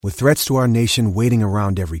With threats to our nation waiting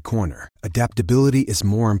around every corner, adaptability is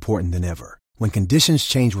more important than ever. When conditions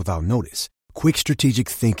change without notice, quick strategic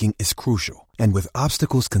thinking is crucial. And with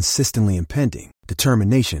obstacles consistently impending,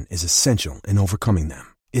 determination is essential in overcoming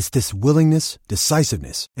them. It's this willingness,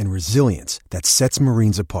 decisiveness, and resilience that sets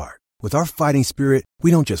Marines apart. With our fighting spirit, we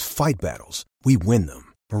don't just fight battles, we win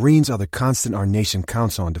them. Marines are the constant our nation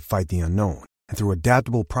counts on to fight the unknown. And through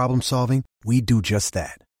adaptable problem solving, we do just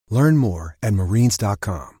that. Learn more at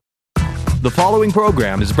marines.com. The following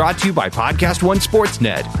program is brought to you by Podcast One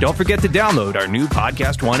Sportsnet. Don't forget to download our new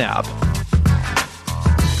Podcast One app.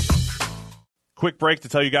 Quick break to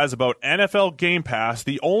tell you guys about NFL Game Pass,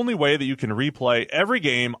 the only way that you can replay every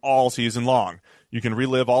game all season long. You can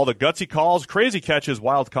relive all the gutsy calls, crazy catches,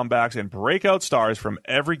 wild comebacks, and breakout stars from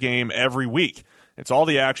every game every week. It's all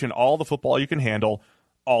the action, all the football you can handle,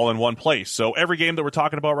 all in one place. So every game that we're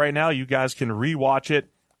talking about right now, you guys can rewatch it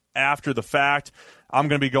after the fact. I'm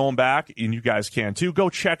going to be going back, and you guys can too. Go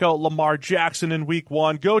check out Lamar Jackson in week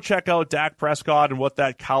 1. Go check out Dak Prescott and what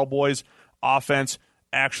that Cowboys offense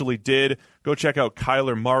actually did. Go check out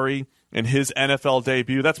Kyler Murray and his NFL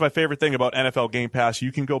debut. That's my favorite thing about NFL Game Pass.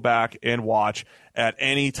 You can go back and watch at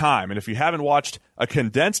any time. And if you haven't watched a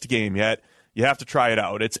condensed game yet, you have to try it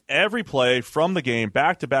out. It's every play from the game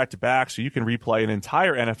back to back to back, so you can replay an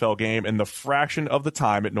entire NFL game in the fraction of the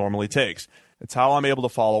time it normally takes. It's how I'm able to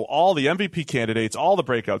follow all the MVP candidates, all the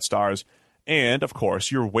breakout stars, and, of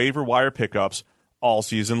course, your waiver wire pickups all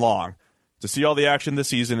season long. To see all the action this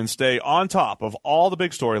season and stay on top of all the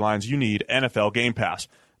big storylines, you need NFL Game Pass.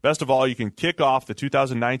 Best of all, you can kick off the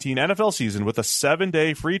 2019 NFL season with a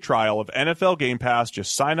 7-day free trial of NFL Game Pass.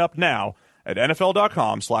 Just sign up now at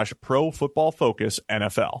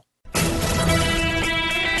NFL.com/ProFootballFocusNFL.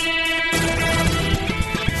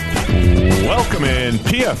 Welcome in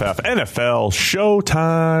PFF NFL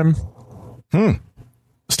Showtime.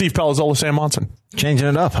 Steve Palazzolo, Sam Monson. Changing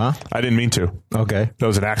it up, huh? I didn't mean to. Okay. That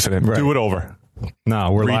was an accident. Right. Do it over.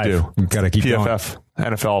 No, we're live. We've got to keep PFF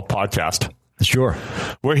NFL podcast. Sure.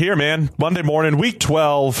 We're here, man. Monday morning, week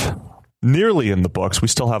 12, nearly in the books. We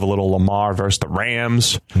still have a little Lamar versus the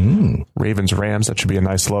Rams. Ravens-Rams. That should be a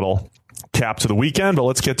nice little cap to the weekend, but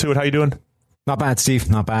let's get to it. How you doing? Not bad, Steve.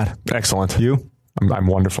 Not bad. Excellent. You? I'm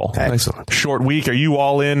wonderful. Excellent. Nice. Short week. Are you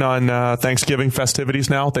all in on Thanksgiving festivities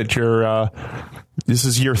now that you're this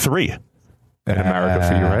is year 3 in America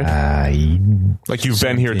for you, right? Like you've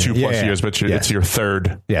been here 2+ years, but it's your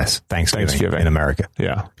third. Yes, Thanksgiving in America.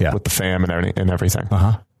 Yeah, with the fam and everything.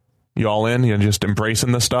 Uh-huh. You all in? You just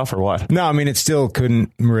embracing this stuff or what? No, I mean, it still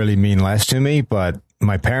couldn't really mean less to me, but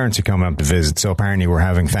my parents are coming up to visit, so apparently we're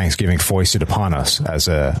having Thanksgiving foisted upon us as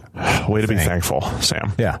a way to be thankful,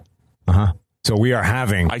 Sam. Yeah. Uh-huh. So we are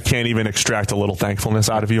having... I can't even extract a little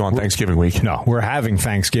thankfulness out of you on Thanksgiving week. No, we're having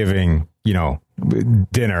Thanksgiving,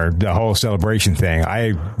 dinner, the whole celebration thing. I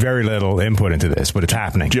have very little input into this, but it's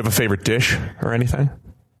happening. Do you have a favorite dish or anything?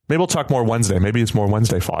 Maybe we'll talk more Wednesday. Maybe it's more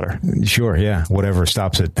Wednesday fodder. Sure, yeah. Whatever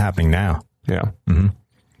stops it happening now. Yeah. Mm-hmm.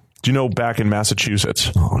 Do you know back in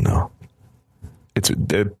Massachusetts? Oh, no. It's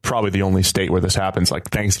probably the only state where this happens.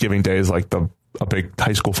 Like Thanksgiving Day is like a big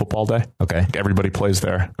high school football day. Okay. Everybody plays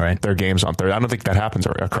their games on Thursday. I don't think that happens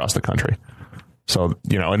across the country. So,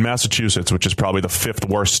 in Massachusetts, which is probably the 5th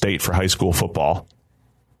worst state for high school football,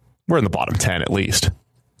 we're in the bottom 10 at least.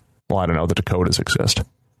 Well, I don't know. The Dakotas exist.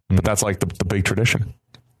 But that's like the big tradition.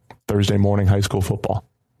 Thursday morning high school football.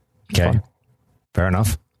 Okay. Fair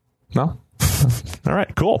enough. No? All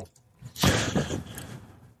right, cool.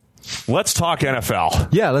 Let's talk NFL.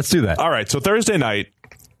 Yeah, let's do that. All right, so Thursday night,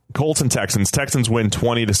 Colts and Texans. Texans win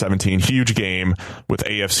 20-17. Huge game with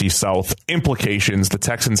AFC South implications. The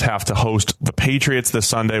Texans have to host the Patriots this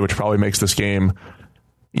Sunday, which probably makes this game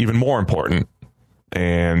even more important.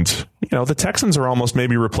 And, the Texans are almost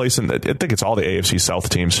maybe replacing, I think it's all the AFC South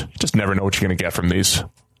teams. You just never know what you're going to get from these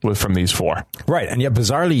 4. Right. And yet,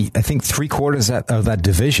 bizarrely, I think 3/4 of that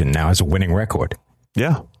division now has a winning record.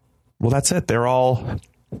 Yeah. Well, that's it. They're all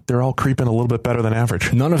creeping a little bit better than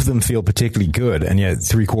average. None of them feel particularly good, and yet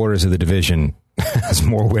 3/4 of the division has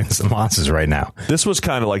more wins than losses right now. This was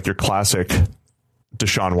kind of like your classic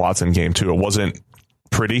Deshaun Watson game, too. It wasn't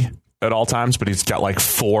pretty at all times, but he's got like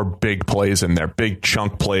 4 big plays in there, big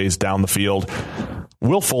chunk plays down the field.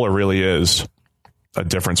 Will Fuller really is a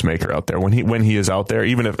difference maker out there. When he is out there,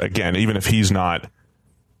 even if he's not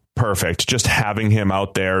perfect, just having him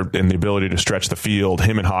out there and the ability to stretch the field.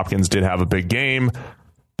 Him and Hopkins did have a big game.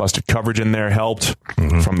 Busted coverage in there helped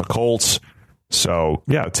from the Colts. So,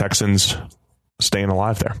 yeah, Texans staying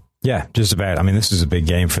alive there. Yeah, just about. I mean, this is a big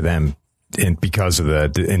game for them because of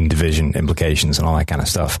the in division implications and all that kind of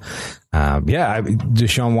stuff.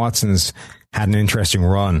 Deshaun Watson's had an interesting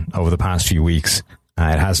run over the past few weeks.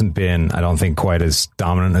 It hasn't been, I don't think, quite as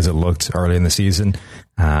dominant as it looked early in the season.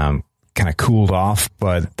 Kind of cooled off,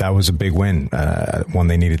 but that was a big win, one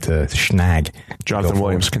they needed to snag. Jonathan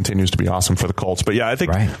Williams continues to be awesome for the Colts. But yeah, I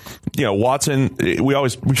think, Watson,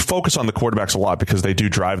 we focus on the quarterbacks a lot because they do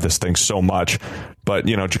drive this thing so much. But,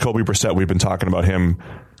 Jacoby Brissett, we've been talking about him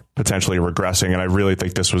potentially regressing. And I really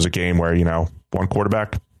think this was a game where, one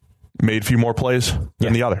quarterback made a few more plays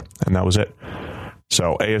than the other. And that was it.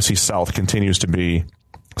 So AFC South continues to be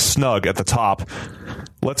snug at the top.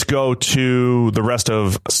 Let's go to the rest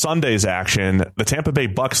of Sunday's action. The Tampa Bay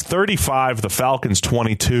Bucks 35, the Falcons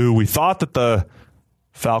 22. We thought that the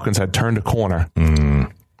Falcons had turned a corner.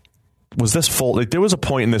 Was this full? There was a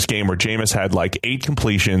point in this game where Jameis had 8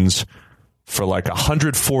 completions for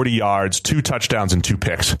 140 yards, 2 touchdowns, and 2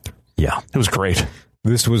 picks. Yeah. It was great.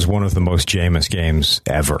 This was one of the most Jameis games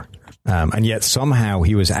ever. And yet somehow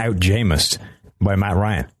he was out Jameised by Matt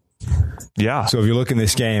Ryan. Yeah. So if you look in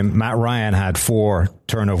this game, Matt Ryan had 4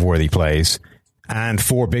 turnover-worthy plays and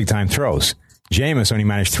 4 big-time throws. Jameis only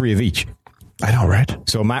managed 3 of each. I know, right?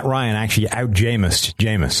 So Matt Ryan actually out-Jameised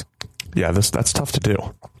Jameis. Yeah, that's tough to do.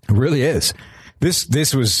 It really is.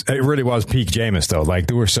 It really was peak Jameis, though.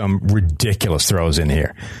 There were some ridiculous throws in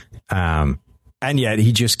here. And yet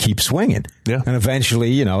he just keeps swinging. Yeah. And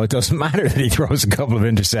eventually, it doesn't matter that he throws a couple of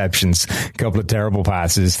interceptions, a couple of terrible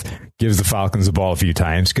passes, gives the Falcons the ball a few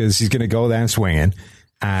times because he's going to go down swinging.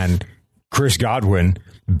 And Chris Godwin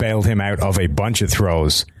bailed him out of a bunch of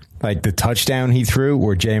throws. Like the touchdown he threw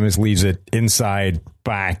where Jameis leaves it inside,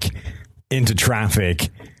 back, into traffic.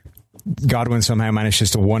 Godwin somehow manages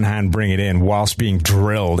to one-hand bring it in whilst being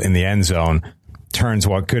drilled in the end zone. Turns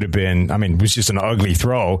what could have been, it was just an ugly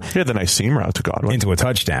throw. He had the nice seam route to Godwin. Into a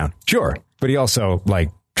touchdown. Sure. But he also,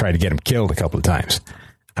 tried to get him killed a couple of times.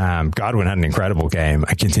 Godwin had an incredible game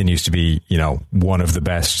and continues to be, one of the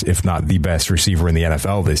best, if not the best receiver in the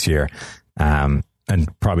NFL this year. And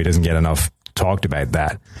probably doesn't get enough talked about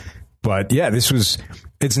that. But yeah, it's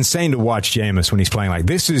insane to watch Jameis when he's playing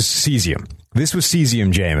this is Cesium. This was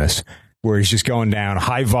Cesium Jameis, where he's just going down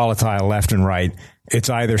high volatile left and right. It's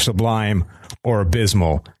either sublime or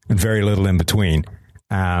abysmal and very little in between.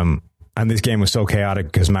 And this game was so chaotic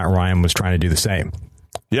because Matt Ryan was trying to do the same.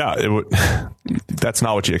 Yeah, that's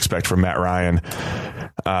not what you expect from Matt Ryan.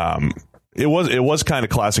 It was kind of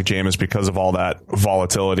classic Jameis because of all that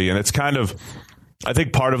volatility. And it's kind of, I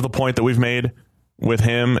think part of the point that we've made with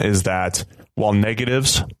him is that while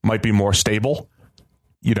negatives might be more stable,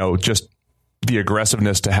 just the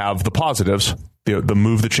aggressiveness to have the positives, the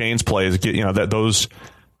move the chains plays,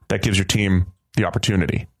 that gives your team the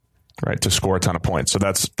opportunity, right, to score a ton of points. So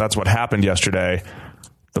that's what happened yesterday.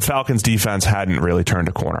 The Falcons defense hadn't really turned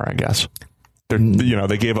a corner, I guess.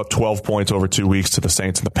 They gave up 12 points over 2 weeks to the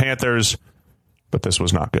Saints and the Panthers, but this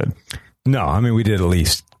was not good. No, we did at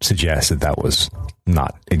least suggest that was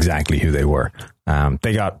not exactly who they were.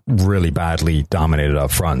 They got really badly dominated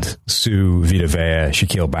up front. Sue, Vita Vea,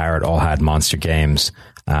 Shaquille Barrett all had monster games.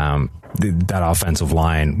 That offensive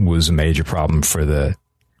line was a major problem for the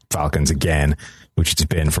Falcons again, which it's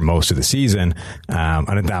been for most of the season. And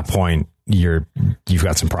at that point, you've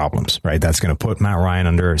got some problems, right? That's going to put Matt Ryan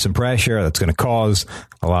under some pressure. That's going to cause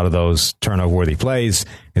a lot of those turnover-worthy plays.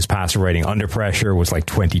 His passer rating under pressure was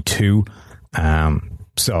 22.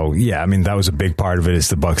 So, yeah, that was a big part of it is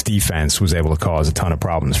the Bucs defense was able to cause a ton of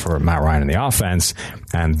problems for Matt Ryan in the offense.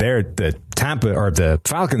 And the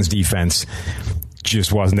Falcons defense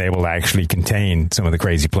just wasn't able to actually contain some of the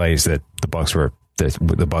crazy plays that the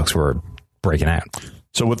Bucs were breaking out.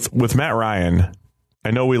 So with Matt Ryan,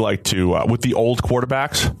 I know we like to, with the old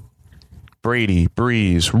quarterbacks, Brady,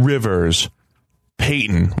 Breeze, Rivers,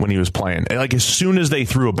 Peyton, when he was playing, as soon as they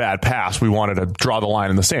threw a bad pass, we wanted to draw the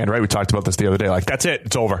line in the sand, right? We talked about this the other day. That's it.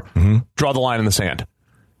 It's over. Mm-hmm. Draw the line in the sand.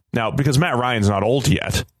 Now, because Matt Ryan's not old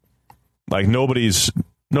yet, nobody's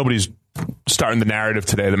starting the narrative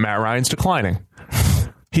today that Matt Ryan's declining.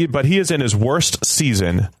 But he is in his worst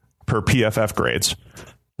season per PFF grades.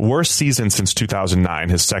 Worst season since 2009,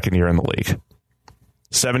 his second year in the league.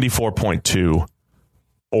 74.2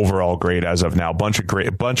 overall grade as of now. Bunch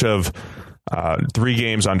of 3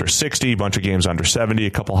 games under 60, bunch of games under 70, a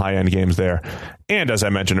couple high-end games there. And as I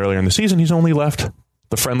mentioned earlier in the season, he's only left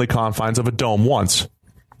the friendly confines of a dome once.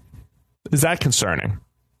 Is that concerning?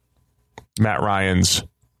 Matt Ryan's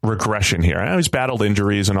regression here. I know he's battled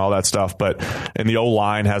injuries and all that stuff, and the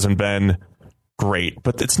O-line hasn't been great.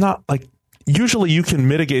 But it's not usually you can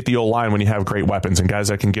mitigate the O-line when you have great weapons and guys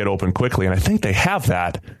that can get open quickly. And I think they have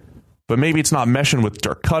that. but maybe it's not meshing with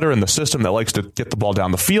Dirk Cutter and the system that likes to get the ball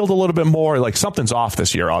down the field a little bit more. Like something's off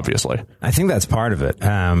this year, obviously. I think that's part of it.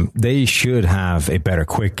 They should have a better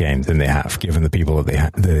quick game than they have, given the people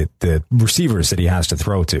that the receivers that he has to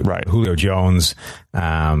throw to. Right. Julio Jones,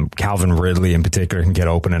 Calvin Ridley in particular can get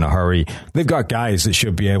open in a hurry. They've got guys that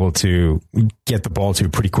should be able to get the ball to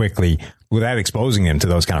pretty quickly without exposing him to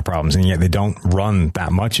those kind of problems, and yet they don't run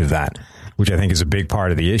that much of that, which I think is a big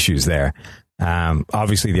part of the issues there.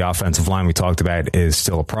 Obviously, the offensive line we talked about is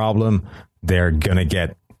still a problem. They're going to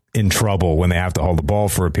get in trouble when they have to hold the ball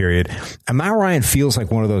for a period. And Matt Ryan feels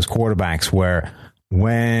like one of those quarterbacks where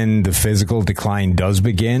when the physical decline does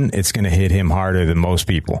begin, it's going to hit him harder than most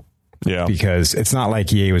people. Yeah. Because it's not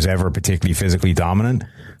like he was ever particularly physically dominant,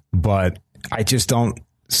 but I just don't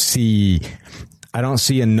see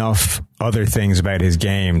enough other things about his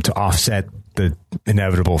game to offset the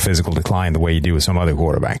inevitable physical decline the way you do with some other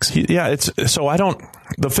quarterbacks.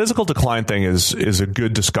 The physical decline thing is a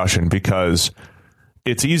good discussion because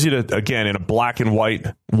it's easy to, again, in a black and white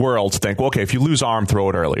world, to think, well, okay, if you lose arm, throw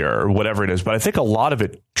it earlier or whatever it is. But I think a lot of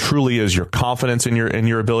it truly is your confidence in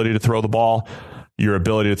your ability to throw the ball, your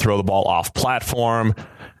ability to throw the ball off platform.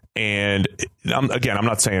 And I'm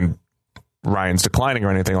not saying Ryan's declining or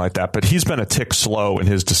anything like that, but he's been a tick slow in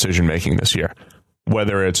his decision making this year.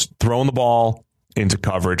 Whether it's throwing the ball into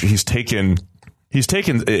coverage, he's taken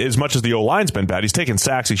as much as the O-line's been bad, he's taken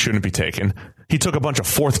sacks he shouldn't be taking. He took a bunch of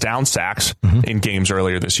fourth down sacks in games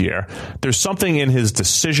earlier this year. There's something in his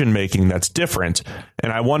decision making that's different,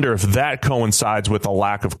 and I wonder if that coincides with a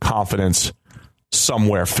lack of confidence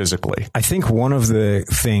somewhere physically. I think one of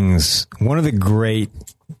the great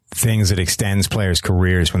things that extends players'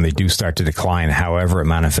 careers when they do start to decline, however it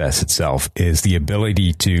manifests itself, is the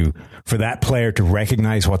ability for that player to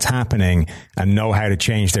recognize what's happening and know how to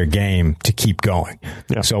change their game to keep going.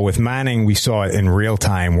 Yeah. So with Manning, we saw it in real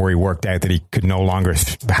time where he worked out that he could no longer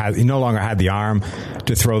had the arm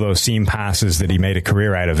to throw those seam passes that he made a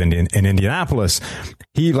career out of in Indianapolis.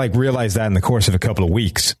 He realized that in the course of a couple of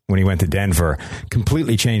weeks when he went to Denver,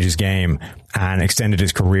 completely changed his game and extended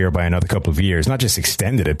his career by another couple of years. Not just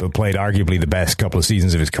extended it, but played arguably the best couple of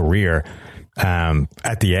seasons of his career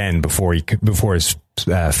at the end before his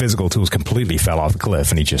physical tools completely fell off the cliff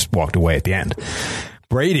and he just walked away at the end.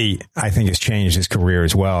 Brady, I think, has changed his career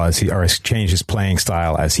as well has changed his playing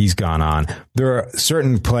style as he's gone on. There are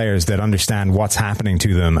certain players that understand what's happening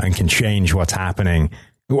to them and can change what's happening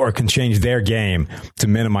or can change their game to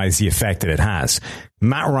minimize the effect that it has.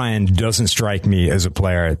 Matt Ryan doesn't strike me as a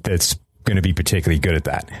player that's going to be particularly good at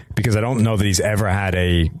that because I don't know that he's ever had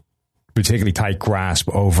a particularly tight grasp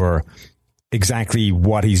over exactly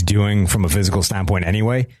what he's doing from a physical standpoint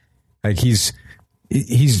anyway. He's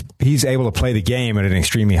able to play the game at an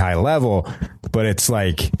extremely high level, but it's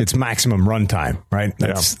maximum runtime, right?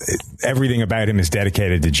 Everything about him is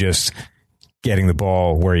dedicated to just getting the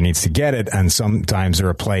ball where he needs to get it. And sometimes there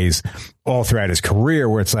are plays all throughout his career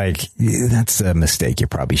where it's that's a mistake you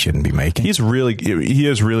probably shouldn't be making. He is really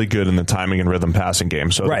good in the timing and rhythm passing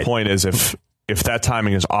game. So the point is if that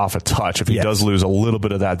timing is off a touch, if he does lose a little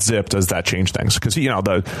bit of that zip, does that change things? Because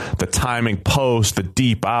the timing post, the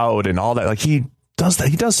deep out and all that, he does that.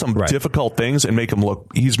 He does some difficult things and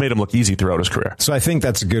he's made him look easy throughout his career. So I think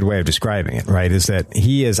that's a good way of describing it, right? Is that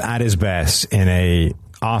he is at his best in a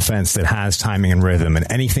offense that has timing and rhythm, and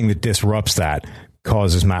anything that disrupts that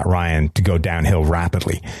causes Matt Ryan to go downhill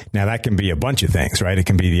rapidly. Now that can be a bunch of things, right? It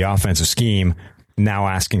can be the offensive scheme now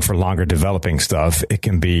asking for longer developing stuff. It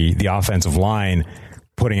can be the offensive line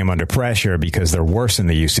putting him under pressure because they're worse than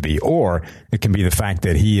they used to be, or it can be the fact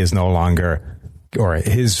that he is no longer, or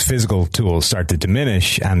his physical tools start to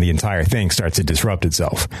diminish and the entire thing starts to disrupt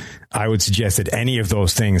itself. I would suggest that any of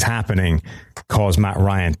those things happening cause Matt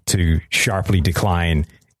Ryan to sharply decline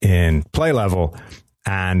in play level,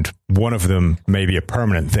 and one of them may be a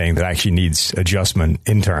permanent thing that actually needs adjustment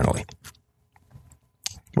internally.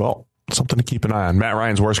 Well, something to keep an eye on. Matt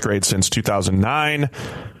Ryan's worst grade since 2009.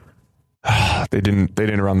 They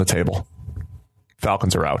didn't run the table.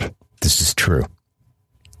 Falcons are out. This is true.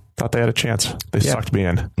 Thought they had a chance. They sucked me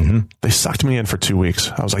in. Mm-hmm. They sucked me in for 2 weeks.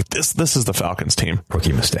 I was like, this is the Falcons team.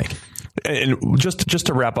 Rookie mistake. And just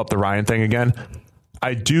to wrap up the Ryan thing again,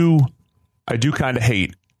 I do kind of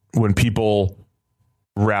hate when people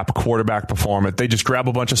wrap quarterback performance. They just grab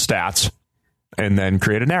a bunch of stats and then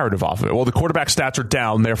create a narrative off of it. Well, the quarterback stats are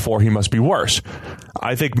down, therefore he must be worse.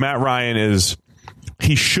 I think Matt Ryan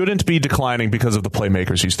he shouldn't be declining because of the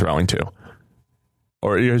playmakers he's throwing to.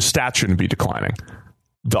 Or his stats shouldn't be declining.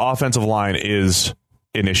 The offensive line is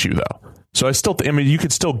an issue, though. So you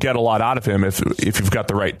could still get a lot out of him if you've got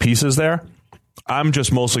the right pieces there. I'm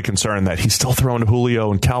just mostly concerned that he's still throwing to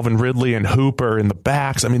Julio and Calvin Ridley and Hooper in the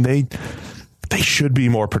backs. I mean, they should be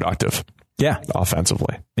more productive. Yeah.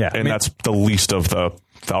 Offensively. Yeah. And that's the least of the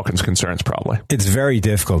Falcons' concerns, probably. It's very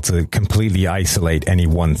difficult to completely isolate any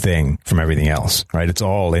one thing from everything else, right? It's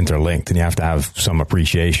all interlinked, and you have to have some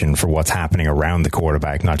appreciation for what's happening around the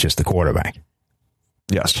quarterback, not just the quarterback.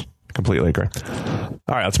 Yes, completely agree.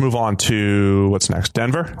 All right, let's move on to what's next.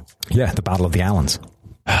 Denver? Yeah, the Battle of the Allens.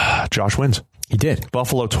 Josh wins. He did.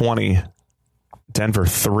 Buffalo 20, Denver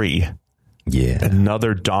 3. Yeah.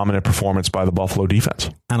 Another dominant performance by the Buffalo defense.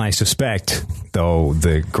 And I suspect, though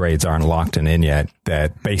the grades aren't locked in yet,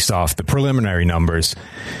 that based off the preliminary numbers,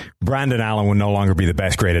 Brandon Allen will no longer be the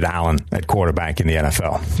best graded Allen at quarterback in the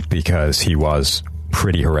NFL because he was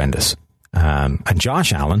pretty horrendous. And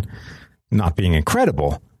Josh Allen, not being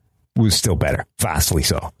incredible, was still better, vastly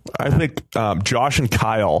so. I think Josh and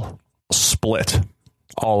Kyle split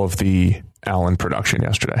all of the Allen production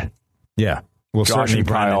yesterday. Yeah. Well, Josh certainly and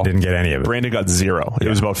Brandon Kyle didn't get any of it. Brandon got 0. It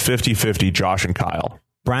was about 50-50 Josh and Kyle.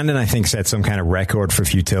 Brandon, I think, set some kind of record for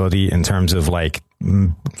futility in terms of like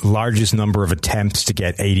largest number of attempts to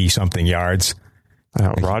get 80-something yards.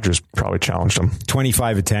 Rodgers probably challenged him.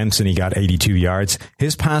 25 attempts and he got 82 yards.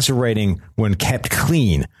 His passer rating when kept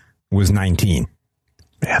clean was 19.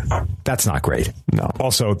 Man, that's not great. No.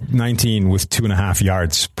 Also, 19 with 2.5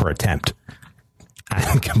 yards per attempt.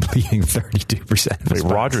 And completing 32%. Wait,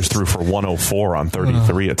 Rodgers threw for 104 on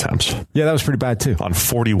 33 attempts. Yeah, that was pretty bad too. On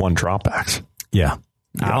 41 dropbacks. Yeah.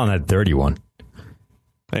 Allen had 31.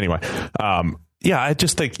 Anyway, I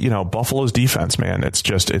just think, Buffalo's defense, man, it's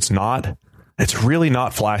really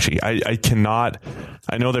not flashy.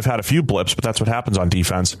 I know they've had a few blips, but that's what happens on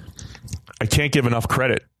defense. I can't give enough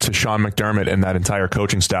credit to Sean McDermott and that entire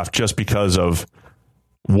coaching staff just because of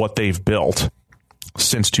what they've built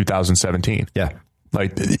since 2017. Yeah.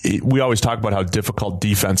 Like, we always talk about how difficult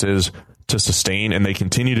defense is to sustain, and they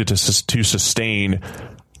continue to sustain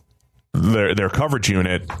their coverage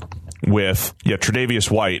unit with, Tre'Davious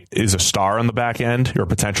White is a star on the back end, or a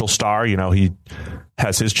potential star. He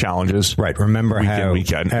has his challenges. Right. Remember how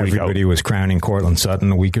everybody was crowning Cortland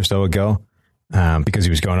Sutton a week or so ago because he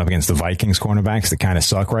was going up against the Vikings cornerbacks that kind of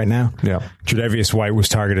suck right now? Yeah. Tre'Davious White was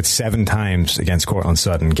targeted 7 times against Cortland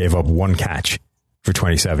Sutton, gave up 1 catch for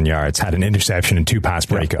 27 yards, had an interception and 2 pass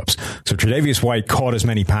breakups. Yeah. So Tre'Davious White caught as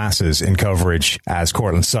many passes in coverage as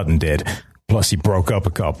Cortland Sutton did. Plus, he broke up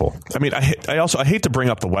a couple. I mean, I hate to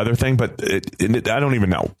bring up the weather thing, but I don't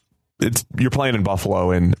even know. You're playing in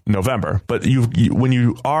Buffalo in November, but when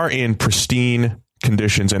you are in pristine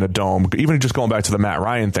conditions in a dome, even just going back to the Matt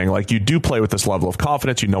Ryan thing, like, you do play with this level of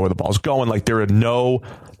confidence. You know where the ball's going. Like, there's no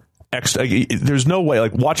way.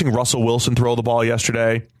 Like, watching Russell Wilson throw the ball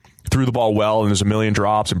yesterday. Threw the ball well and there's a million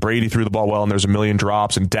drops, and Brady threw the ball well and there's a million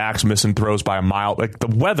drops, and Dak's missing throws by a mile. Like, the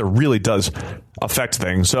weather really does affect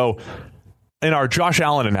things. So in our Josh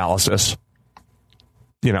Allen analysis,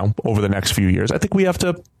 over the next few years, I think we have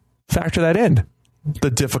to factor that in,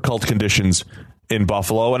 the difficult conditions in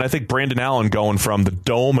Buffalo. And I think Brandon Allen going from the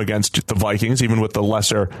dome against the Vikings, even with the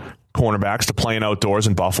lesser cornerbacks, to playing outdoors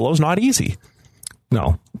in Buffalo is not easy.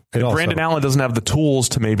 No. Brandon Allen doesn't have the tools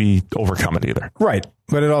to maybe overcome it either. Right.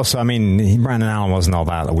 But it also, Brandon Allen wasn't all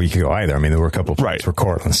that a week ago either. There were a couple of plays where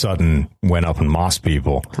Cortland Sutton went up and mossed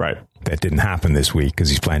people. Right. That didn't happen this week because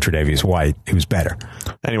he's playing Tre'Davious White, who's better.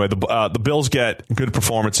 Anyway, the Bills get good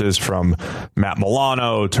performances from Matt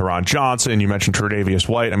Milano, Teron Johnson. You mentioned Tre'Davious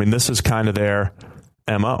White. This is kind of their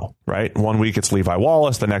MO, right? One week it's Levi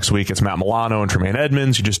Wallace. The next week it's Matt Milano and Tremaine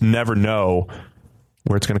Edmonds. You just never know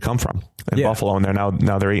where it's going to come from in Buffalo, and they're now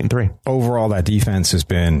they're 8-3. Overall, that defense has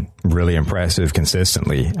been really impressive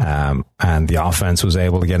consistently, and the offense was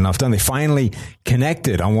able to get enough done. They finally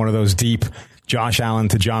connected on one of those deep Josh Allen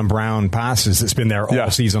to John Brown passes that's been there all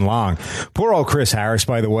season long. Poor old Chris Harris,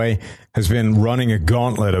 by the way, has been running a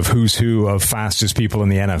gauntlet of who's who of fastest people in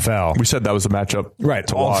the NFL. We said that was the matchup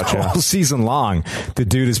to watch. All season long, the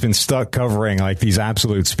dude has been stuck covering like these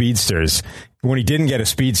absolute speedsters. When he didn't get a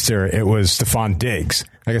speedster, it was Stephon Diggs.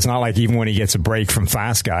 Like, it's not like even when he gets a break from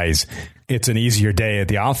fast guys, it's an easier day at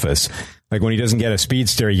the office. Like, when he doesn't get a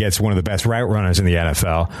speedster, he gets one of the best route runners in the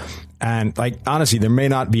NFL. And, like, honestly, there may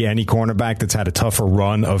not be any cornerback that's had a tougher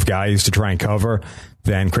run of guys to try and cover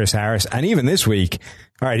than Chris Harris. And even this week,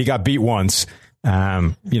 all right, he got beat once,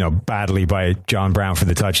 badly by John Brown for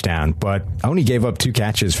the touchdown, but only gave up 2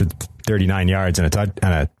 catches for 39 yards and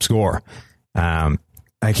a score.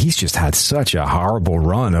 Like, he's just had such a horrible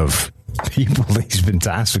run of people that he's been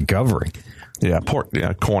tasked with covering. Yeah,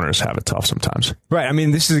 corners have it tough sometimes. Right.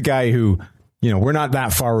 This is a guy who we're not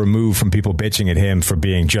that far removed from people bitching at him for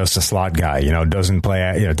being just a slot guy, doesn't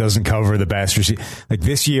play, doesn't cover the best receiver. Like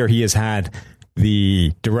this year, he has had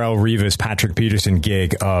the Darrelle Revis, Patrick Peterson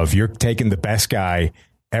gig of you're taking the best guy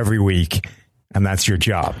every week, and that's your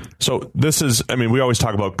job. So this is, we always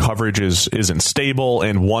talk about coverage isn't stable,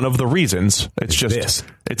 and one of the reasons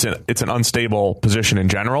it's an unstable position in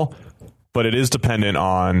general, but it is dependent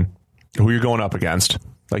on who you're going up against.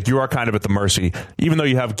 Like you are kind of at the mercy, even though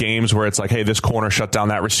you have games where it's like, hey, this corner shut down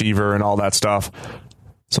that receiver and all that stuff.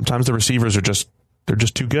 Sometimes the receivers they're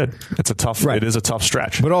just too good. It is a tough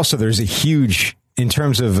stretch. But also there's a huge, in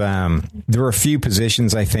terms of, there are a few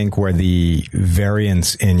positions I think where the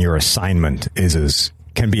variance in your assignment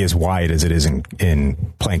can be as wide as it is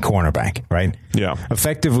in playing cornerback, right? Yeah.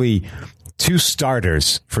 Effectively, 2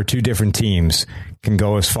 starters for 2 different teams can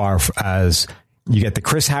go as far as you get the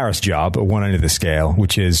Chris Harris job at one end of the scale,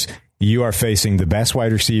 which is you are facing the best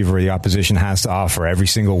wide receiver the opposition has to offer every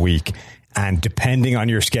single week. And depending on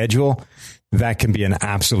your schedule, that can be an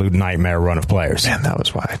absolute nightmare run of players. Man, that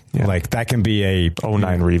was why. Yeah. Like that can be a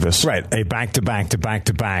 09 Revis. Right. A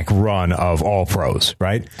back-to-back run of all pros,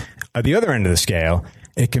 right? At the other end of the scale,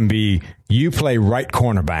 it can be you play right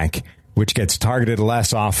cornerback, which gets targeted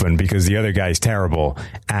less often because the other guy's terrible,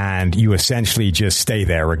 and you essentially just stay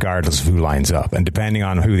there regardless of who lines up. And depending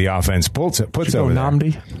on who the offense puts over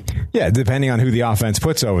there. Yeah, depending on who the offense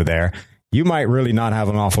puts over there, you might really not have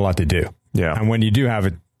an awful lot to do. Yeah. And when you do have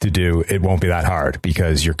it to do, it won't be that hard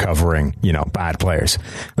because you're covering, bad players.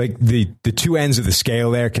 Like the 2 ends of the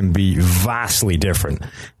scale there can be vastly different.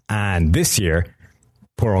 And this year,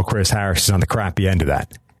 poor old Chris Harris is on the crappy end of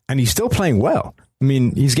that. And he's still playing well.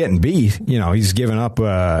 He's getting beat. He's given up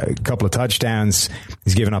a couple of touchdowns.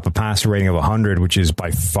 He's given up a passer rating of 100, which is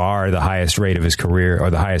by far the highest rate of his career,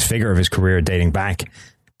 or the highest figure of his career dating back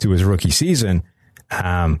to his rookie season.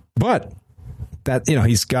 But that,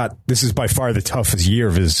 this is by far the toughest year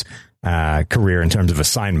of his career in terms of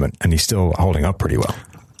assignment, and he's still holding up pretty well.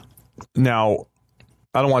 Now,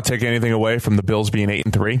 I don't want to take anything away from the Bills being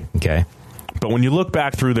 8-3. Okay. But when you look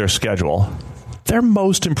back through their schedule, their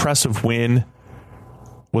most impressive win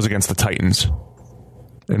was against the Titans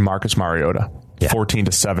and Marcus Mariota. Yeah.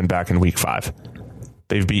 14-7 back in week 5.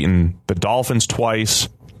 They've beaten the Dolphins twice,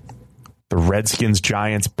 the Redskins,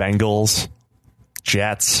 Giants, Bengals,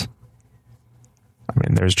 Jets.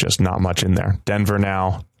 There's just not much in there. Denver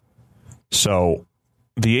now. So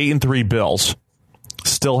the 8-3 Bills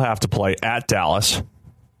still have to play at Dallas,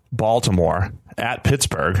 Baltimore, at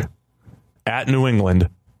Pittsburgh, at New England,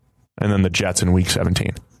 and then the Jets in week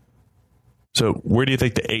 17. So where do you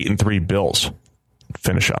think the 8-3 Bills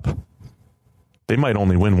finish up? They might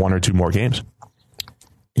only win 1 or 2 more games.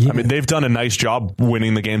 Yeah. They've done a nice job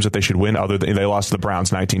winning the games that they should win. Other than they lost to the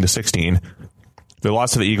Browns 19-16. They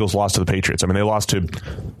lost to the Eagles, lost to the Patriots. They lost to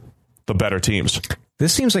the better teams.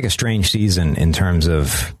 This seems like a strange season in terms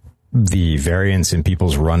of the variance in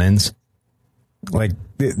people's run-ins. Like,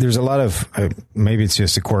 there's a lot of, maybe it's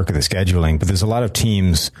just a quirk of the scheduling, but there's a lot of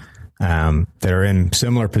teams that are in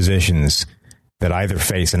similar positions that either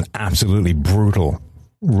face an absolutely brutal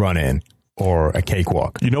run-in or a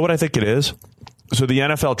cakewalk. You know what I think it is? So the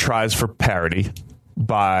NFL tries for parity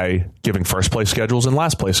by giving first-place schedules and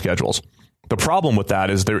last-place schedules. The problem with that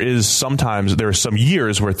is there are some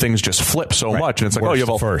years where things just flip so much, and it's like, you have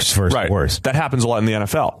a first, worst. That happens a lot in the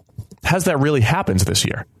NFL. Has that really happened this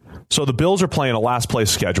year? So the Bills are playing a last place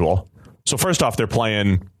schedule. So first off, they're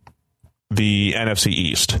playing the NFC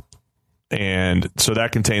East, and so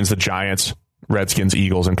that contains the Giants, Redskins,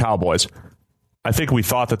 Eagles, and Cowboys. I think we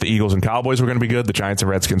thought that the Eagles and Cowboys were going to be good. The Giants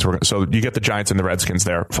and Redskins were. So you get the Giants and the Redskins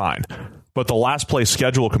there, fine. But the last place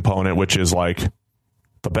schedule component, which is like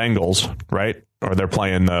the Bengals, right? Or they're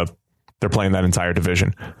playing that entire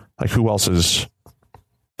division. Like, who else is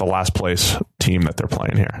the last place team that they're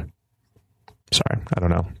playing here? Sorry, I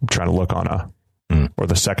don't know. I'm trying to look on or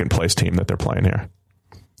the second place team that they're playing here.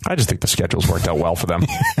 I just think the schedule's worked out well for them.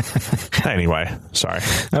 Anyway, sorry.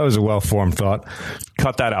 That was a well-formed thought.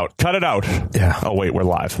 Cut that out. Cut it out. Yeah. Oh, wait, we're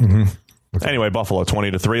live. Mm-hmm. Okay. Anyway, Buffalo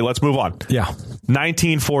 20-3. Let's move on. Yeah.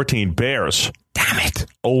 19-14 Bears. Damn it.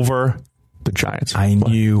 Over the Giants. I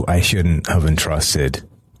knew I shouldn't have entrusted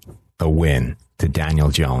a win to Daniel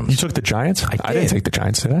Jones. You took the Giants? I didn't take the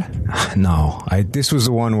Giants, did I? No. This was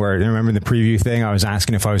the one where, remember the preview thing? I was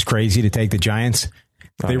asking if I was crazy to take the Giants.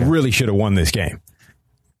 They really should have won this game.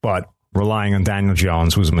 But relying on Daniel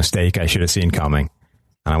Jones was a mistake I should have seen coming.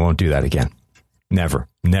 And I won't do that again. Never.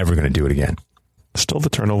 Never going to do it again. Still the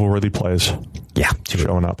turnover-worthy plays. Yeah.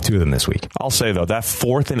 Showing up. 2 of them this week. I'll say, though, that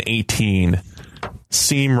 4th and 18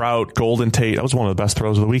 seam route, Golden Tate, that was one of the best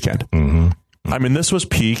throws of the weekend. Mm-hmm. I mean, this was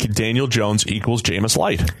peak Daniel Jones equals Jameis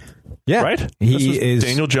Light. Yeah. Right? He is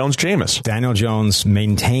Daniel Jones Jameis. Daniel Jones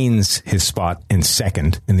maintains his spot in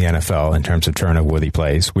second in the NFL in terms of turnover-worthy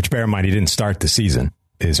plays, which, bear in mind, he didn't start the season,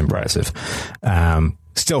 is impressive.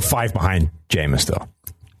 Still 5 behind Jameis, though.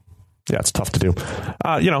 Yeah, it's tough to do.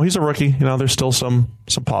 He's a rookie. There's still some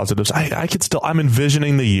positives. I'm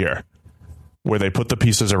envisioning the year where they put the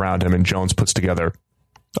pieces around him and Jones puts together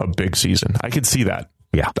a big season. I could see that.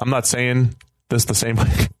 Yeah. I'm not saying this the same way.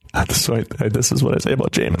 This is what I say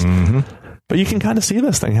about Jameis. Mm-hmm. But you can kind of see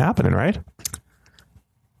this thing happening, right?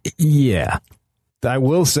 Yeah. I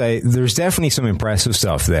will say there's definitely some impressive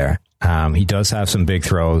stuff there. He does have some big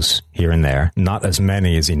throws here and there. Not as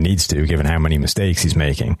many as he needs to, given how many mistakes he's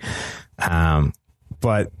making.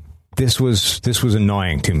 But this was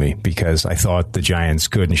annoying to me because I thought the Giants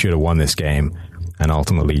could and should have won this game and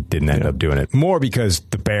ultimately didn't end up doing it. More because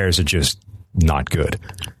the Bears are just not good.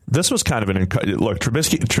 This was kind of look.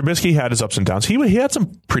 Trubisky had his ups and downs. He had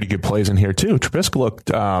some pretty good plays in here too. Trubisky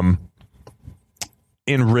looked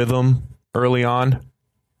in rhythm early on.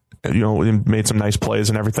 Made some nice plays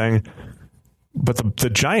and everything. But the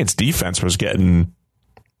Giants' defense was getting.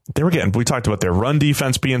 We talked about their run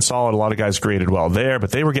defense being solid. A lot of guys graded well there,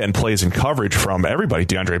 but they were getting plays in coverage from everybody.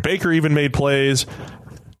 DeAndre Baker even made plays.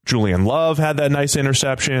 Julian Love had that nice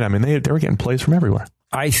interception. I mean, they were getting plays from everywhere.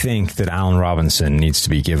 I think that Allen Robinson needs to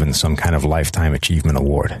be given some kind of lifetime achievement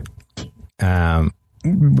award.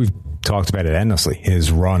 We've talked about it endlessly.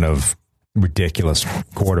 His run of ridiculous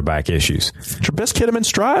quarterback issues. Trubisky hit him in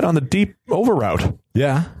stride on the deep over route.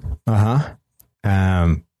 Yeah.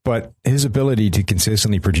 But his ability to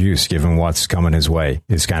consistently produce, given what's coming his way,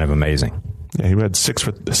 is kind of amazing. Yeah, he had 6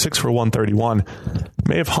 for 131.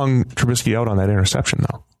 May have hung Trubisky out on that interception,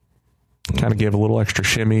 though. Kind of gave a little extra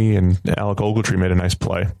shimmy, and Alec Ogletree made a nice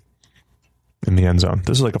play in the end zone.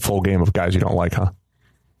 This is like a full game of guys you don't like, huh?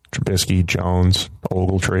 Trubisky, Jones,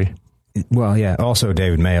 Ogletree. Well, yeah. Also,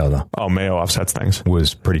 David Mayo, though. Oh, Mayo offsets things.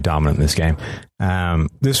 Was pretty dominant in this game.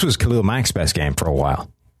 This was Khalil Mack's best game for a while.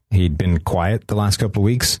 He'd been quiet the last couple of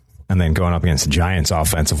weeks, and then going up against the Giants'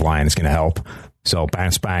 offensive line is going to help. So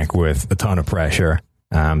bounce back with a ton of pressure.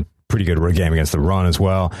 Pretty good game against the run as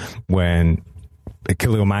well. When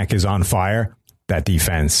Khalil Mack is on fire, that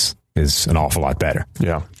defense is an awful lot better.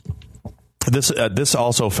 Yeah. This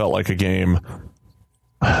also felt like a game,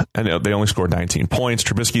 and they only scored 19 points.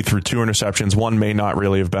 Trubisky threw 2 interceptions. One may not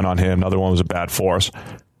really have been on him. Another one was a bad force.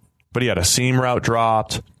 But he had a seam route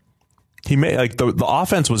dropped. He made the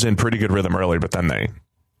offense was in pretty good rhythm early, but then they,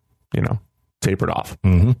 tapered off.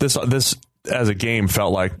 Mm-hmm. This as a game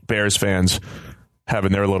felt like Bears fans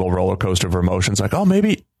having their little roller coaster of emotions. Like, oh,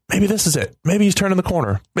 maybe this is it. Maybe he's turning the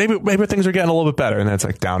corner. Maybe things are getting a little bit better. And then it's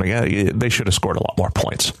like down again. They should have scored a lot more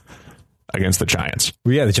points against the Giants.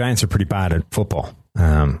 Well, yeah, the Giants are pretty bad at football.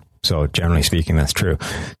 So generally speaking, that's true.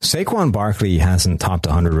 Saquon Barkley hasn't topped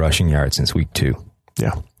 100 rushing yards since week 2.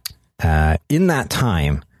 Yeah. In that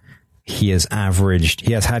time, he has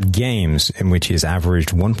had games in which he has averaged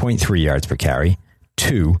 1.3 yards per carry,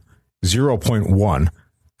 2, 0.1,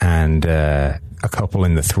 and a couple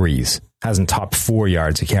in the 3s. Hasn't topped 4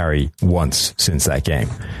 yards a carry once since that game.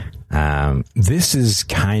 This is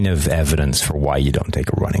kind of evidence for why you don't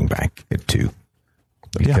take a running back at 2.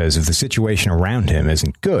 Because if the situation around him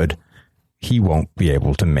isn't good, he won't be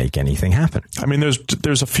able to make anything happen. I mean,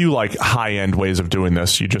 there's a few like high end ways of doing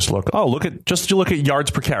this. You just look at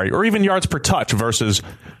yards per carry or even yards per touch versus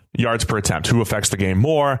yards per attempt. Who affects the game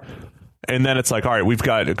more? And then it's like, all right, we've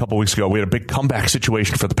got a couple weeks ago, we had a big comeback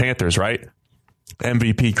situation for the Panthers, right?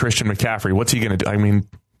 MVP Christian McCaffrey. What's he going to do? I mean,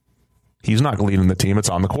 he's not leading the team. It's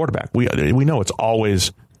on the quarterback. We know it's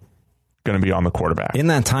always going to be on the quarterback. In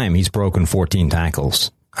that time, he's broken 14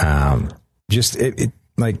 tackles. It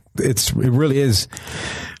really is.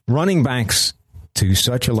 Running backs, to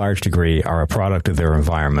such a large degree, are a product of their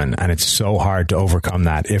environment, and it's so hard to overcome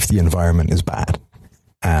that if the environment is bad.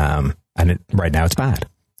 Right now it's bad.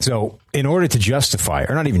 So in order to justify,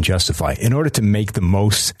 or not even justify, in order to make the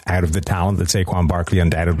most out of the talent that Saquon Barkley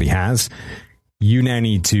undoubtedly has, you now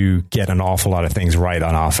need to get an awful lot of things right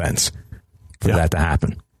on offense for that to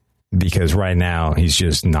happen. Because right now, he's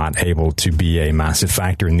just not able to be a massive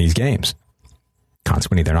factor in these games.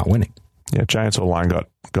 Consequently, they're not winning. Yeah, Giants O-line got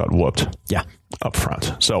whooped. Yeah. Up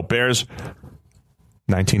front. So Bears,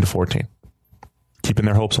 19-14. Keeping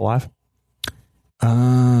their hopes alive?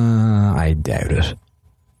 I doubt it.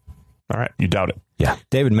 All right, you doubt it. Yeah.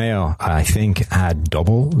 David Mayo, I think, had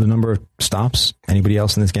double the number of stops anybody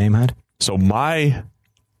else in this game had. So my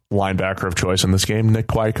linebacker of choice in this game, Nick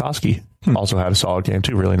Kwiatkowski, also had a solid game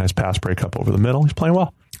too. Really nice pass breakup over the middle. He's playing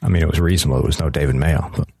well. I mean, it was reasonable. It was no David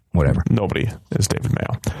Mayo. But whatever. Nobody is David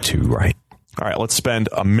Mayo. 2, right. All right, let's spend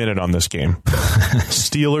a minute on this game.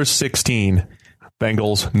 Steelers 16,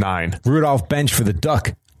 Bengals 9. Rudolph bench for the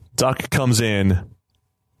Duck. Duck comes in,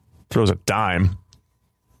 throws a dime,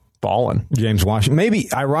 balling. James Washington.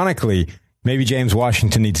 Maybe James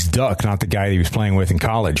Washington needs Duck, not the guy that he was playing with in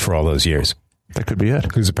college for all those years. That could be it.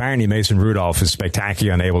 Because apparently Mason Rudolph is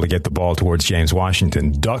spectacularly unable to get the ball towards James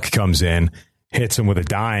Washington. Duck comes in, hits him with a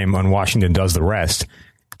dime, and Washington does the rest.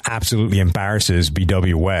 Absolutely embarrasses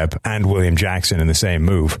B.W. Webb and William Jackson in the same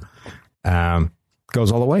move.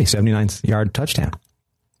 Goes all the way, 79-yard touchdown.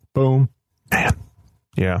 Boom. Man.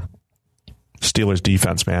 Yeah. Steelers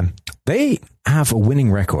defense, man. They have a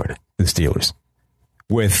winning record, the Steelers,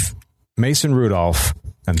 with Mason Rudolph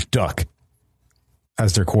and Duck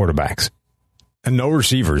as their quarterbacks. And no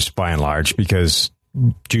receivers, by and large, because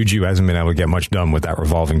Juju hasn't been able to get much done with that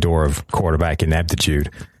revolving door of quarterback ineptitude.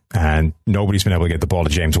 And nobody's been able to get the ball to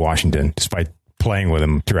James Washington, despite playing with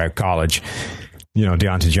him throughout college. You know,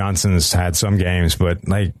 Deontay Johnson's had some games, but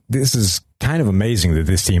this is kind of amazing that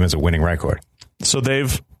this team has a winning record. So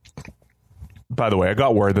by the way, I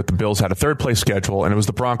got word that the Bills had a third-place schedule, and it was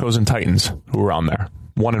the Broncos and Titans who were on there,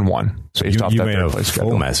 1-1. So you stopped that third-place schedule.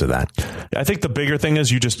 Full mess of that. Yeah, I think the bigger thing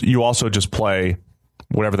is you also just play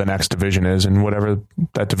whatever the next division is, and whatever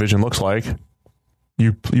that division looks like.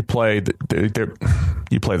 You play the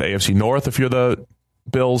AFC North if you're the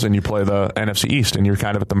Bills, and you play the NFC East, and you're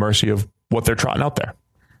kind of at the mercy of what they're trotting out there.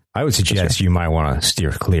 I would suggest you might want to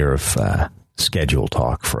steer clear of schedule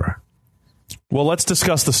talk for. Well, let's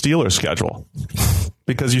discuss the Steelers' schedule,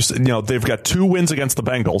 because they've got 2 wins against the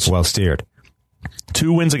Bengals. Well steered.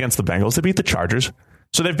 2 wins against the Bengals. They beat the Chargers,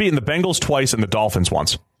 so they've beaten the Bengals twice and the Dolphins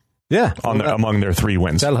once. Yeah, among their 3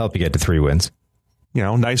 wins. That'll help you get to 3 wins.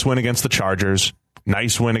 Nice win against the Chargers.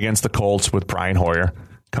 Nice win against the Colts with Brian Hoyer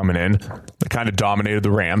coming in. They kind of dominated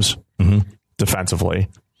the Rams defensively.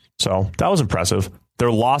 So that was impressive.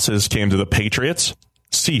 Their losses came to the Patriots,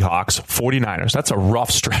 Seahawks, 49ers. That's a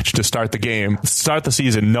rough stretch to start the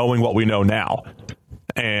season knowing what we know now.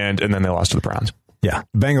 And then they lost to the Browns. Yeah.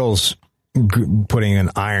 Bengals putting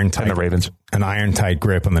an the Ravens. An iron-tight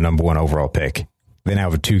grip on the number 1 overall pick. They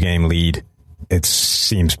now have a 2-game lead. It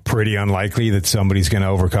seems pretty unlikely that somebody's going to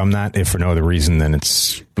overcome that. If for no other reason, then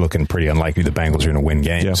it's looking pretty unlikely the Bengals are going to win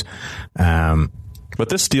games. Yeah. But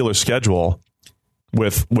this Steelers schedule,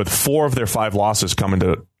 with 4 of their 5 losses coming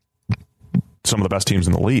to some of the best teams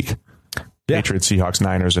in the league. Yeah. Patriots, Seahawks,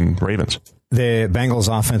 Niners, and Ravens. The Bengals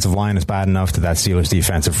offensive line is bad enough that Steelers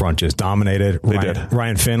defensive front just dominated.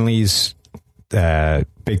 Ryan Finley's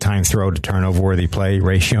big-time throw to turnover-worthy play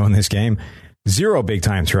ratio in this game, 0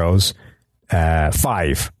 big-time throws.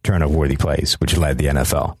 5 turnover-worthy plays, which led the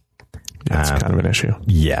NFL. That's kind of an issue.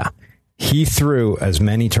 Yeah. He threw as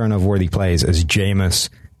many turnover-worthy plays as Jameis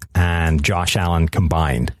and Josh Allen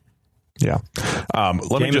combined. Yeah. And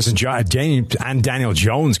Daniel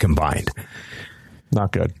Jones combined.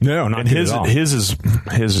 Not good. No, not good at all. His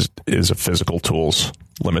is a physical tools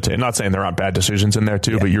limited. I'm not saying there aren't bad decisions in there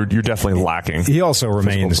too, but you're definitely lacking. He also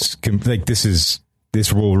remains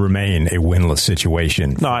this will remain a winless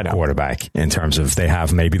situation for quarterback in terms of they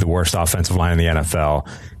have maybe the worst offensive line in the NFL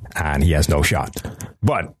and he has no shot.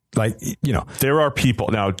 But there are people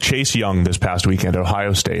now. Chase Young this past weekend at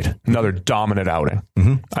Ohio State, another dominant outing.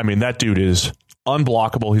 Mm-hmm. I mean, that dude is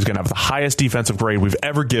unblockable. He's going to have the highest defensive grade we've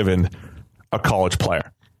ever given a college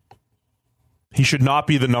player. He should not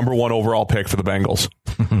be the number 1 overall pick for the Bengals.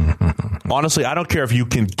 Honestly, I don't care if you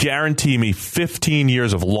can guarantee me 15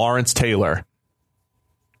 years of Lawrence Taylor.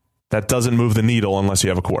 That doesn't move the needle unless you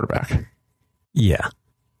have a quarterback. Yeah.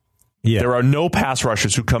 There are no pass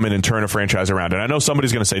rushers who come in and turn a franchise around. And I know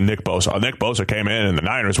somebody's going to say Nick Bosa. Nick Bosa came in and the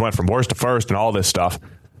Niners went from worst to first and all this stuff.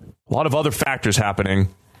 A lot of other factors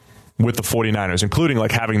happening with the 49ers, including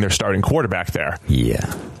having their starting quarterback there.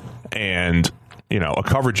 Yeah. And, a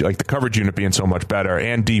coverage, the coverage unit being so much better,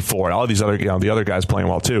 and D Ford, all these other, the other guys playing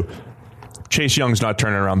well too. Chase Young's not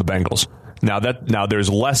turning around the Bengals. Now there's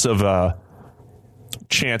less of a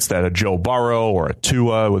chance that a Joe Burrow or a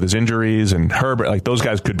Tua with his injuries and Herbert, those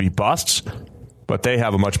guys could be busts, but they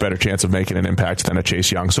have a much better chance of making an impact than a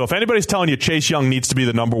Chase Young. So if anybody's telling you Chase Young needs to be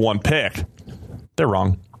the number 1 pick, they're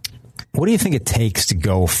wrong. What do you think it takes to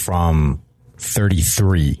go from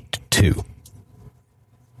 33 to 2?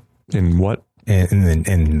 In what?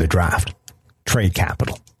 In the draft. Trade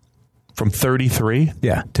capital. From 33?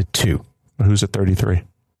 Yeah, to 2. Who's at 33?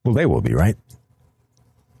 Well, they will be, right?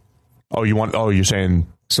 You're saying...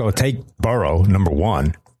 So take Burrow, number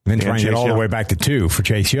 1, then try and get all the way back to 2 for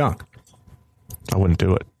Chase Young. I wouldn't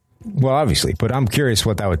do it. Well, obviously, but I'm curious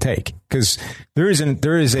what that would take. Because there is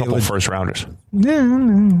a couple first rounders.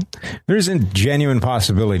 There is a genuine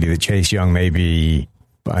possibility that Chase Young may be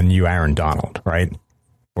a new Aaron Donald, right?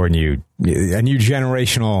 Or a new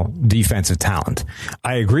generational defensive talent.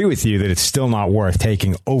 I agree with you that it's still not worth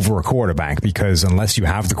taking over a quarterback, because unless you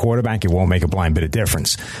have the quarterback, it won't make a blind bit of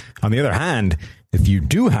difference. On the other hand, if you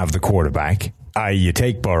do have the quarterback, i.e. you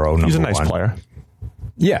take Burrow, he's a nice player.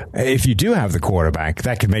 Yeah, if you do have the quarterback,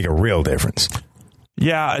 that could make a real difference.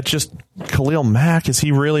 Yeah, it's just Khalil Mack. Is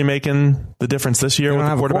he really making the difference this year with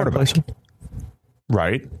the quarterback?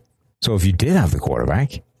 Right. So if you did have the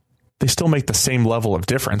quarterback, they still make the same level of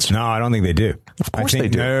difference. No, I don't think they do. Of course they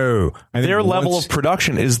do. No. Their level of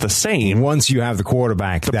production is the same. Once you have the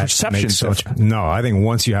quarterback, the perception different. No, I think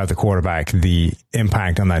once you have the quarterback, the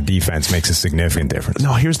impact on that defense makes a significant difference.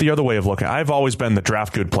 No, here's the other way of looking. I've always been the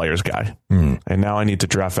draft good players guy, and now I need to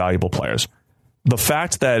draft valuable players. The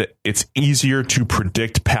fact that it's easier to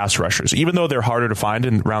predict pass rushers, even though they're harder to find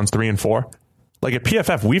in rounds 3 and 4, like at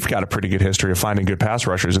PFF, we've got a pretty good history of finding good pass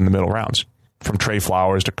rushers in the middle rounds. From Trey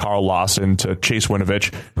Flowers to Carl Lawson to Chase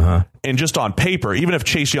Winovich. And just on paper, even if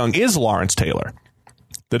Chase Young is Lawrence Taylor,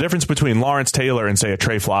 the difference between Lawrence Taylor and, say, a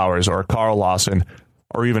Trey Flowers or a Carl Lawson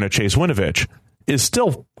or even a Chase Winovich is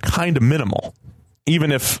still kind of minimal.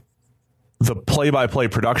 Even if the play-by-play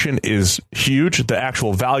production is huge, the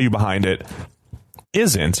actual value behind it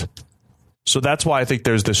isn't. So that's why I think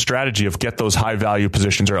there's this strategy of get those high-value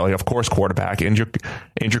positions early, of course, quarterback and your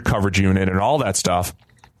coverage unit and all that stuff.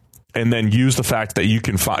 And then use the fact that you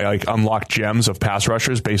can unlock gems of pass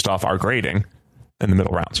rushers based off our grading in the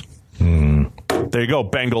middle rounds. There you go,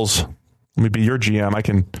 Bengals. Let me be your GM. I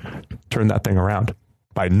can turn that thing around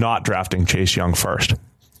by not drafting Chase Young first.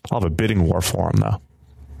 I'll have a bidding war for him, though.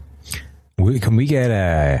 Can we get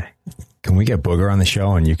Booger on the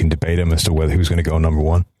show and you can debate him as to who's going to go number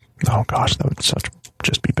 1? Oh gosh, that would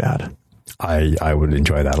just be bad. I would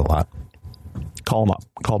enjoy that a lot. Call him up.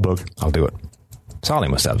 Call Boog. I'll do it. Solly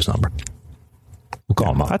must have his number. We'll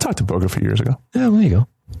call him up. I talked to Boog a few years ago. Yeah, there you go.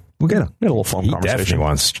 We'll get him. We had a little phone conversation. He definitely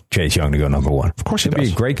wants Chase Young to go number 1. Of course he does.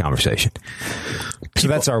 It'd be a great conversation. So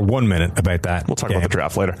that's our 1 minute about that. We'll talk about the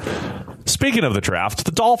draft later. Speaking of the draft,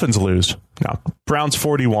 the Dolphins lose. Now, Browns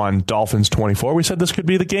 41, Dolphins 24. We said this could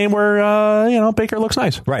be the game where, Baker looks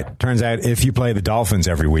nice. Right. Turns out if you play the Dolphins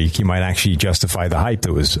every week, you might actually justify the hype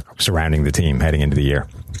that was surrounding the team heading into the year.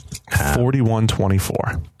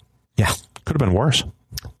 41-24. Yeah. Could have been worse.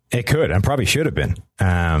 It could, and probably should have been.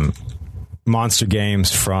 Monster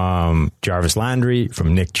games from Jarvis Landry,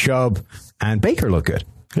 from Nick Chubb, and Baker look good.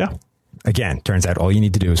 Yeah. Again, turns out all you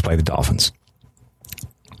need to do is play the Dolphins.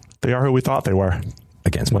 They are who we thought they were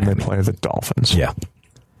against when Miami. They play the Dolphins. Yeah.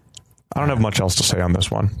 I don't have much else to say on this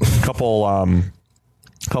one. Couple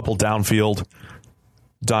downfield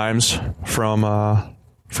dimes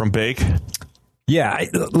from Bake. Yeah,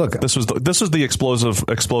 look, this was the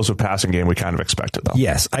explosive passing game we kind of expected, though.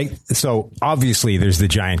 Yes, so obviously there's the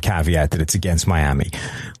giant caveat that it's against Miami,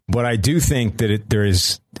 but I do think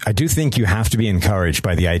that I do think you have to be encouraged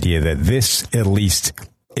by the idea that this at least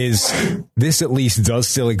does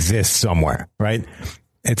still exist somewhere, right?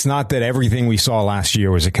 It's not that everything we saw last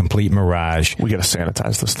year was a complete mirage. We got to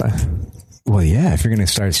sanitize this thing. Well, yeah, if you're going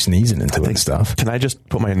to start sneezing into it and stuff. Can I just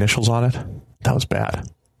put my initials on it? That was bad.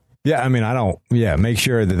 Yeah, I mean, make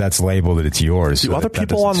sure that that's labeled that it's yours. Do other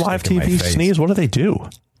people on live TV sneeze? What do they do?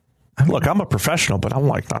 Look, I'm a professional, but I'm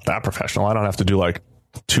not that professional. I don't have to do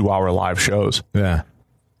 2-hour live shows. Yeah.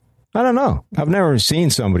 I don't know. I've never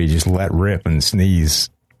seen somebody just let rip and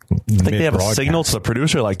sneeze. I think they have a signal to the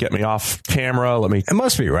producer, get me off camera. It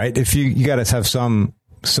must be, right? If you got to have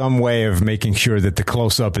some way of making sure that the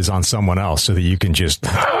close-up is on someone else so that you can just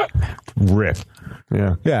rip.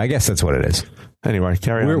 Yeah. Yeah, I guess that's what it is. Anyway,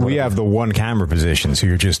 carry on. We have the one camera position, so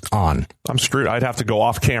you're just on. I'm screwed. I'd have to go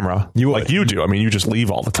off camera like you do. I mean, you just leave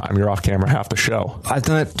all the time. You're off camera half the show. I've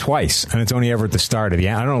done it twice, and it's only ever at the start of the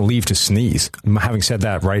end. I don't leave to sneeze. Having said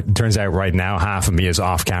that, it turns out right now half of me is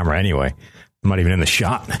off camera anyway. I'm not even in the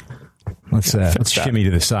shot. Let's shimmy to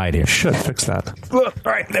the side here. Should fix that. All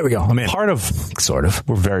right, there we go. I'm in. Sort of.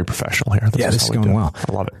 We're very professional here. This is going well.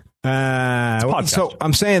 I love it. So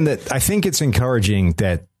I'm saying that I think it's encouraging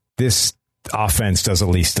that this offense does at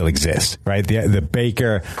least still exist, right? The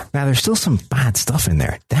Baker. Now there's still some bad stuff in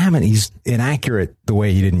there. Damn it, he's inaccurate the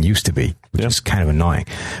way he didn't used to be, which is kind of annoying.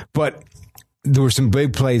 But there were some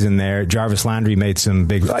big plays in there. Jarvis Landry made some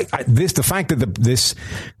big. The fact that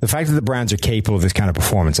the Browns are capable of this kind of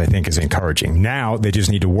performance, I think, is encouraging. Now they just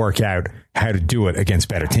need to work out how to do it against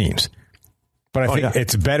better teams. But I think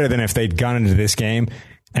it's better than if they'd gone into this game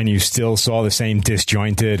and you still saw the same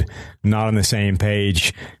disjointed, not on the same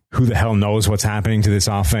page, who the hell knows what's happening to this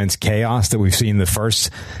offense chaos that we've seen the first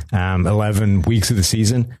 11 weeks of the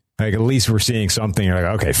season. Like, at least we're seeing something. You're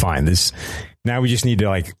like, okay, fine. Now we just need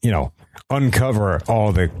to uncover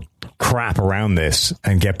all the crap around this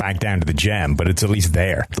and get back down to the gem, but it's at least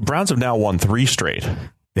there. The Browns have now won 3 straight.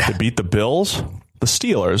 Yeah. They beat the Bills, the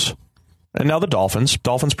Steelers, and now the Dolphins.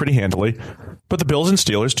 Dolphins pretty handily. But the Bills and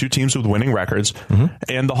Steelers, 2 teams with winning records. Mm-hmm.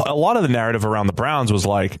 And a lot of the narrative around the Browns was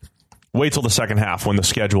like, wait till the second half when the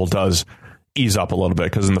schedule does ease up a little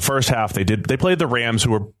bit. Because in the first half, they played the Rams,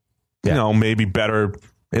 who were maybe better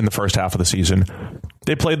in the first half of the season.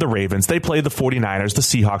 They played the Ravens. They played the 49ers, the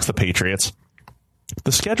Seahawks, the Patriots.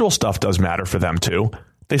 The schedule stuff does matter for them, too.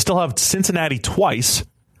 They still have Cincinnati twice.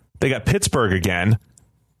 They got Pittsburgh again,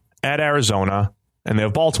 at Arizona, and they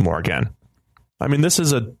have Baltimore again. I mean, this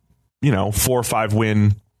is a 4 or 5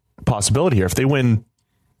 win possibility here. If they win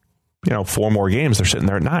 4 more games, they're sitting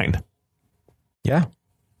there at 9. Yeah.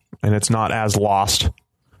 And it's not as lost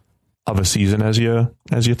of a season as you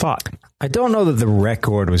thought. I don't know that the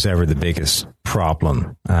record was ever the biggest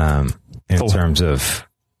problem in terms of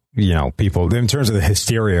people, in terms of the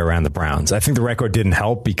hysteria around the Browns. I think the record didn't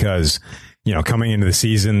help because coming into the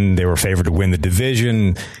season, they were favored to win the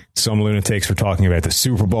division. Some lunatics were talking about the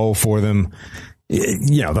Super Bowl for them.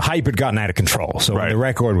 The hype had gotten out of control. So when the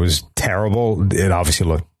record was terrible, it obviously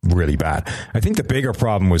looked really bad. I think the bigger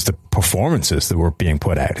problem was the performances that were being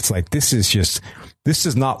put out. It's like, this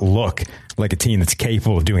does not look like a team that's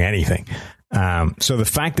capable of doing anything. So the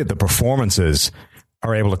fact that the performances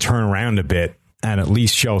are able to turn around a bit and at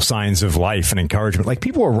least show signs of life and encouragement, like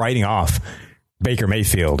people were writing off Baker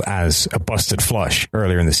Mayfield as a busted flush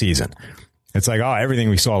earlier in the season. It's like, everything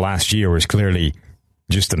we saw last year was clearly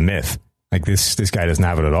just a myth. Like this guy doesn't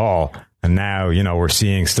have it at all. And now, we're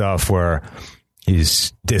seeing stuff where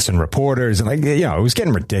he's dissing reporters and it was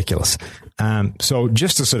getting ridiculous. So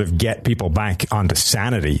just to sort of get people back onto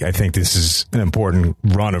sanity, I think this is an important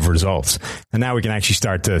run of results. And now we can actually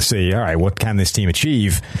start to see, all right, what can this team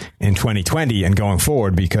achieve in 2020 and going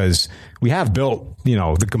forward? Because we have built,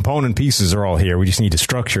 the component pieces are all here. We just need to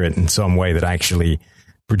structure it in some way that actually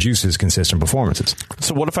produces consistent performances.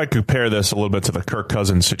 So what if I compare this a little bit to the Kirk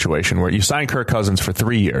Cousins situation where you sign Kirk Cousins for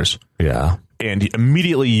 3 years? Yeah. And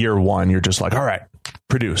immediately year 1, you're just like, all right,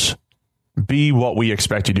 produce. Be what we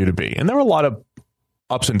expect you to be. And there were a lot of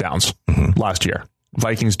ups and downs last year.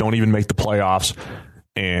 Vikings don't even make the playoffs.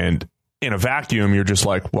 And in a vacuum, you're just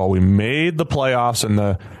like, well, we made the playoffs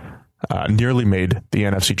and nearly made the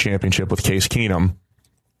NFC Championship with Case Keenum.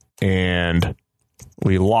 And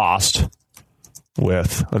we lost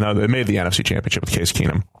with they made the NFC Championship with Case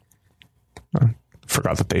Keenum. I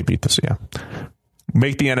forgot that they beat this. Yeah.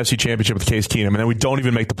 Make the NFC Championship with Case Keenum, and then we don't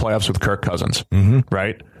even make the playoffs with Kirk Cousins.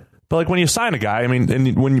 Right? But like when you sign a guy, I mean,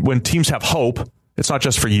 and when teams have hope, it's not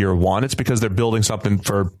just for year 1. It's because they're building something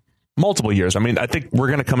for multiple years. I mean, I think we're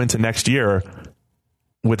going to come into next year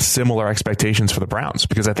with similar expectations for the Browns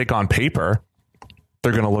because I think on paper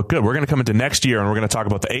they're going to look good. We're going to come into next year and we're going to talk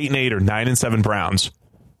about the 8-8 or 9-7 Browns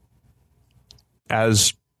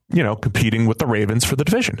as competing with the Ravens for the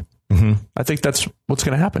division. I think that's what's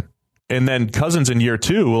going to happen. And then Cousins in year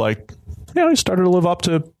 2, he started to live up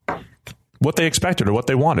to what they expected or what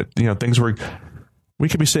they wanted. We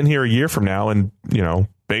could be sitting here a year from now and,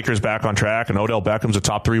 Baker's back on track and Odell Beckham's a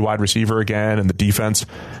top 3 wide receiver again. And the defense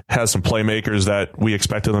has some playmakers that we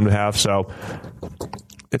expected them to have. So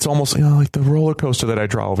it's almost like the roller coaster that I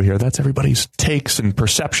draw over here. That's everybody's takes and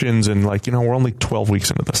perceptions. And we're only 12 weeks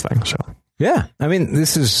into this thing. So. Yeah, I mean,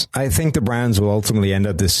 I think the Browns will ultimately end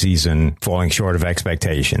up this season falling short of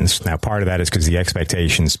expectations. Now, part of that is because the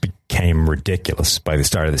expectations became ridiculous by the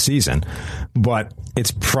start of the season, but it's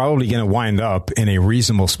probably going to wind up in a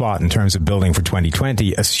reasonable spot in terms of building for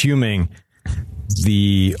 2020, assuming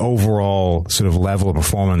the overall sort of level of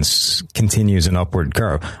performance continues an upward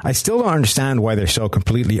curve. I still don't understand why they're so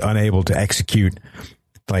completely unable to execute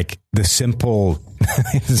like the simple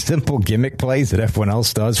gimmick plays that everyone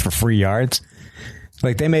else does for free yards.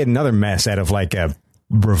 Like they made another mess out of like a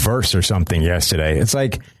reverse or something yesterday. It's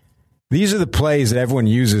like, these are the plays that everyone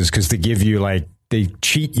uses because they give you they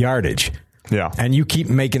cheat yardage. Yeah. And you keep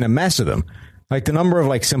making a mess of them. Like the number of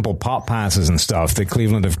like simple pop passes and stuff that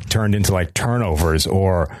Cleveland have turned into like turnovers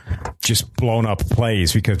or just blown up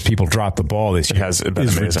plays because people dropped the ball this year is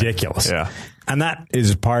ridiculous. Yeah. And that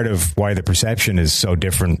is part of why the perception is so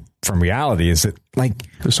different from reality is that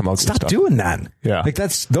there's some ugly stop stuff. doing that. Yeah.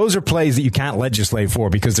 Those are plays that you can't legislate for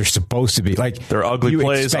because they're supposed to be they're ugly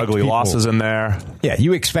plays, ugly losses in there. Yeah.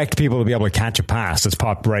 You expect people to be able to catch a pass that's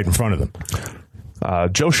popped right in front of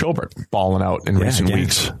them. Joe Schobert balling out in recent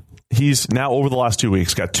weeks. He's now over the last 2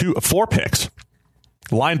 weeks got 4 picks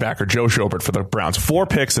linebacker Joe Schobert for the Browns. 4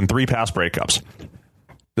 picks and 3 pass breakups.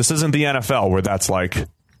 This isn't the NFL where that's like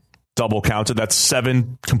double counted. That's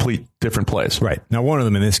 7 complete different plays. Right. Now, one of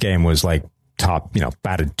them in this game was like top,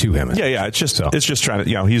 batted to him. Yeah. It's just trying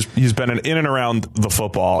to, he's been in and around the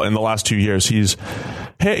football in the last 2 years. He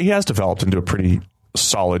has developed into a pretty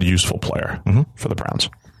solid, useful player for the Browns.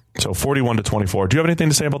 So 41-24. Do you have anything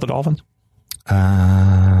to say about the Dolphins?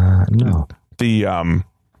 No.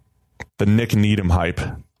 The Nick Needham hype.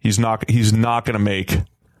 He's not going to make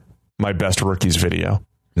my best rookies video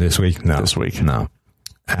this week. No. This week. No.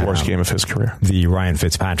 Worst game of his career. The Ryan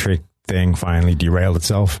Fitzpatrick thing finally derailed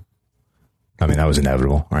itself. I mean, that was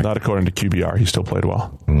inevitable, right? Not according to QBR. He still played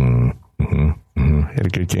well. He had a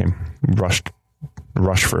good game. Rushed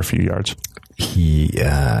for a few yards. He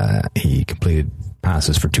completed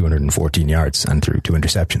passes for 214 yards and threw 2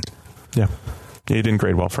 interceptions. Yeah. He didn't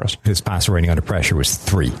grade well for us. His passer rating under pressure was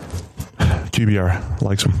 3. QBR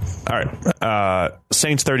likes him. All right.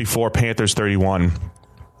 Saints 34, Panthers 31.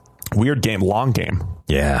 Weird game, long game.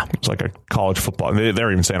 Yeah. It's like a college football.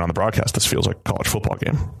 They're even saying on the broadcast, this feels like a college football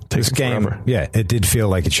game. This game, forever. Yeah, it did feel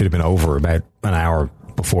like it should have been over about an hour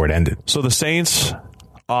before it ended. So the Saints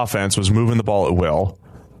offense was moving the ball at will.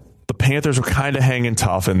 The Panthers were kind of hanging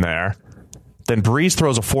tough in there. Then Breeze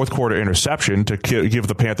throws a fourth quarter interception to give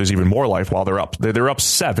the Panthers even more life while they're up. They're up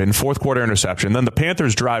 7, fourth quarter interception. Then the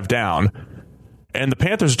Panthers drive down, and the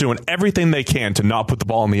Panthers are doing everything they can to not put the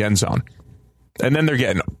ball in the end zone. And then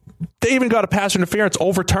they even got a pass interference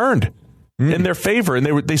overturned in their favor, and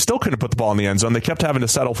they still couldn't put the ball in the end zone. They kept having to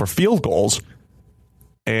settle for field goals.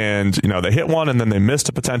 And, they hit one, and then they missed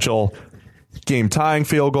a potential game-tying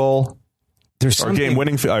field goal. Or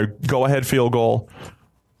game-winning go-ahead field goal.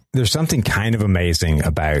 There's something kind of amazing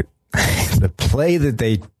about the play that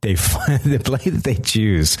they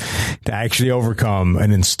choose to actually overcome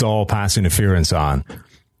and install pass interference on.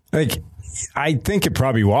 Like, I think it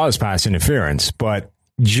probably was pass interference, but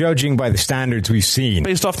judging by the standards we've seen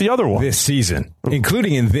based off the other one this season,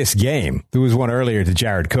 including in this game, there was one earlier to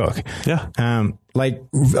Jared Cook. Yeah.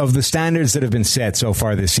 Of the standards that have been set so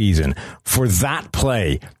far this season, for that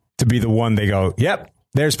play to be the one they go, yep,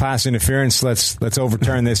 there's pass interference. Let's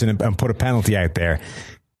overturn this and put a penalty out there,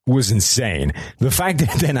 was insane. The fact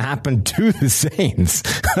that it then happened to the Saints,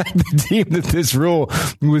 the team that this rule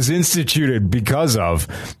was instituted because of,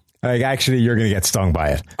 actually, you're going to get stung by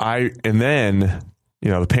it. And then,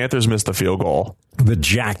 the Panthers missed the field goal. The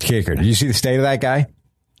jacked kicker. Did you see the state of that guy?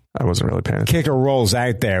 I wasn't really paying attention. Kicker rolls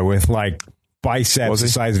out there with biceps the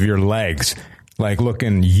size of your legs,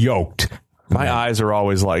 looking yoked. My eyes are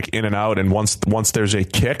always in and out, and once there's a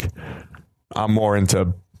kick, I'm more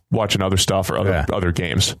into watching other stuff or other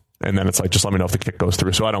games. And then it's just let me know if the kick goes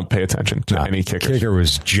through. So I don't pay attention to any kickers. Kicker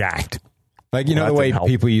was jacked. The way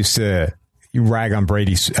people used to rag on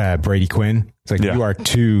Brady Quinn. It's you are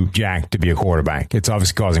too jacked to be a quarterback. It's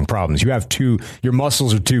obviously causing problems. Your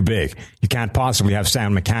muscles are too big. You can't possibly have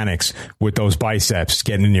sound mechanics with those biceps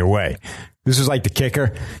getting in your way. This is like the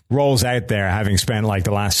kicker rolls out there having spent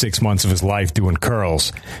the last 6 months of his life doing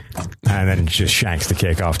curls, and then just shanks the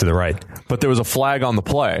kick off to the right. But there was a flag on the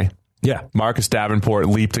play. Yeah. Marcus Davenport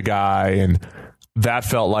leaped a guy, and that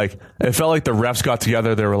felt like the refs got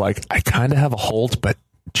together. They were like, I kind of have a hold, but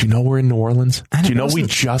do you know we're in New Orleans? Do you know we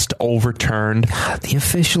just overturned the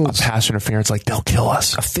officials a pass interference? They'll kill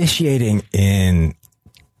us. Officiating in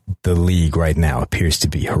the league right now appears to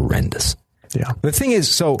be horrendous. Yeah. The thing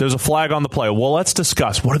is, there's a flag on the play. Well, let's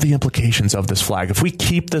discuss what are the implications of this flag. If we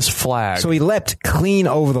keep this flag. So he leapt clean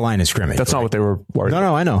over the line of scrimmage. That's not what they were worried about.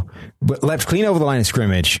 No, I know. But leapt clean over the line of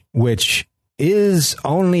scrimmage, which is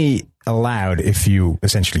only allowed if you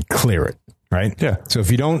essentially clear it, right? Yeah. So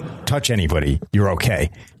if you don't touch anybody, you're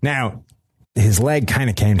okay. Now, his leg kind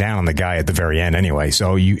of came down on the guy at the very end anyway.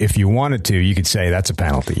 So if you wanted to, you could say that's a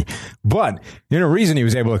penalty. But the reason he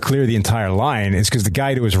was able to clear the entire line is because the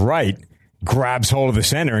guy to his right grabs hold of the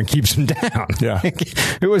center and keeps him down. Yeah.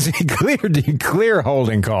 It was a clear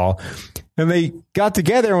holding call. And they got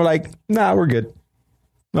together and were like, nah, we're good.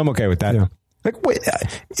 I'm okay with that. Yeah. Wait,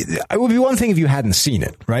 it would be one thing if you hadn't seen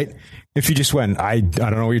it, right? If you just went, I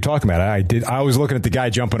don't know what you're talking about. I was looking at the guy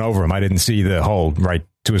jumping over him. I didn't see the hold right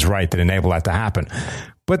to his right that enabled that to happen.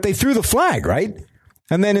 But they threw the flag, right?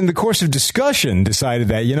 And then in the course of discussion decided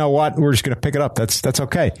that, you know what, we're just going to pick it up. That's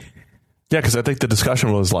okay. Yeah, because I think the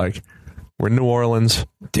discussion was we're in New Orleans.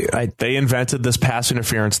 Dude, they invented this pass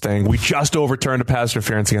interference thing. We just overturned a pass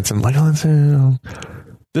interference against them.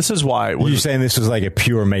 This is why. You're saying this was a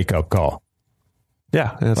pure makeup call?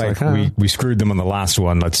 Yeah. It's we screwed them on the last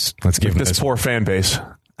one. Let's give them this poor fan base.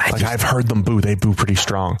 I've heard them boo. They boo pretty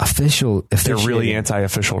strong. They're really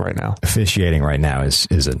anti-official right now. Officiating right now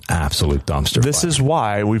is an absolute dumpster. This is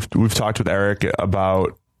why we've talked with Eric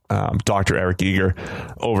about Dr. Eric Eager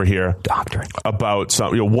over here. About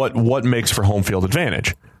some, what makes for home field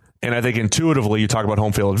advantage. And I think intuitively you talk about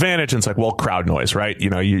home field advantage and it's like, well, crowd noise, right?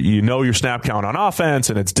 You know your snap count on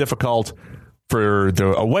offense and it's difficult for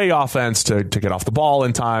the away offense to get off the ball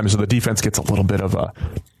in time, so the defense gets a little bit of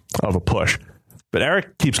a push. But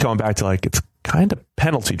Eric keeps coming back to like it's kind of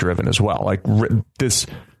penalty driven as well. Like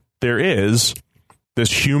there is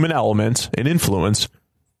this human element and influence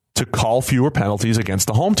to call fewer penalties against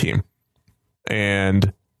the home team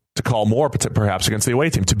and to call more perhaps against the away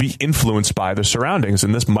team, to be influenced by the surroundings.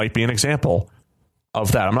 And this might be an example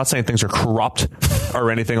of that. I'm not saying things are corrupt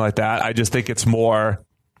or anything like that. I just think it's more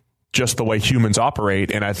just the way humans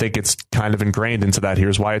operate. And I think it's kind of ingrained into that.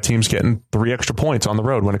 Here's why a team's getting 3 extra points on the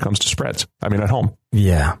road when it comes to spreads. I mean, at home.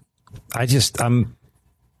 Yeah.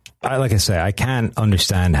 like I say, I can't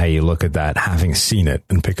understand how you look at that having seen it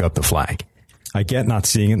and pick up the flag. I get not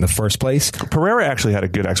seeing it in the first place. Pereira actually had a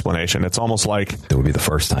good explanation. It's almost like that would be the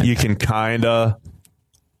first time. You can kind of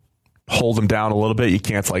hold him down a little bit. You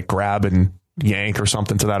can't like grab and yank or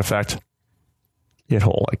something to that effect. He had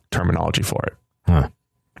whole like terminology for it. Huh.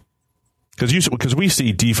 Because we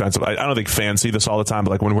see defensive. I don't think fans see this all the time,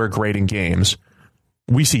 but like when we're grading games,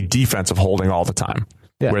 we see defensive holding all the time.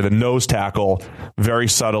 Yeah. Where the nose tackle very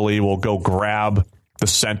subtly will go grab the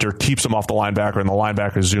center, keeps him off the linebacker, and the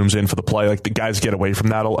linebacker zooms in for the play. Like the guys get away from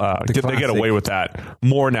that. They get away with that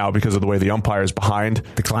more now because of the way the umpire is behind.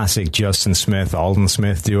 The classic Justin Smith, Aldon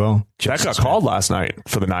Smith duo. That got called last night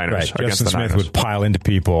for the Niners. Right. Justin Smith would pile into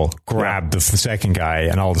people, grab the second guy,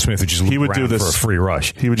 and Aldon Smith would just do this for a free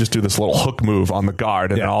rush. He would just do this little hook move on the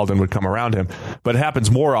guard, and then Aldon would come around him. But it happens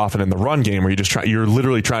more often in the run game where you're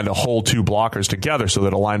literally trying to hold 2 blockers together so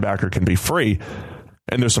that a linebacker can be free.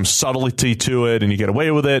 And there's some subtlety to it, and you get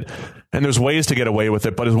away with it. And there's ways to get away with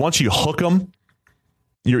it, but once you hook them,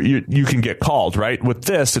 you can get called, right? With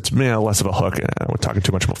this, it's less of a hook. We're talking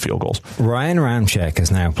too much about field goals. Ryan Ramczyk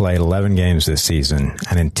has now played 11 games this season,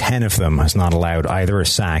 and in 10 of them has not allowed either a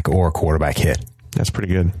sack or a quarterback hit. That's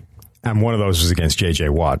pretty good. And one of those was against J.J.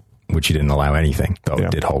 Watt, which he didn't allow anything, though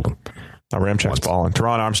it did hold him. Now, Ramczyk's balling.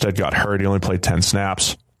 Teron Armstead got hurt. He only played 10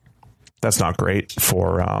 snaps. That's not great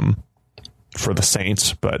for the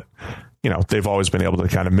Saints, but they've always been able to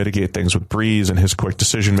kind of mitigate things with Breeze and his quick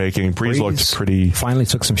decision making. Breeze looked pretty. Finally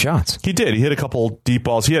took some shots. He did. He hit a couple deep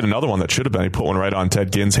balls. He had another one that should have been. He put one right on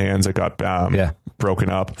Ted Ginn's hands. It got broken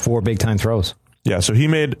up. 4 big time throws. Yeah, so he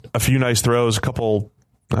made a few nice throws. A couple.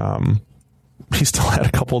 He still had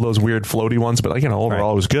a couple of those weird floaty ones, but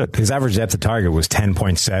overall it was good. His average depth of target was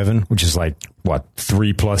 10.7, which is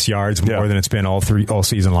 3+ yards more than it's been all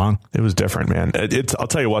season long. It was different, man. I'll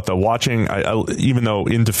tell you what, though, watching, even though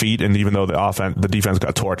in defeat and even though the defense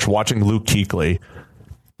got torched, watching Luke Kuechly,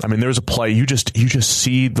 I mean, there's a play you just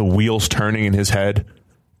see the wheels turning in his head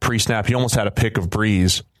pre-snap. He almost had a pick of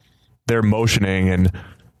Breeze. They're motioning and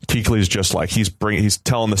Kuechly's just like he's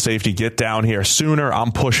telling the safety, get down here sooner.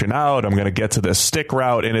 I'm pushing out. I'm going to get to this stick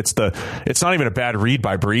route, and it's not even a bad read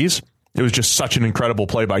by Breeze. It was just such an incredible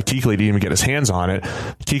play by Kuechly to even get his hands on it.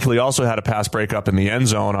 Kuechly also had a pass breakup in the end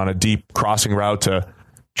zone on a deep crossing route to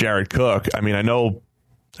Jared Cook. I mean, I know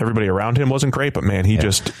everybody around him wasn't great, but man, he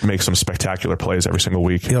just makes some spectacular plays every single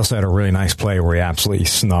week. He also had a really nice play where he absolutely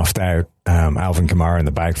snuffed out Alvin Kamara in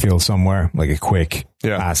the backfield somewhere, like a quick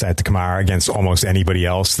pass out to Kamara against almost anybody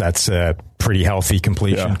else. That's a pretty healthy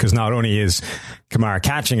completion because not only is Kamara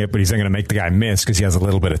catching it, but he's then going to make the guy miss because he has a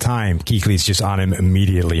little bit of time. Kuechly's just on him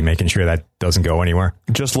immediately, making sure that doesn't go anywhere.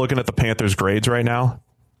 Just looking at the Panthers grades right now,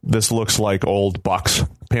 this looks like old Bucks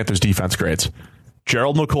Panthers defense grades.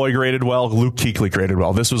 Gerald McCoy graded well. Luke Kuechly graded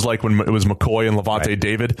well. This was like when it was McCoy and Levante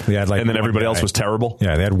David, and then everybody else was terrible.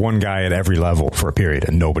 Yeah, they had one guy at every level for a period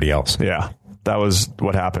and nobody else. Yeah, that was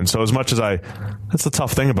what happened. So as much as that's the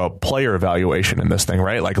tough thing about player evaluation in this thing,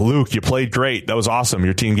 right? Like, Luke, you played great. That was awesome.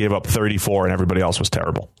 Your team gave up 34 and everybody else was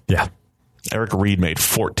terrible. Yeah. Eric Reed made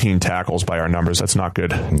 14 tackles by our numbers. That's not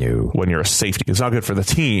good when you're a safety. It's not good for the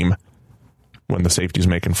team when the safety's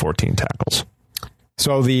making 14 tackles.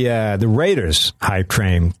 So the Raiders hype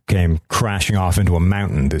train came crashing off into a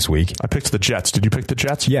mountain this week. I picked the Jets. Did you pick the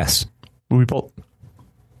Jets? Yes. We both.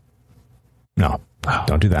 No,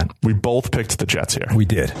 don't do that. We both picked the Jets here. We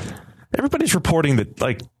did. Everybody's reporting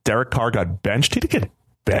that Derek Carr got benched. He didn't get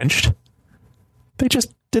benched. They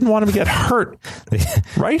just didn't want him to get hurt,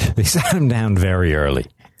 right? They sat him down very early.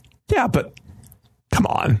 Yeah, but come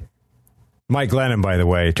on. Mike Glennon, by the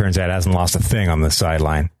way, turns out hasn't lost a thing on the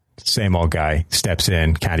sideline. Same old guy steps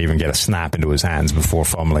in, can't even get a snap into his hands before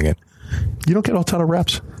fumbling it. You don't get a ton of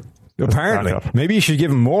reps. Apparently. Maybe you should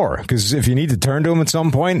give him more, because if you need to turn to him at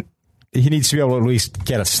some point, he needs to be able to at least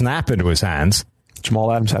get a snap into his hands.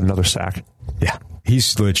 Jamal Adams had another sack. Yeah.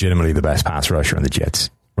 He's legitimately the best pass rusher in the Jets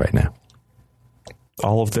right now.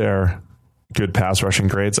 All of their good pass rushing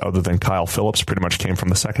grades, other than Kyle Phillips, pretty much came from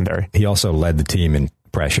the secondary. He also led the team in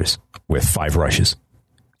pressures with 5 rushes.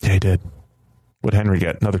 Yeah, he did. What'd Henry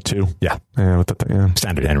get? Another 2. Yeah.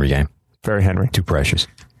 Standard Henry game. Very Henry. 2 pressures.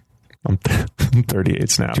 I'm 38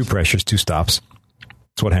 snaps. 2 pressures, 2 stops.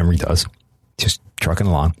 That's what Henry does. Just trucking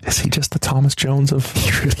along. Is he just the Thomas Jones of... He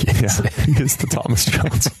really is. Yeah, he is the Thomas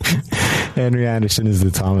Jones. Henry Anderson is the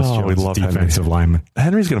Thomas Jones we love defensive lineman.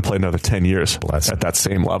 Henry's going to play another 10 years Bless him. at that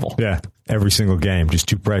same level. Yeah. Every single game. Just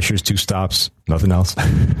 2 pressures, 2 stops. Nothing else.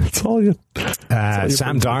 That's all you...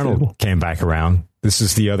 Sam Darnold came back around. This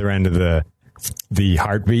is the other end of the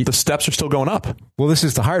heartbeat. The steps are still going up. Well, this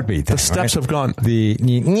is the heartbeat thing, The steps have gone.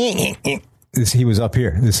 He was up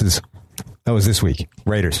here. That was this week.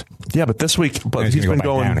 Raiders. Yeah, but this week, he's been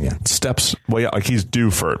going again. Steps. Well, yeah, like he's due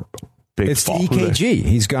for big It's fall. the EKG.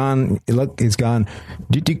 He's gone. Look, he's gone.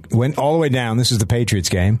 Went all the way down. This is the Patriots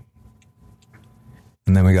game,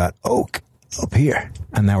 and then we got Oak up here,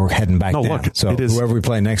 and now we're heading back down. Look, so whoever we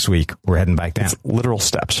play next week, we're heading back down. It's literal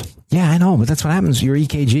steps. Yeah, I know, but that's what happens. Your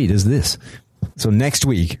EKG does this. So next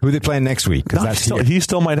week, who are they playing next week? Because he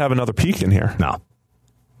still might have another peak in here. No.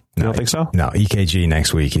 You don't think so? No, EKG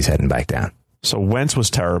next week, he's heading back down. So Wentz was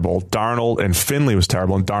terrible. Darnold and Finley was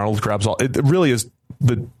terrible. And Darnold grabs all. It really is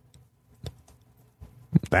the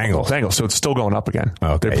Bengals. So it's still going up again.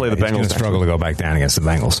 Okay. They play the Bengals. He's struggle to go back down against the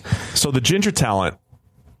Bengals. So the ginger talent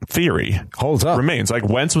theory holds up. Remains. Like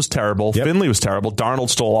Wentz was terrible. Yep. Finley was terrible. Darnold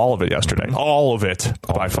stole all of it yesterday. Mm-hmm. All of it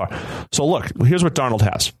by far. So look, here's what Darnold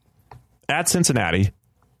has. At Cincinnati,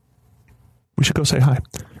 we should go say hi.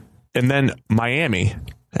 And then Miami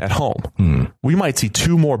at home. We might see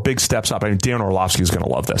 2 more big steps up. I mean, Dan Orlovsky is going to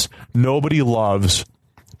love this. Nobody loves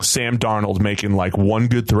Sam Darnold making like one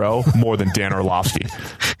good throw more than Dan Orlovsky.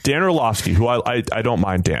 Dan Orlovsky, who I don't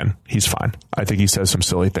mind Dan. He's fine. I think he says some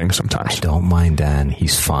silly things sometimes. I don't mind Dan.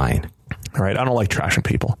 He's fine. All right. I don't like trashing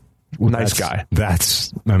people. Nice guy.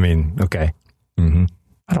 Okay. Mm-hmm.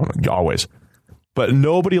 I don't know. Always. But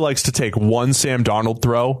nobody likes to take one Sam Darnold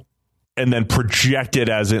throw and then project it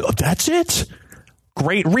as that's it.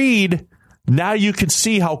 Great read. Now you can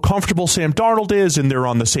see how comfortable Sam Darnold is, and they're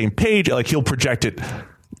on the same page. Like he'll project it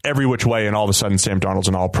every which way, and all of a sudden Sam Darnold's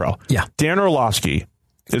an all-pro. Yeah. Dan Orlovsky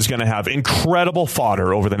is going to have incredible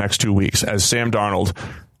fodder over the next 2 weeks as Sam Darnold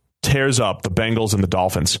tears up the Bengals and the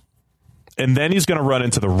Dolphins. And then he's going to run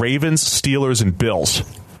into the Ravens, Steelers, and Bills.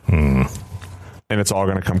 And it's all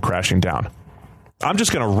going to come crashing down. I'm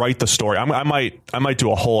just going to write the story. I might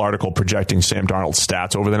do a whole article projecting Sam Darnold's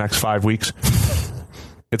stats over the next 5 weeks.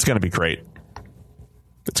 It's going to be great.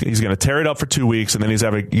 He's going to tear it up for 2 weeks, and then he's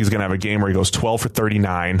going to have a game where he goes 12 for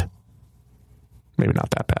 39. Maybe not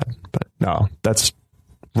that bad, but no, that's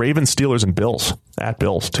Ravens, Steelers, and Bills. At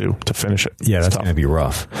Bills, too, to finish it. Yeah, that's going to be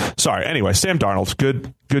rough. Sorry. Anyway, Sam Darnold,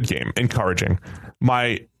 good game, encouraging.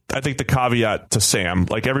 I think the caveat to Sam,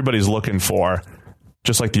 like everybody's looking for,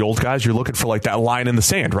 just like the old guys, you're looking for like that line in the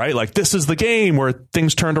sand, right? Like this is the game where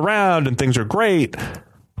things turned around and things are great.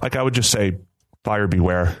 Like I would just say, buyer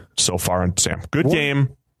beware so far on Sam. Good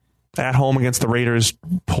game at home against the Raiders,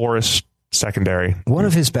 porous secondary. One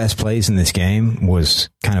of his best plays in this game was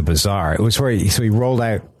kind of bizarre. It was where he rolled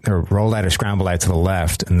out or scrambled out to the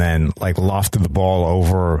left and then like lofted the ball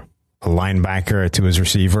over a linebacker to his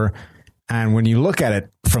receiver. And when you look at it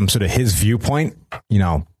from sort of his viewpoint,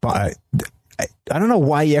 I don't know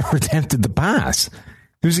why he ever attempted the pass.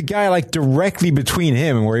 There's a guy like directly between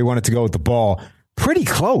him and where he wanted to go with the ball, pretty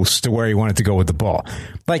close to where he wanted to go with the ball.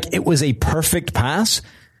 Like it was a perfect pass,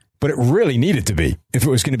 but it really needed to be if it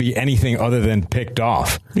was going to be anything other than picked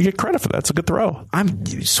off. You get credit for that. It's a good throw.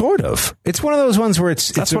 Sort of. It's one of those ones where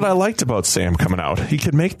That's what I liked about Sam coming out. He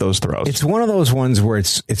could make those throws. It's one of those ones where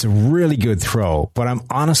it's a really good throw, but I'm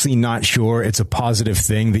honestly not sure it's a positive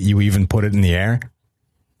thing that you even put it in the air.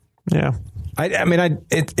 Yeah.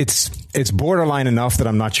 It's borderline enough that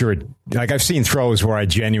I'm not sure. Like I've seen throws where I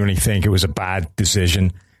genuinely think it was a bad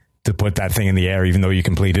decision to put that thing in the air, even though you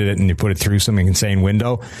completed it and you put it through some insane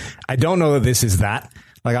window. I don't know that this is that.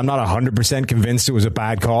 Like I'm not 100% convinced it was a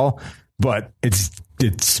bad call, but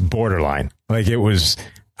it's borderline. Like it was.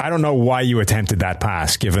 I don't know why you attempted that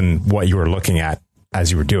pass, given what you were looking at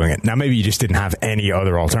as you were doing it. Now maybe you just didn't have any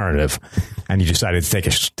other alternative, and you decided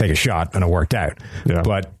to take a shot, and it worked out. Yeah.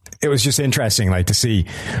 But it was just interesting, like to see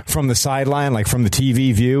from the sideline, like from the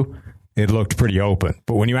TV view, it looked pretty open.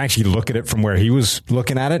 But when you actually look at it from where he was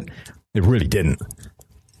looking at it, it really didn't.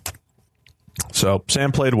 So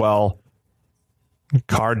Sam played well.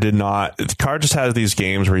 Carr did not. Carr just has these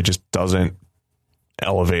games where he just doesn't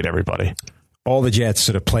elevate everybody. All the Jets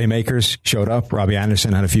sort of playmakers showed up. Robbie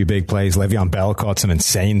Anderson had a few big plays. Le'Veon Bell caught some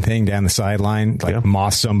insane thing down the sideline,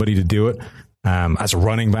 mossed somebody to do it as a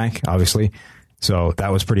running back, obviously. So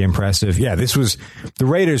that was pretty impressive. Yeah, the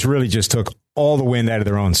Raiders really just took all the wind out of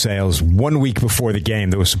their own sails 1 week before the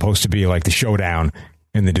game that was supposed to be like the showdown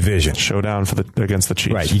in the division. Showdown against the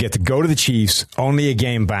Chiefs. Right. You get to go to the Chiefs, only a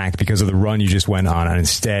game back because of the run you just went on, and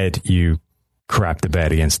instead you crap the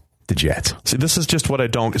bed against the Jets. See, this is just what I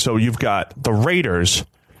don't... So you've got the Raiders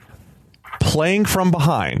playing from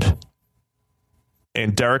behind,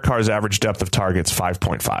 and Derek Carr's average depth of target's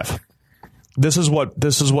 5.5. This is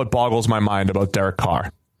what boggles my mind about Derek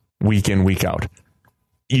Carr week in, week out.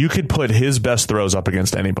 You could put his best throws up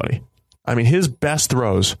against anybody. I mean, his best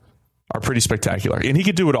throws are pretty spectacular, and he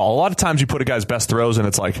could do it all. A lot of times you put a guy's best throws and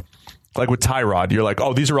it's like with Tyrod, you're like,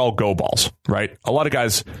 oh, these are all go balls, right? A lot of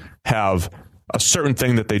guys have a certain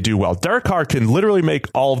thing that they do well. Derek Carr can literally make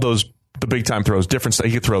all of those, the big time throws, different.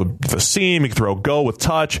 He could throw the seam, he could throw go with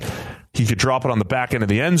touch, he could drop it on the back end of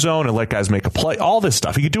the end zone and let guys make a play, all this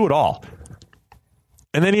stuff. He could do it all.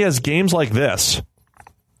 And then he has games like this.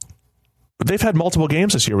 They've had multiple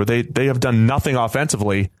games this year where they have done nothing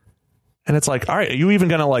offensively. And it's like, all right, are you even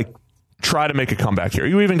going to try to make a comeback here? Are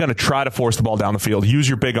you even going to try to force the ball down the field? Use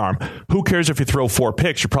your big arm. Who cares if you throw 4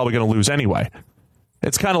 picks? You're probably going to lose anyway.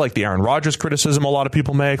 It's kind of like the Aaron Rodgers criticism a lot of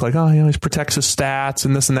people make. Like, he protects his stats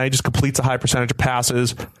and this and that. He just completes a high percentage of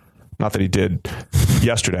passes. Not that he did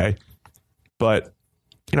yesterday. But,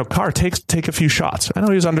 Carr take a few shots. I know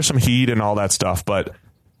he was under some heat and all that stuff, but,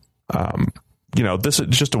 this is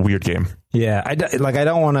just a weird game. Yeah, I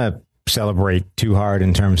don't want to celebrate too hard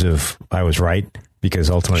in terms of I was right, because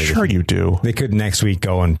ultimately... Sure you do. They could next week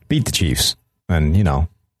go and beat the Chiefs, and, then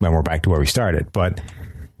we're back to where we started. But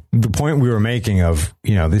the point we were making of,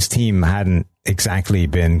 this team hadn't exactly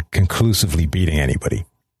been conclusively beating anybody.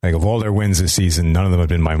 Like, of all their wins this season, none of them have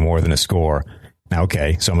been by more than a score. Now,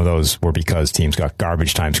 okay, some of those were because teams got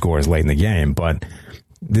garbage time scores late in the game, but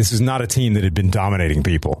this is not a team that had been dominating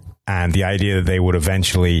people. And the idea that they would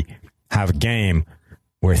eventually have a game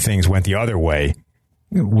where things went the other way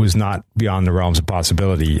was not beyond the realms of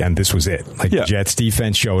possibility, and this was it. The Jets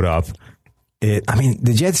defense showed up.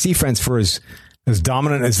 The Jets defense, for as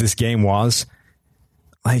dominant as this game was,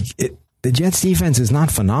 the Jets defense is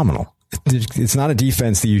not phenomenal. It's not a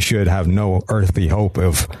defense that you should have no earthly hope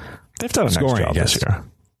of. They've done a nice job this year.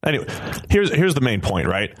 Anyway, here's the main point,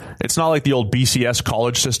 right? It's not like the old BCS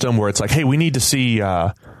college system where it's like, hey, we need to see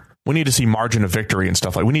margin of victory and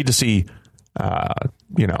stuff. Like, we need to see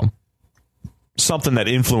something that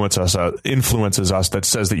influences us that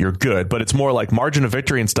says that you're good. But it's more like margin of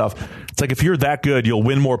victory and stuff. It's like, if you're that good, you'll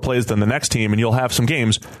win more plays than the next team, and you'll have some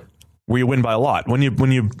games where you win by a lot. When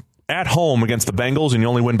you at home against the Bengals and you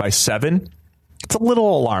only win by 7, it's a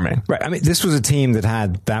little alarming. Right. I mean, this was a team that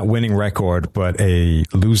had that winning record, but a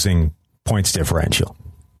losing points differential.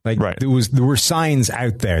 Right. There were signs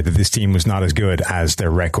out there that this team was not as good as their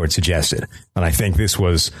record suggested. And I think this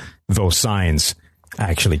was those signs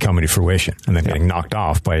actually coming to fruition and then getting knocked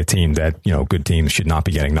off by a team that, good teams should not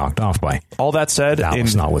be getting knocked off by. All that said,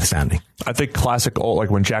 Dallas notwithstanding. I think classic,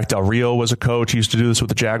 when Jack Del Rio was a coach, he used to do this with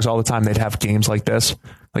the Jags all the time. They'd have games like this.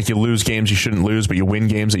 Like, you lose games you shouldn't lose, but you win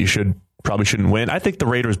games that you probably shouldn't win. I think the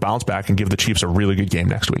Raiders bounce back and give the Chiefs a really good game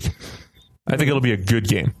next week. I think it'll be a good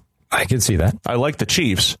game. I can see that. I like the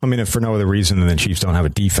Chiefs. I mean, if for no other reason than the Chiefs don't have a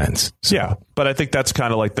defense. So. Yeah, but I think that's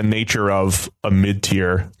kind of like the nature of a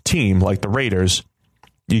mid-tier team like the Raiders.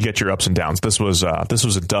 You get your ups and downs. This was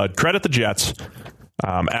a dud. Credit the Jets.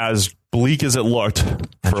 As bleak as it looked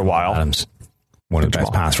for a while. Adams, one of the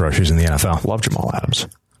best pass rushers in the NFL. Love Jamal Adams.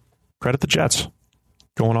 Credit the Jets.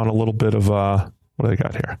 Going on a little bit of what do they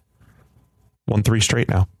got here? 1-3 straight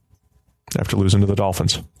now after losing to the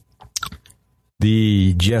Dolphins.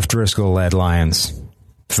 The Jeff Driscoll-led Lions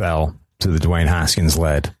fell to the Dwayne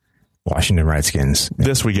Haskins-led Washington Redskins.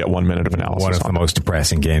 This we get 1 minute of analysis. One of the most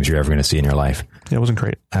depressing games you're ever going to see in your life. Yeah, it wasn't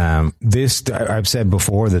great. I've said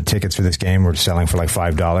before, the tickets for this game were selling for like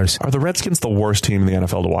 $5. Are the Redskins the worst team in the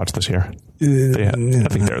NFL to watch this year? I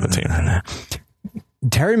think they're the team.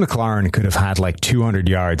 Terry McLaurin could have had like 200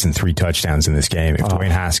 yards and 3 touchdowns in this game if Dwayne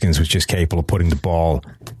Haskins was just capable of putting the ball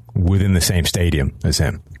within the same stadium as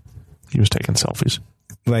him. He was taking selfies.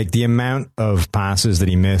 Like, the amount of passes that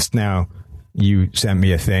he missed. Now, you sent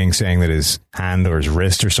me a thing saying that his hand or his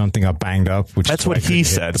wrist or something got banged up. That's what he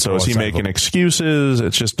said. So is he making excuses?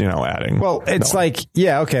 It's just, adding. Well, it's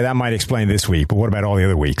okay, that might explain this week, but what about all the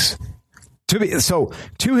other weeks?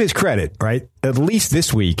 To his credit, right? At least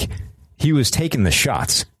this week, he was taking the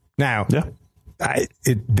shots. Now,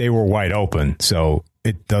 they were wide open, so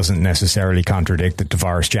it doesn't necessarily contradict the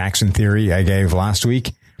Tavares Jackson theory I gave last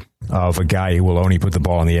week of a guy who will only put the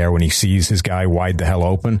ball in the air when he sees his guy wide the hell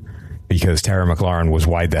open, because Terry McLaurin was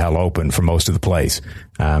wide the hell open for most of the plays.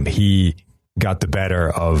 He got the better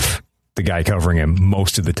of the guy covering him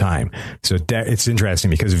most of the time. So it's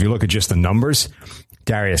interesting because if you look at just the numbers,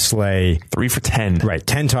 Darius Slay 3 for 10, right?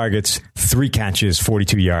 10 targets, 3 catches,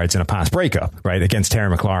 42 yards, and a pass breakup, right? Against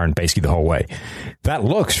Terry McLaurin basically the whole way. That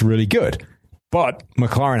looks really good. But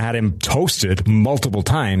McLaurin had him toasted multiple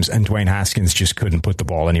times, and Dwayne Haskins just couldn't put the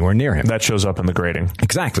ball anywhere near him. That shows up in the grading.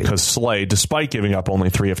 Exactly. Because Slay, despite giving up only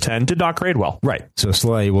 3 of 10, did not grade well. Right. So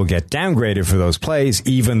Slay will get downgraded for those plays,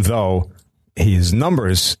 even though his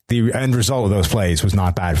numbers, the end result of those plays was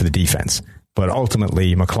not bad for the defense. But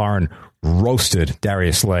ultimately, McLaurin roasted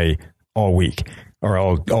Darius Slay all week, or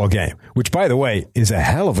all game, which, by the way, is a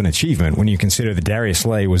hell of an achievement when you consider that Darius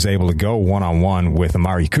Slay was able to go one-on-one with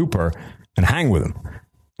Amari Cooper and hang with him.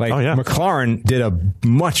 McLaurin did a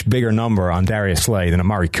much bigger number on Darius Slay than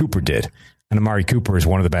Amari Cooper did. And Amari Cooper is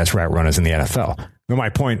one of the best route runners in the NFL. But my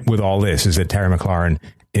point with all this is that Terry McLaurin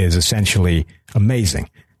is essentially amazing.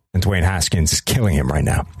 And Dwayne Haskins is killing him right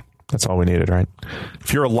now. That's all we needed, right?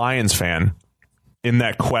 If you're a Lions fan, in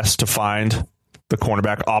that quest to find the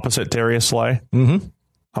cornerback opposite Darius Slay,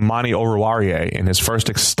 Amani Oruwariye, in his first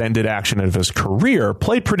extended action of his career,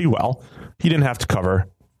 played pretty well. He didn't have to cover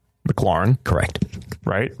McLaurin. Correct.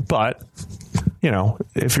 Right? But,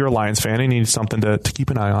 if you're a Lions fan, you need something to keep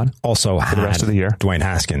an eye on. Also, for the rest of the year. Dwayne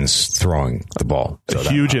Haskins throwing the ball. A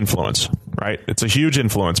huge influence, right? It's a huge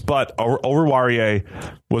influence. But Oruwariye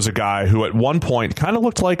was a guy who at one point kind of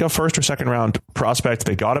looked like a first or second round prospect.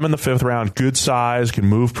 They got him in the 5th round. Good size, can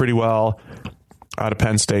move pretty well out of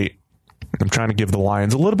Penn State. I'm trying to give the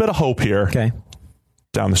Lions a little bit of hope here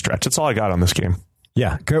down the stretch. That's all I got on this game.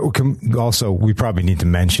 Yeah. Also, we probably need to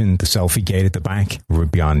mention the selfie gate at the back. We're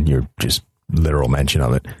beyond your just literal mention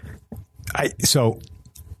of it. I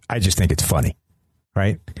just think it's funny,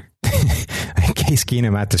 right? Case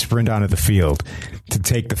Keenum had to sprint onto the field to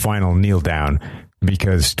take the final kneel down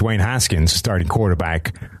because Dwayne Haskins, starting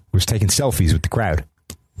quarterback, was taking selfies with the crowd.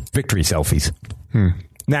 Victory selfies.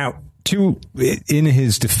 Now, in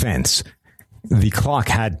his defense, the clock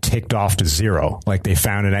had ticked off to 0. Like they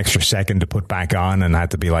found an extra second to put back on and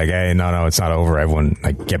had to be like, hey, no, it's not over. Everyone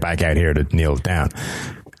get back out here to kneel down.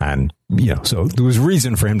 And, so there was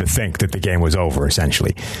reason for him to think that the game was over,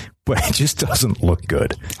 essentially. But it just doesn't look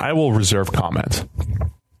good. I will reserve comment.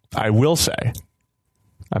 I will say,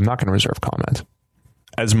 I'm not going to reserve comment.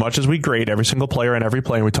 As much as we grade every single player and every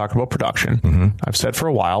play and we talk about production, I've said for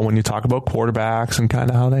a while, when you talk about quarterbacks and kind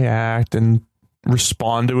of how they act and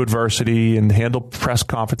respond to adversity and handle press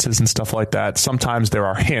conferences and stuff like that, sometimes there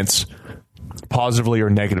are hints, positively or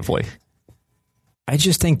negatively. I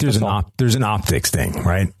just think there's an optics thing,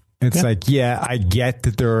 right? It's I get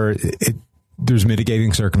that there's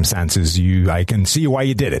mitigating circumstances. I can see why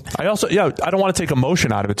you did it. I also, I don't want to take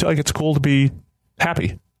emotion out of it too. Like, it's cool to be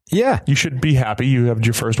happy. Yeah. You should be happy. You have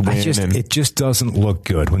your first win. It just doesn't look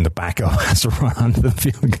good when the backup has to run onto the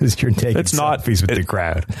field because you're taking selfies with the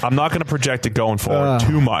crowd. I'm not going to project it going forward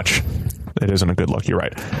too much. It isn't a good look. You're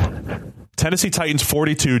right. Tennessee Titans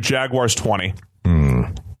 42, Jaguars 20.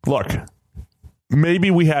 Look,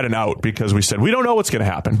 maybe we had an out because we said, we don't know what's going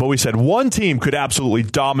to happen, but we said one team could absolutely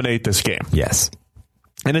dominate this game. Yes.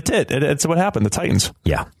 And it did. It's what happened. The Titans.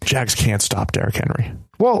 Yeah. Jags can't stop Derrick Henry.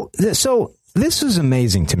 Well, so this is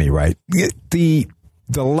amazing to me, right? The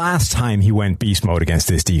last time he went beast mode against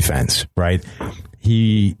this defense, right?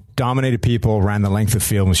 He dominated people, ran the length of the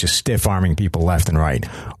field, was just stiff-arming people left and right.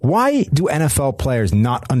 Why do NFL players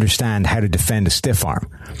not understand how to defend a stiff arm?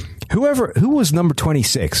 Who was number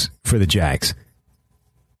 26 for the Jags?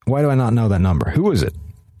 Why do I not know that number? Who was it?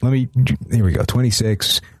 Here we go,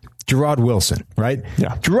 26. Gerard Wilson, right?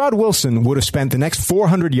 Yeah. Gerard Wilson would have spent the next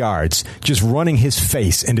 400 yards just running his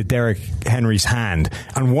face into Derrick Henry's hand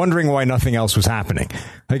and wondering why nothing else was happening.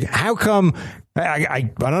 Like, how come?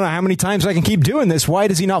 I don't know how many times I can keep doing this. Why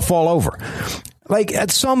does he not fall over? Like, at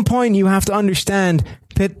some point, you have to understand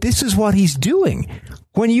that this is what he's doing.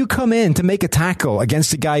 When you come in to make a tackle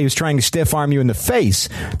against a guy who's trying to stiff arm you in the face,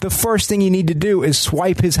 the first thing you need to do is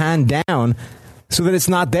swipe his hand down so that it's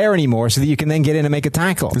not there anymore, so that you can then get in and make a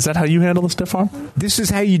tackle. Is that how you handle the stiff arm? This is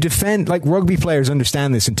how you defend. Like, rugby players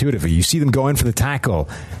understand this intuitively. You see them go in for the tackle,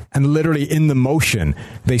 and literally in the motion,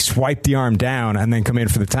 they swipe the arm down and then come in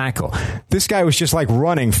for the tackle. This guy was just like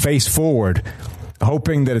running face forward,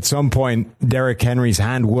 hoping that at some point Derrick Henry's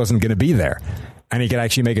hand wasn't going to be there and he could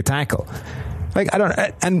actually make a tackle. Like, I don't,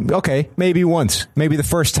 and okay, maybe once, maybe the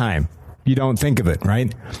first time you don't think of it,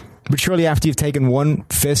 right? But surely after you've taken one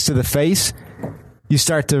fist to the face, you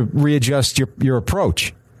start to readjust your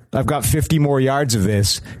approach. I've got 50 more yards of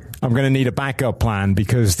this. I'm going to need a backup plan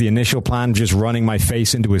because the initial plan, just running my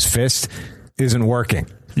face into his fist, isn't working.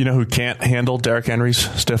 You know who can't handle Derrick Henry's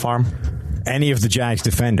stiff arm? Any of the Jags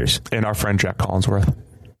defenders. And our friend Jack Collinsworth.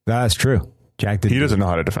 That's true. Jack He doesn't know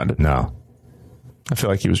how to defend it. No. I feel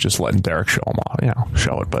like he was just letting Derrick show him off,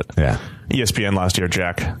 show it. But yeah. ESPN last year,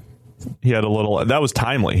 Jack, he had a little, that was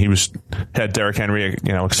timely. He had Derrick Henry,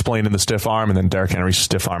 explaining the stiff arm, and then Derrick Henry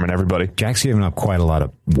stiff arming everybody. Jack's given up quite a lot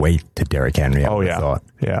of weight to Derrick Henry. Oh, yeah. Thought.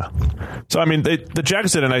 Yeah. So, I mean, the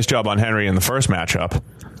Jags did a nice job on Henry in the first matchup.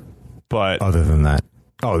 But other than that,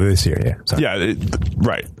 this year, yeah. Sorry. Yeah,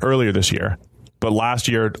 right. Earlier this year. But last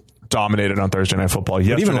year, dominated on Thursday Night Football.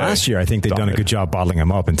 But even last year, I think they'd done a good job bottling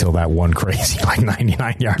him up until that one crazy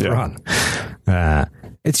 99-yard run.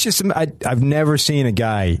 It's just, I've never seen a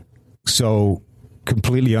guy so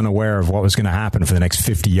completely unaware of what was going to happen for the next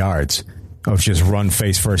 50 yards of just run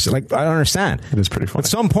face first. Like, I don't understand. It is pretty funny. At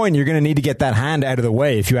some point, you're going to need to get that hand out of the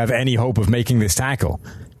way if you have any hope of making this tackle.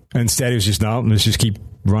 Instead, it was just, no, let's just keep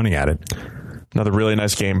running at it. Another really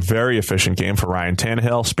nice game, very efficient game for Ryan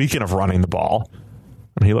Tannehill. Speaking of running the ball,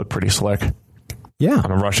 he looked pretty slick. Yeah.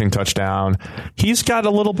 On a rushing touchdown. He's got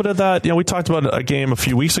a little bit of that. We talked about a game a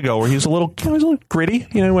few weeks ago where he's a little gritty.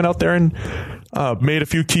 He went out there and made a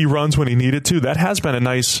few key runs when he needed to. That has been a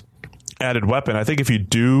nice added weapon. I think if you're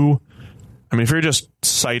just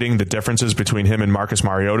citing the differences between him and Marcus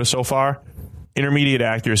Mariota so far, intermediate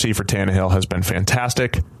accuracy for Tannehill has been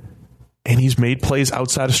fantastic. And he's made plays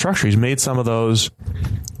outside of structure. He's made some of those,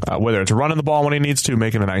 whether it's running the ball when he needs to,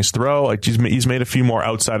 making a nice throw. Like he's made a few more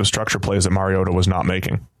outside of structure plays that Mariota was not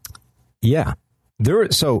making. Yeah. There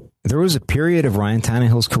was a period of Ryan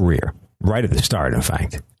Tannehill's career, right at the start, in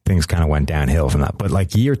fact. Things kind of went downhill from that. But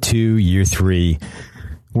like year 2, year 3,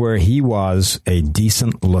 where he was a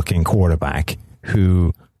decent-looking quarterback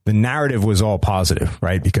who the narrative was all positive,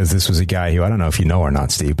 right? Because this was a guy who, I don't know if you know or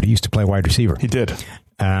not, Steve, but he used to play wide receiver. He did.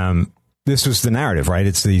 This was the narrative, right?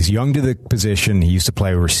 It's he's young to the position. He used to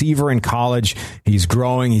play receiver in college. He's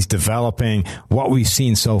growing. He's developing. What we've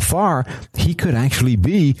seen so far, he could actually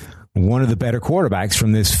be one of the better quarterbacks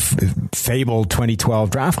from this fabled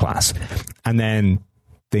 2012 draft class. And then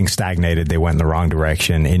things stagnated. They went in the wrong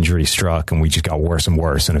direction. Injury struck, and we just got worse and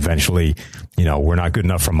worse. And eventually, we're not good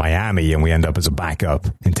enough from Miami, and we end up as a backup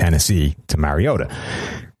in Tennessee to Mariota.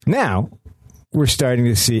 Now, we're starting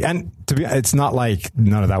to see, and it's not like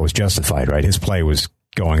none of that was justified, right? His play was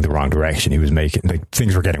going the wrong direction. He was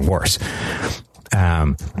things were getting worse.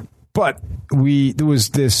 But we did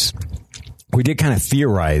kind of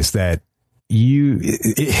theorize that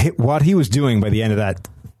what he was doing by the end of that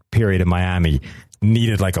period in Miami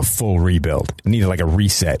needed like a full rebuild, needed like a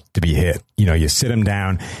reset to be hit. You sit him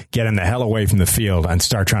down, get him the hell away from the field, and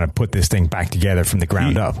start trying to put this thing back together from the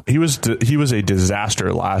ground up. He was a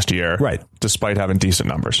disaster last year, right? Despite having decent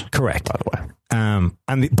numbers, correct. By the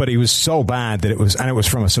way, but he was so bad that it was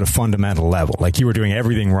from a sort of fundamental level. Like you were doing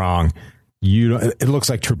everything wrong. It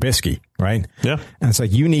looks like Trubisky, right? Yeah, and it's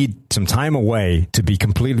like you need some time away to be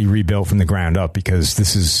completely rebuilt from the ground up because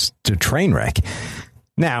this is a train wreck.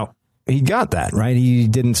 Now, he got that, right? He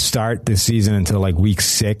didn't start this season until like week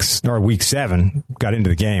 6 or week 7, got into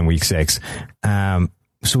the game week 6.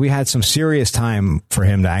 So we had some serious time for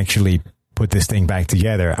him to actually put this thing back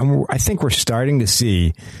together. And I think we're starting to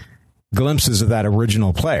see glimpses of that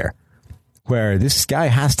original player where this guy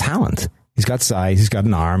has talent. He's got size, he's got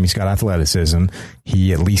an arm, he's got athleticism.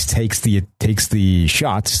 He at least takes the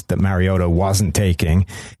shots that Mariota wasn't taking.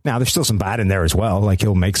 Now, there's still some bad in there as well. Like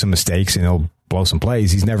he'll make some mistakes and he'll blow some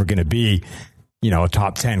plays. He's never going to be, a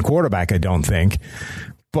top 10 quarterback, I don't think.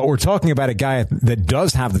 But we're talking about a guy that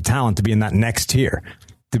does have the talent to be in that next tier,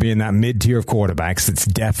 to be in that mid-tier of quarterbacks that's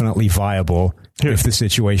definitely viable if the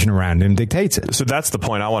situation around him dictates it. So that's the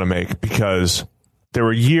point I want to make, because there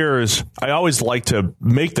were years, I always like to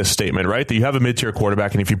make this statement, right? That you have a mid-tier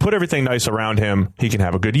quarterback, and if you put everything nice around him, he can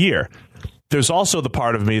have a good year. There's also the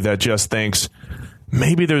part of me that just thinks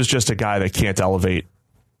maybe there's just a guy that can't elevate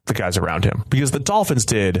the guys around him, because the Dolphins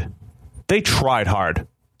they tried hard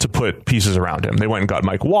to put pieces around him. They went and got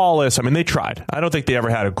Mike Wallace. I mean, they tried. I don't think they ever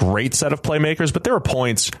had a great set of playmakers, but there were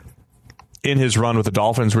points in his run with the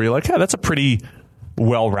Dolphins where you're like, yeah, that's a pretty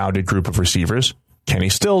well-rounded group of receivers. Kenny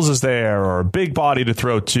Stills is there, or a big body to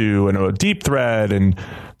throw to, and a deep threat, and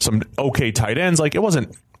some okay tight ends. Like, it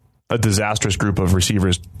wasn't a disastrous group of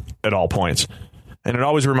receivers at all points. And it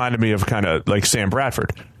always reminded me of kind of like Sam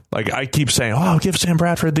Bradford. Like, I keep saying, oh, give Sam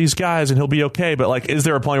Bradford these guys and he'll be okay. But like, is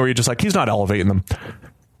there a point where you're just like, he's not elevating them?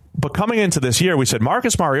 But coming into this year, we said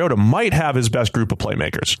Marcus Mariota might have his best group of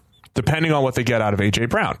playmakers, depending on what they get out of A.J.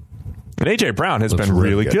 Brown. And A.J. Brown has been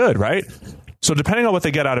really good, right? So depending on what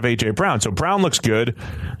they get out of A.J. Brown. So Brown looks good.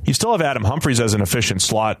 You still have Adam Humphries as an efficient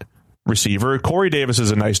slot receiver. Corey Davis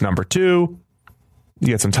is a nice number 2. You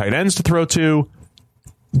get some tight ends to throw to.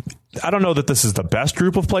 I don't know that this is the best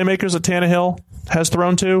group of playmakers that Tannehill has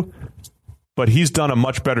thrown to, but he's done a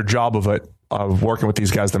much better job of it, of working with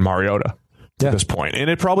these guys than Mariota to this point. And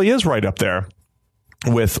it probably is right up there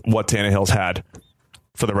with what Tannehill's had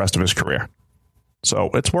for the rest of his career. So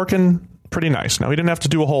it's working pretty nice. Now, he didn't have to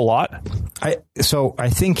do a whole lot. I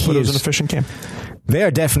think it was an efficient game. They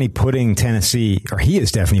are definitely putting Tennessee, or he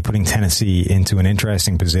is definitely putting Tennessee into an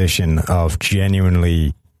interesting position of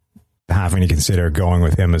genuinely having to consider going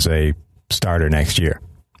with him as a starter next year.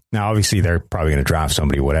 Now, obviously, they're probably going to draft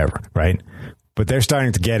somebody, whatever, right? But they're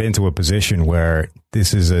starting to get into a position where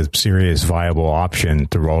this is a serious, viable option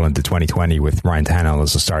to roll into 2020 with Ryan Tannehill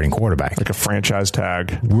as a starting quarterback. Like a franchise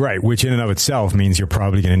tag. Right, which in and of itself means you're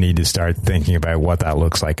probably going to need to start thinking about what that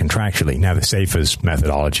looks like contractually. Now, the safest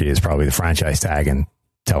methodology is probably the franchise tag and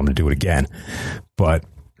tell them to do it again. But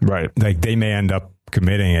like, they may end up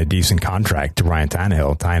committing a decent contract to Ryan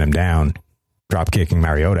Tannehill, tying him down, drop kicking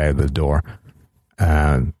Mariota out of the door.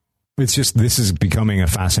 It's just, this is becoming a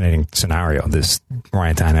fascinating scenario, this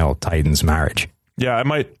Ryan Tannehill Titans marriage. Yeah, I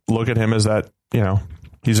might look at him as that,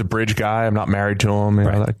 he's a bridge guy. I'm not married to him.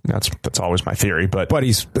 That's always my theory. But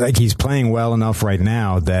he's playing well enough right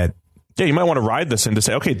now that, yeah, you might want to ride this in to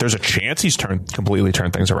say, okay, there's a chance he's completely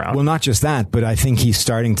turned things around. Well, not just that, but I think he's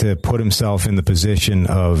starting to put himself in the position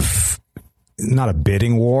of not a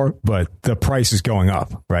bidding war, but the price is going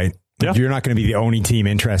up, right? Yeah. You're not going to be the only team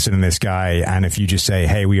interested in this guy. And if you just say,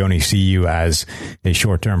 hey, we only see you as a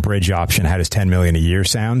short-term bridge option, how does $10 million a year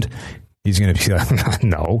sound? He's going to be like,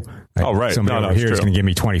 no. Oh, right. Somebody over here is going to give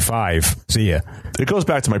me 25. See ya. It goes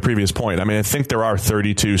back to my previous point. I mean, I think there are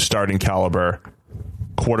 32 starting caliber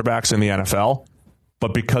quarterbacks in the NFL,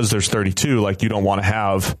 but because there's 32, like, you don't want to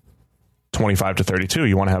have 25 to 32.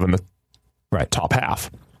 You want to have in the top half.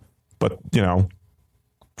 But,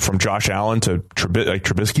 from Josh Allen to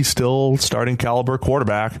Trubisky, still starting caliber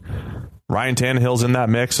quarterback. Ryan Tannehill's in that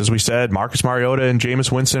mix, as we said. Marcus Mariota and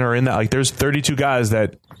Jameis Winston are in that. Like, there's 32 guys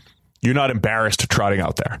that you're not embarrassed trotting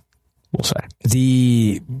out there, we'll say.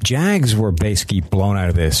 The Jags were basically blown out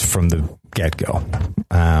of this from the get-go.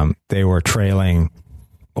 They were trailing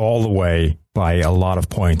all the way by a lot of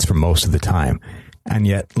points for most of the time. And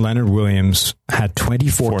yet Leonard Williams had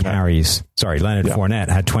 24 carries. Sorry, Fournette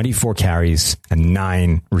had 24 carries and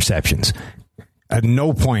 9 receptions. At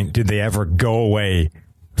no point did they ever go away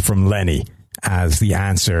from Lenny as the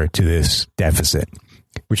answer to this deficit,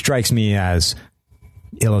 which strikes me as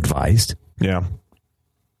ill-advised. Yeah.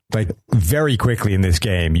 Like, very quickly in this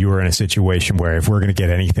game, you were in a situation where if we're going to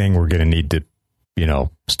get anything, we're going to need to,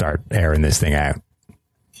 start airing this thing out.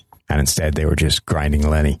 And instead, they were just grinding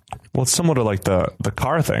Lenny. Well, it's similar to like the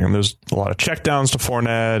Carr thing. And there's a lot of checkdowns to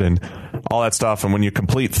Fournette and all that stuff. And when you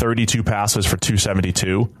complete 32 passes for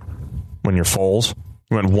 272, when you're Foles,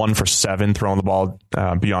 you went 1 for 7 throwing the ball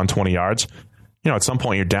beyond 20 yards. At some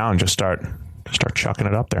point you're down. Just start chucking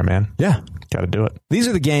it up there, man. Yeah, got to do it. These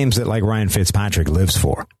are the games that like Ryan Fitzpatrick lives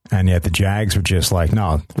for, and yet the Jags were just like,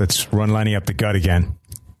 no, let's run Lenny up the gut again.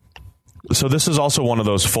 So this is also one of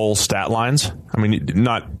those full stat lines. I mean,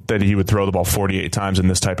 not that he would throw the ball 48 times in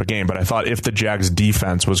this type of game, but I thought if the Jags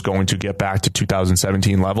defense was going to get back to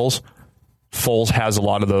 2017 levels, Foles has a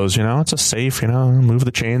lot of those, it's a safe, move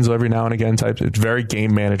the chains every now and again type. It's very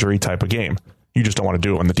game managery type of game. You just don't want to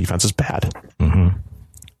do it when the defense is bad. Mm-hmm.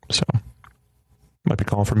 So might be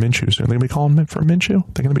calling for Minshew. So are they going to be calling for Minshew?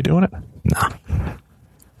 They're going to be doing it? No.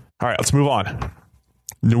 All right, let's move on.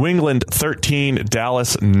 New England 13,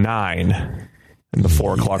 Dallas 9 in the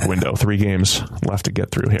 4 o'clock window. 3 games left to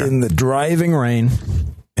get through here. In the driving rain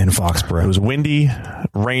in Foxborough. It was windy,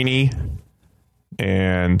 rainy,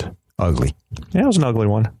 and ugly. Yeah, it was an ugly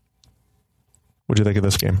one. What'd you think of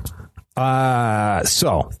this game?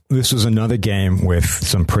 So this was another game with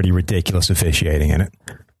some pretty ridiculous officiating in it.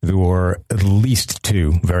 There were at least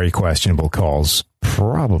 2 very questionable calls,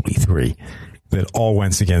 probably 3. That all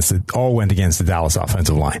went against the Dallas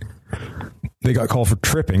offensive line. They got called for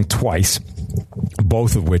tripping twice,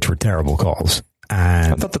 both of which were terrible calls.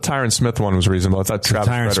 And I thought the Tyron Smith one was reasonable. I thought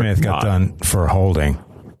Tyron Smith got done for holding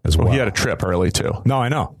as well. He had a trip early, too. No, I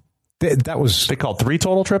know. That was... They called 3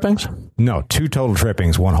 total trippings? No, 2 total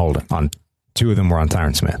trippings, 1 holding. 2 of them were on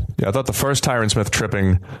Tyron Smith. Yeah, I thought the first Tyron Smith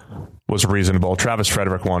tripping was reasonable. Travis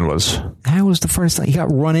Frederick one was... That was the first time he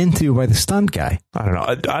got run into by the stunt guy. I don't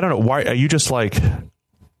know. I don't know. Why are you just like...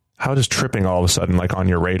 How does tripping all of a sudden like on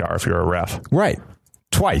your radar if you're a ref? Right.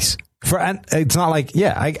 Twice. And it's not like,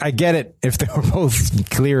 I get it if they were both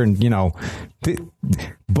clear and, the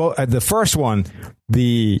first one,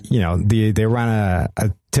 they ran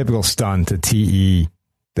a typical stunt to TE,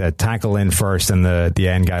 the tackle in first and the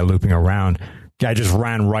end guy looping around. Guy just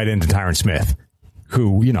ran right into Tyron Smith,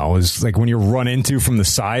 who, is like when you run into from the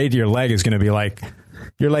side, your leg is going to be like,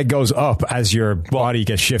 your leg goes up as your body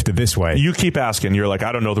gets shifted this way. You keep asking. You're like,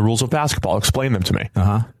 I don't know the rules of basketball. Explain them to me.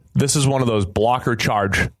 This is one of those blocker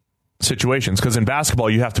charge situations, because in basketball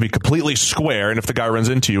you have to be completely square, and if the guy runs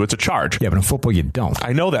into you, it's a charge. Yeah, but in football you don't.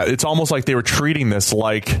 I know that. It's almost like they were treating this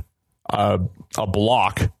like a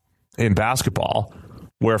block in basketball,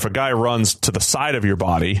 where if a guy runs to the side of your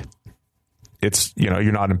body, it's,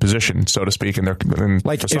 you're not in position, so to speak, and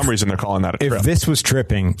for some reason they're calling that a trip. If this was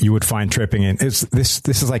tripping, you would find tripping in this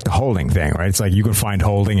is like the holding thing, right? It's like you can find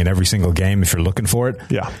holding in every single game if you're looking for it.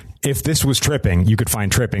 Yeah. If this was tripping, you could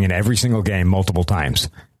find tripping in every single game multiple times.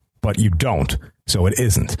 But you don't, so it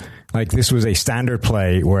isn't. Like, this was a standard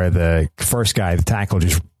play where the first guy, the tackle,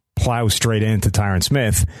 just plows straight into Tyron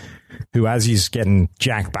Smith, who, as he's getting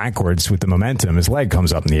jacked backwards with the momentum, his leg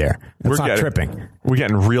comes up in the air. That's not tripping. We're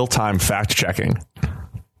getting real-time fact-checking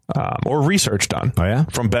or research done. Oh, yeah?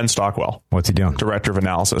 From Ben Stockwell. What's he doing? Director of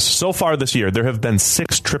Analysis. So far this year, there have been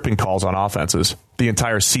 6 tripping calls on offenses the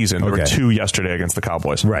entire season. There were 2 yesterday against the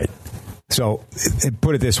Cowboys. Right. So,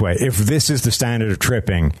 put it this way. If this is the standard of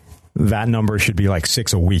tripping, that number should be like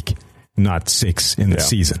 6 a week, not 6 in the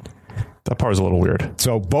season. That part is a little weird.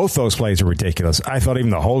 So both those plays are ridiculous. I thought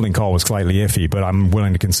even the holding call was slightly iffy, but I'm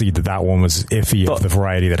willing to concede that one was iffy of the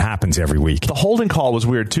variety that happens every week. The holding call was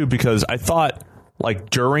weird too, because I thought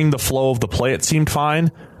like during the flow of the play it seemed fine,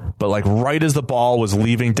 but like right as the ball was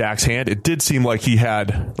leaving Dak's hand, it did seem like he had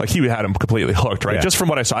him completely hooked, right? Yeah. Just from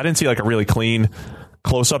what I saw, I didn't see like a really clean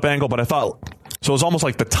close-up angle, but I thought, so it was almost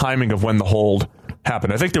like the timing of when the hold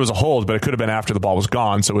happened. I think there was a hold, but it could have been after the ball was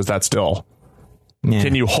gone. So was that still? Yeah.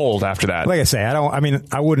 Can you hold after that? Like I say,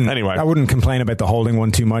 I wouldn't complain about the holding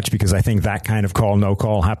one too much, because I think that kind of call, no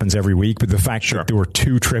call, happens every week. But the fact that there were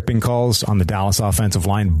 2 tripping calls on the Dallas offensive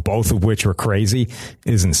line, both of which were crazy,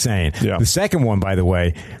 is insane. Yeah. The second one, by the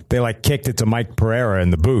way, they kicked it to Mike Pereira in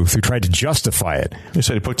the booth, who tried to justify it. He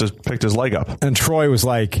said he picked his leg up. And Troy was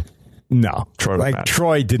like, no, Troy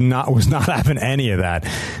was not having any of that.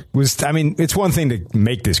 It's one thing to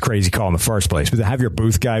make this crazy call in the first place, but to have your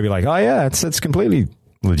booth guy be like, oh yeah, that's completely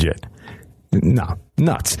legit. No,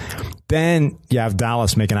 nuts. Then you have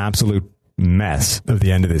Dallas make an absolute mess of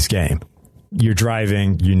the end of this game. You're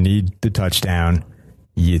driving, you need the touchdown,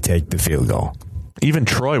 you take the field goal. Even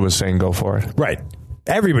Troy was saying go for it. Right.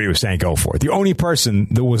 Everybody was saying go for it. The only person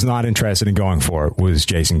that was not interested in going for it was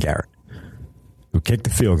Jason Garrett, who kicked the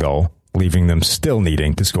field goal, leaving them still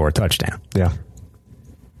needing to score a touchdown. Yeah.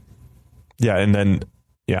 Yeah, and then,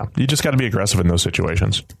 you just got to be aggressive in those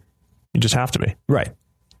situations. You just have to be. Right.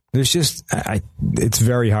 There's just, it's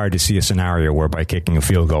very hard to see a scenario whereby kicking a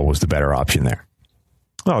field goal was the better option there.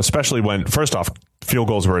 Oh, especially when, first off, field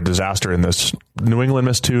goals were a disaster in this. New England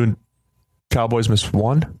missed 2, Cowboys missed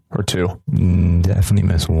 1 or 2? Definitely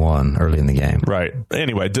missed 1 early in the game. Right.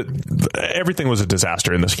 Anyway, everything was a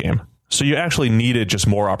disaster in this game. So you actually needed just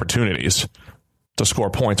more opportunities to score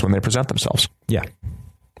points when they present themselves. Yeah.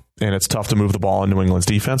 And it's tough to move the ball in New England's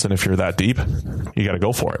defense, and if you're that deep, you got to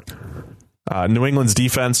go for it. New England's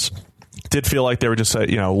defense did feel like they were just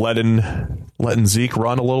letting Zeke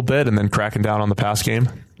run a little bit and then cracking down on the pass game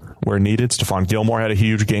where needed. Stephon Gilmore had a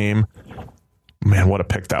huge game. Man, what a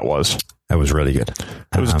pick that was. That was really good.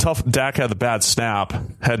 It was tough. Dak had the bad snap,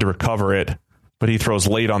 had to recover it, but he throws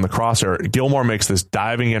late on the crosser. Gilmore makes this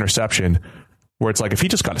diving interception where it's like, if he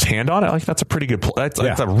just got his hand on it, that's a pretty good play. That's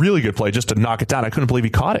a really good play just to knock it down. I couldn't believe he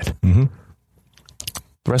caught it. Mm-hmm.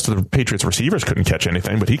 The rest of the Patriots receivers couldn't catch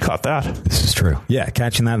anything, but he caught that. This is true. Yeah,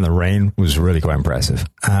 catching that in the rain was really quite impressive.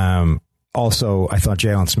 Also, I thought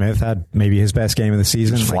Jalen Smith had maybe his best game of the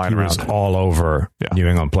season. He was all over New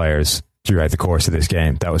England players throughout the course of this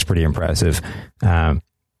game. That was pretty impressive.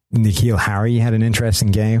 N'Keal Harry had an interesting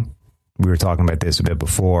game. We were talking about this a bit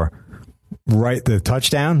before. the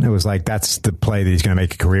touchdown, it was like, that's the play that he's going to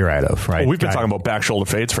make a career out of, right? Well, we've been talking about back shoulder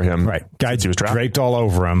fades for him. Right. Guy since he was drafted. Draped all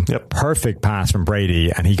over him. Yep. Perfect pass from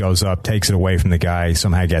Brady, and he goes up, takes it away from the guy,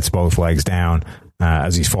 somehow gets both legs down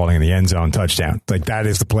as he's falling in the end zone, touchdown. Like, that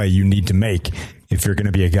is the play you need to make if you're going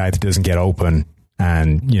to be a guy that doesn't get open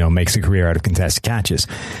and, makes a career out of contested catches.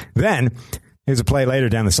 Then there's a play later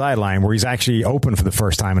down the sideline where he's actually open for the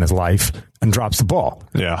first time in his life and drops the ball.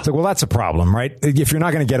 Yeah. So, well, that's a problem, right? If you're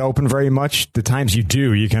not going to get open very much, the times you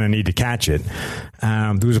do, you're going to need to catch it.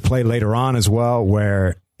 There was a play later on as well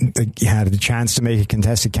where he had a chance to make a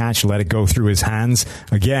contested catch, let it go through his hands.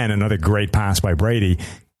 Again, another great pass by Brady.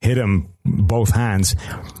 Hit him both hands.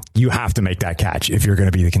 You have to make that catch if you're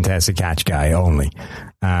going to be the contested catch guy only.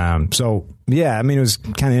 So, yeah, I mean, it was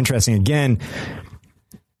kind of interesting. Again,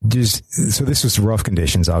 so this was rough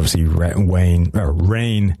conditions, obviously, rain,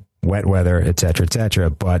 wet weather, et cetera,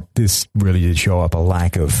 but this really did show up a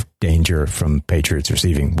lack of danger from Patriots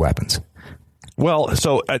receiving weapons. Well,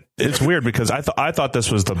 so it's weird because I thought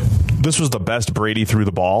this was the best Brady threw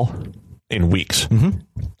the ball in weeks. Mm-hmm.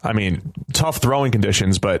 I mean, tough throwing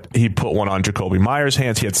conditions, but he put one on Jacoby Myers'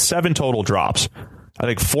 hands. He had 7 total drops. I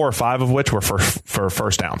think 4 or 5 of which were for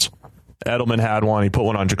first downs. Edelman had one. He put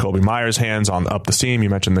one on Jacoby Myers' hands on up the seam. You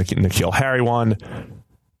mentioned the N'Keal Harry one.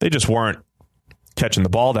 They just weren't catching the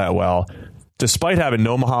ball that well, despite having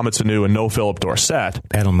no Mohamed Sanu and no Philip Dorsett.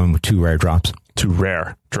 Edelman with 2 rare drops. 2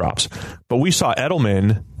 rare drops. But we saw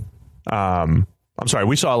Edelman...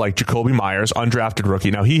 we saw like Jacoby Myers, undrafted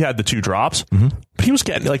rookie. Now, he had the 2 drops, but he was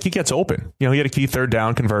getting, he gets open. He had a key third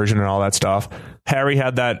down conversion and all that stuff. Harry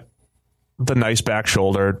had the nice back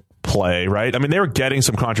shoulder play, right? I mean, they were getting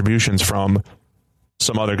some contributions from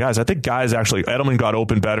some other guys. I think Edelman got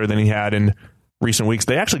open better than he had in recent weeks.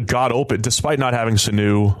 They actually got open, despite not having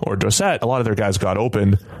Sanu or Dorsett. A lot of their guys got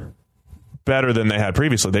open better than they had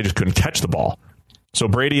previously. They just couldn't catch the ball. So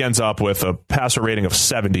Brady ends up with a passer rating of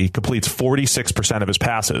 70, completes 46% of his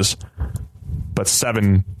passes, but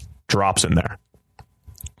 7 drops in there.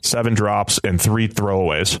 7 drops and 3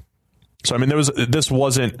 throwaways. So, I mean,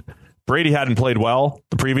 Brady hadn't played well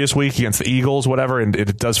the previous week against the Eagles, whatever, and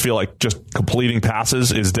it does feel like just completing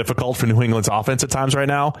passes is difficult for New England's offense at times right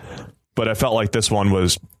now. But I felt like this one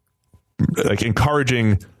was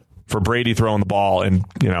encouraging for Brady throwing the ball, and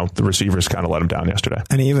the receivers kind of let him down yesterday.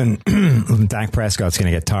 And even Dak Prescott's going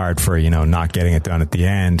to get tired for not getting it done at the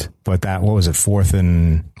end. But what was it, 4th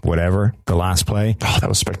and whatever, the last play? Oh, that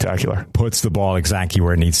was spectacular. Puts the ball exactly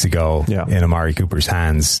where it needs to go in Amari Cooper's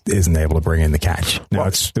hands. Isn't able to bring in the catch. Now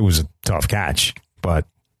it was a tough catch, but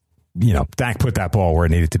Dak put that ball where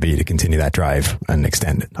it needed to be to continue that drive and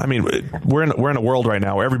extend it. I mean, we're in a world right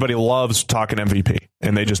now where everybody loves talking MVP,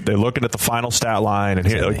 and they're looking at the final stat line.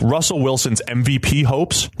 And Russell Wilson's MVP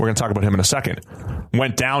hopes, we're going to talk about him in a second,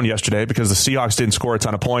 went down yesterday because the Seahawks didn't score a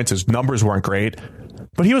ton of points. His numbers weren't great,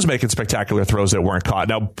 but he was making spectacular throws that weren't caught.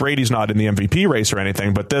 Now, Brady's not in the MVP race or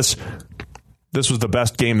anything, but this was the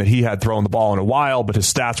best game that he had throwing the ball in a while, but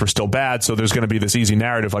his stats were still bad. So there's going to be this easy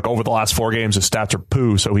narrative like over the last 4 games, his stats are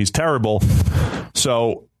poo, so he's terrible.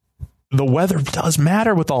 So the weather does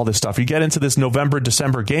matter with all this stuff. You get into this November,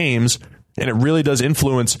 December games, and it really does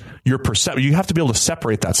influence your perception. You have to be able to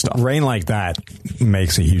separate that stuff. Rain like that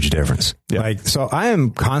makes a huge difference. Yeah. So I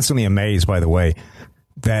am constantly amazed, by the way,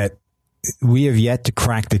 that we have yet to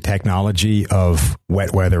crack the technology of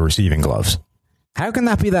wet weather receiving gloves. How can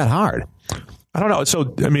that be that hard? I don't know.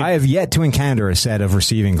 So, I mean, I have yet to encounter a set of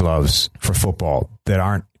receiving gloves for football that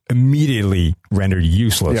aren't immediately rendered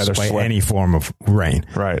useless by any form of rain.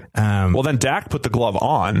 Right. Well, then Dak put the glove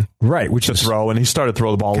on, which to throw, and he started to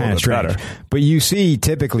throw the ball a little bit better. But you see,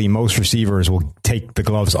 typically, most receivers will take the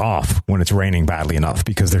gloves off when it's raining badly enough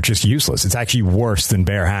because they're just useless. It's actually worse than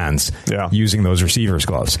bare hands using those receivers'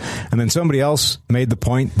 gloves. And then somebody else made the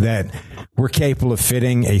point that we're capable of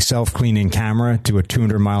fitting a self-cleaning camera to a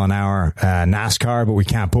 200-mile-an-hour NASCAR, but we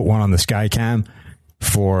can't put one on the Skycam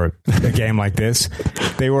for a game like this.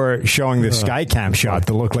 They were showing the Skycam shot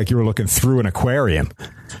that looked like you were looking through an aquarium,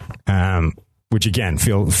 which again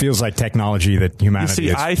feels like technology that humanity.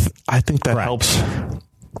 You see, I think that helps.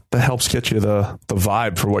 That helps get you the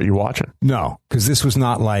vibe for what you're watching. No, because this was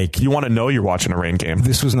not like you want to know you're watching a rain game.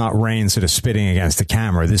 This was not rain sort of spitting against the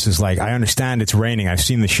camera. This is like, I understand it's raining. I've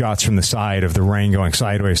seen the shots from the side of the rain going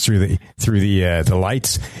sideways through the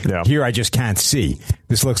lights. Yeah. Here, I just can't see.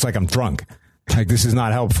 This looks like I'm drunk. Like, this is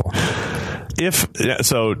not helpful. A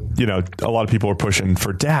lot of people are pushing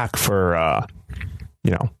for Dak for,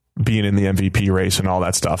 being in the MVP race and all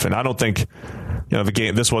that stuff. And I don't think the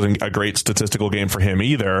game, this wasn't a great statistical game for him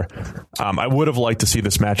either. I would have liked to see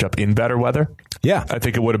this matchup in better weather. Yeah. I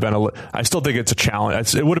think it would have been I still think it's a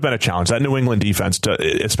challenge. It would have been a challenge. That New England defense,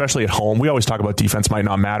 especially at home, we always talk about defense might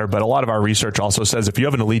not matter, but a lot of our research also says if you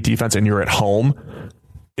have an elite defense and you're at home,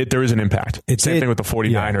 there is an impact. Same thing with the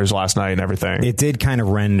 49ers last night and everything. It did kind of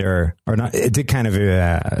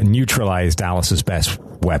neutralize Dallas's best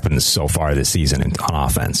weapons so far this season on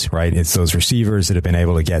offense, right? It's those receivers that have been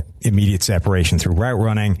able to get immediate separation through route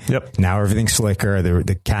running. Yep. Now everything's slicker.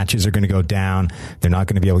 The catches are going to go down. They're not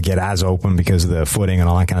going to be able to get as open because of the footing and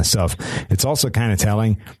all that kind of stuff. It's also kind of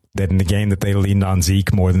telling that in the game that they leaned on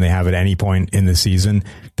Zeke more than they have at any point in the season,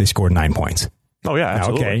 they scored 9 points. Oh, yeah,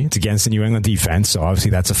 absolutely. Okay, it's against the New England defense, so obviously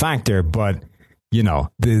that's a factor, but,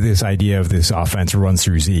 this idea of this offense runs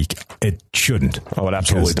through Zeke, it shouldn't. Oh, it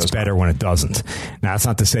absolutely does. It's better when it doesn't. Now, that's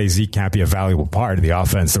not to say Zeke can't be a valuable part of the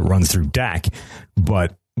offense that runs through Dak,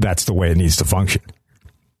 but that's the way it needs to function.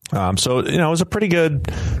 So, it was a pretty good,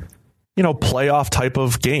 playoff type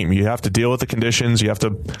of game. You have to deal with the conditions. You have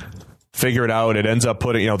to figure it out. It ends up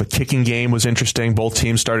the kicking game was interesting. Both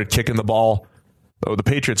teams started kicking the ball. Oh, the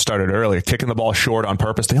Patriots started earlier, kicking the ball short on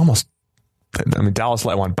purpose. Dallas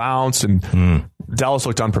let one bounce, and Dallas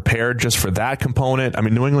looked unprepared just for that component.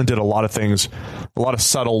 New England did a lot of things, a lot of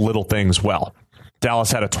subtle little things well.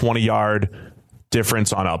 Dallas had a 20-yard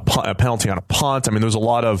difference on a penalty on a punt. There was a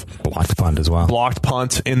lot of blocked punt as well. Blocked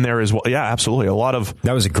punt in there as well. Yeah, absolutely.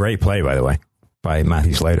 That was a great play, by the way, by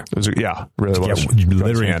Matthew Slater. Really was.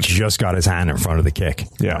 Literally just got his hand in front of the kick.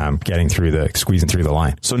 Yeah. Squeezing through the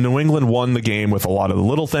line. So New England won the game with a lot of the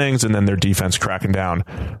little things, and then their defense cracking down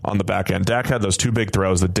on the back end. Dak had those 2 big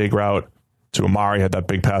throws, the dig route to Amari, had that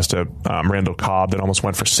big pass to Randall Cobb that almost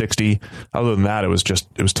went for 60. Other than that, it was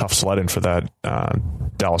tough sledding for that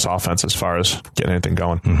Dallas offense as far as getting anything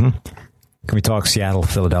going. Mm-hmm. Can we talk Seattle,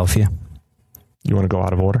 Philadelphia? You want to go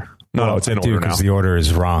out of order? No, it's in order now. Because the order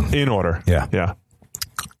is wrong. In order. Yeah.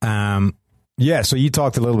 So you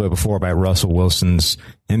talked a little bit before about Russell Wilson's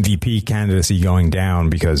MVP candidacy going down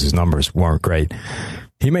because his numbers weren't great.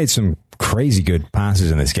 He made some crazy good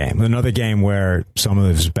passes in this game. Another game where some of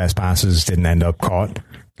his best passes didn't end up caught.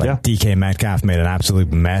 DK Metcalf made an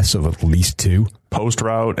absolute mess of at least 2. Post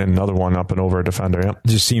route and another one up and over a defender. Yep.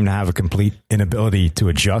 Just seemed to have a complete inability to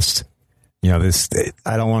adjust.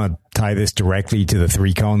 I don't want to tie this directly to the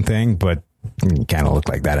 3-cone thing, but you kind of look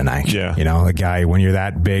like that in action. Yeah. A guy, when you're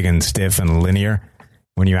that big and stiff and linear,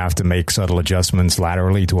 when you have to make subtle adjustments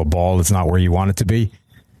laterally to a ball that's not where you want it to be,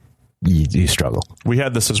 you struggle. We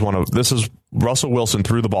had this is Russell Wilson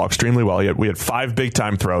threw the ball extremely well. We had 5 big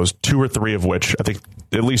time throws, 2 or 3 of which, I think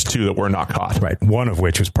at least 2 that were not caught. Right. One of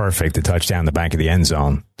which was perfect, the touchdown, the back of the end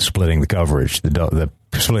zone, splitting the coverage,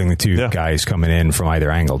 splitting the 2 guys coming in from either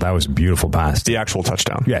angle. That was a beautiful pass. The actual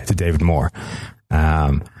touchdown. Yeah, to David Moore.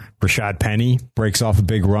 Rashad Penny breaks off a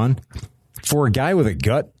big run. For a guy with a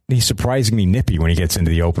gut, he's surprisingly nippy when he gets into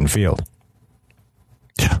the open field.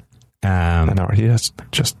 Yeah. I know. That's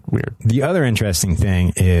just weird. The other interesting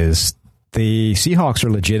thing is the Seahawks are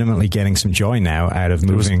legitimately getting some joy now out of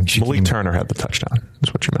moving. Malik Turner had the touchdown.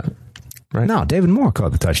 That's what you meant, right? No, David Moore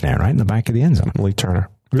caught the touchdown, right? In the back of the end zone. Malik Turner.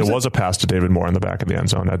 There was a pass to David Moore in the back of the end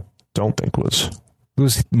zone. I don't think was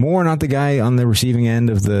Moore not the guy on the receiving end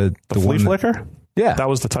of the flea flicker? Yeah. That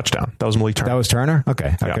was the touchdown. That was Malik Turner. That was Turner?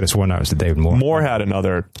 Okay. I could have sworn that was the David Moore. Moore had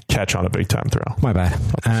another catch on a big time throw. My bad.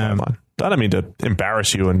 I don't mean to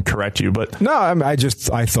embarrass you and correct you, but no,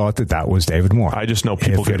 I thought that was David Moore. I just know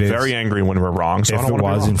people get very angry when we're wrong. So if it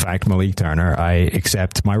was in fact Malik Turner, I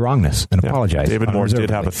accept my wrongness and apologize. David Moore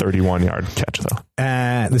did have a 31-yard catch, though.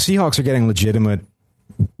 The Seahawks are getting legitimate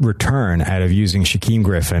return out of using Shaquem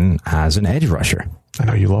Griffin as an edge rusher. I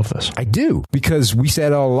know you love this. I do, because we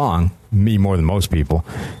said all along, me more than most people,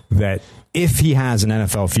 that if he has an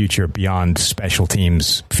NFL future beyond special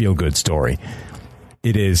teams feel-good story,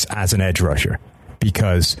 it is as an edge rusher.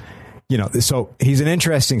 Because, so he's an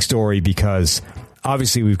interesting story because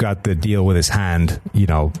obviously we've got the deal with his hand,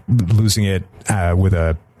 losing it with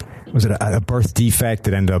a birth defect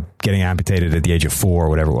that ended up getting amputated at the age of 4 or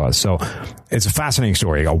whatever it was. So it's a fascinating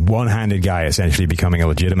story. A one-handed guy essentially becoming a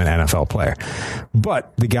legitimate NFL player.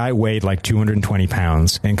 But the guy weighed like 220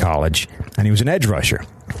 pounds in college, and he was an edge rusher.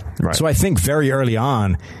 Right. So I think very early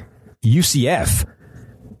on, UCF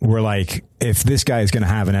were like, if this guy is going to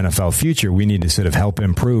have an NFL future, we need to sort of help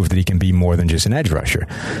him prove that he can be more than just an edge rusher.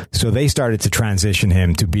 So they started to transition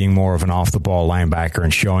him to being more of an off-the-ball linebacker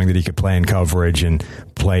and showing that he could play in coverage and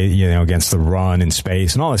play, against the run in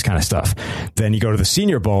space and all this kind of stuff. Then you go to the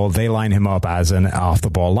Senior Bowl, they line him up as an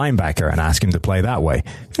off-the-ball linebacker and ask him to play that way.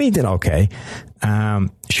 He did okay.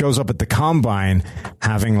 Shows up at the combine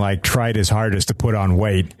having tried his hardest to put on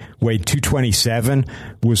weight. Weighed 227,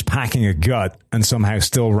 was packing a gut, and somehow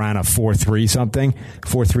still ran a 4.3 something,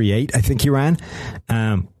 4.38 I think he ran.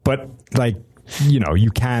 But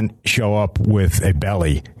you can't show up with a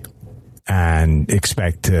belly and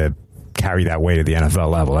expect to carry that weight at the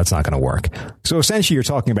NFL level. That's not going to work. So essentially you're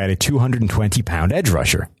talking about a 220-pound edge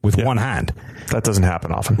rusher with one hand. That doesn't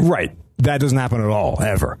happen often. Right. That doesn't happen at all,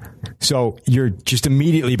 ever. So you're just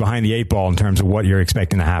immediately behind the 8 ball in terms of what you're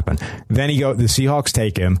expecting to happen. Then the Seahawks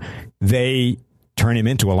take him. They turn him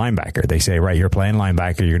into a linebacker. They say, right, you're playing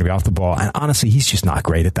linebacker. You're going to be off the ball. And honestly, he's just not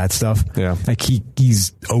great at that stuff. Yeah.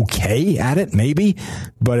 He's okay at it, maybe,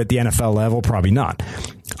 but at the NFL level, probably not.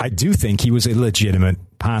 I do think he was a legitimate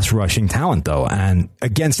pass rushing talent, though, and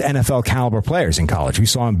against NFL caliber players in college. We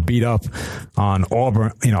saw him beat up on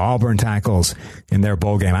Auburn tackles in their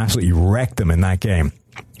bowl game. Absolutely wrecked them in that game.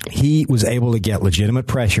 He was able to get legitimate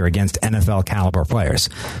pressure against NFL caliber players.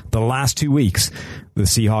 The last 2 weeks, the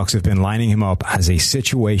Seahawks have been lining him up as a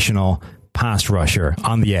situational pass rusher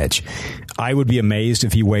on the edge. I would be amazed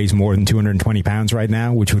if he weighs more than 220 pounds right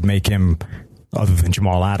now, which would make him, other than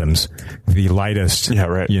Jamal Adams, the lightest,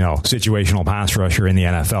 situational pass rusher in the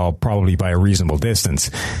NFL, probably by a reasonable distance.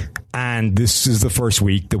 And this is the first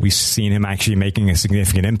week that we've seen him actually making a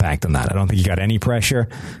significant impact on that. I don't think he got any pressure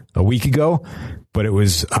a week ago, but it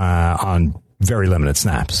was on very limited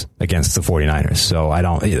snaps against the 49ers. So I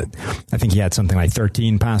think he had something like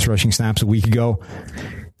 13 pass rushing snaps a week ago.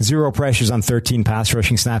 0 pressures on 13 pass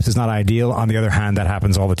rushing snaps is not ideal. On the other hand, that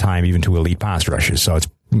happens all the time, even to elite pass rushers. So it's,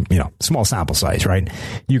 small sample size, right?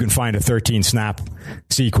 You can find a 13 snap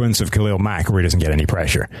sequence of Khalil Mack where he doesn't get any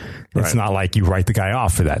pressure. Right. It's not like you write the guy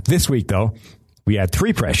off for that. This week, though, we had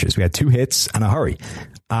 3 pressures. We had 2 hits and a hurry.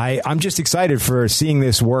 I'm just excited for seeing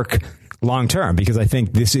this work long term because I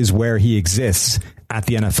think this is where he exists at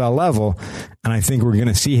the NFL level. And I think we're going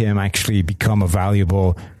to see him actually become a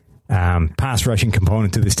valuable pass rushing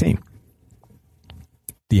component to this team.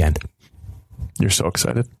 The end. You're so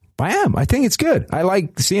excited. I am. I think it's good. I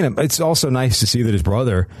like seeing him. It's also nice to see that his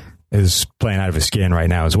brother is playing out of his skin right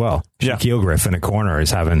now as well. Yeah. Shaquille Griffin, a corner,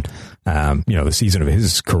 is having, the season of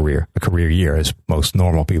his career, a career year, as most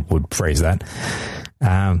normal people would phrase that.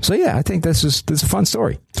 I think this is a fun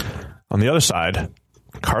story. On the other side,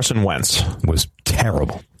 Carson Wentz was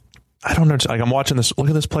terrible. I don't know. I'm watching this. Look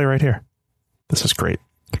at this play right here. This is great.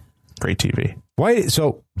 Great TV. Why?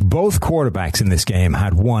 So both quarterbacks in this game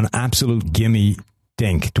had one absolute gimme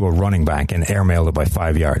dink to a running back and airmailed it by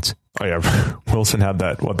 5 yards. Oh yeah, Wilson had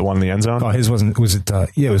that. What, the one in the end zone? Oh, his wasn't. Was it?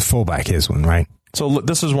 It was fullback. His one, right? So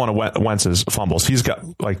this is one of Wentz's fumbles. He's got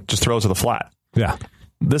just throws to the flat. Yeah.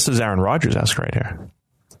 This is Aaron Rodgers-esque right here.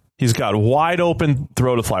 He's got wide open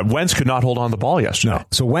throw to flat. Wentz could not hold on to the ball yesterday. No.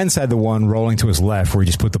 So Wentz had the one rolling to his left where he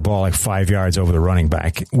just put the ball 5 yards over the running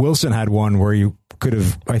back. Wilson had one where you could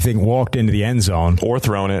have, I think, walked into the end zone. Or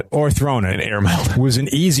thrown it. And airmailed. It was an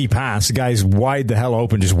easy pass. The guy's wide the hell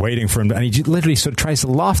open, just waiting for him. And he literally sort of tries to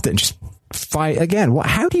loft it and just fight again.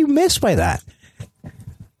 How do you miss by that?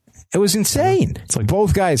 It was insane. It's like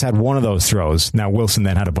both guys had one of those throws. Now, Wilson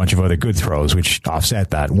then had a bunch of other good throws, which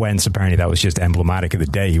offset that. Wentz, apparently, that was just emblematic of the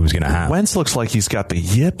day he was going to have. Wentz looks like he's got the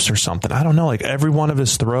yips or something. I don't know. Every one of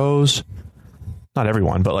his throws, not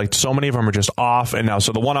everyone, but so many of them are just off. And now,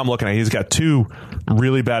 so the one I'm looking at, he's got 2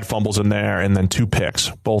 really bad fumbles in there and then 2 picks,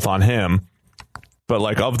 both on him. But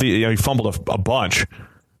he fumbled a bunch.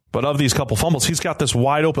 But of these couple fumbles, he's got this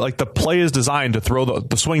wide open, the play is designed to throw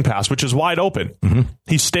the swing pass, which is wide open. Mm-hmm.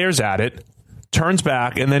 He stares at it, turns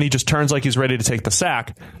back, and then he just turns like he's ready to take the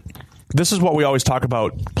sack. This is what we always talk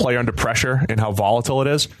about, play under pressure and how volatile it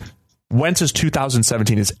is. Wentz's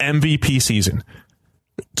 2017 is MVP season.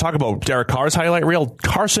 Talk about Derek Carr's highlight reel.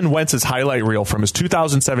 Carson Wentz's highlight reel from his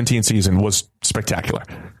 2017 season was spectacular.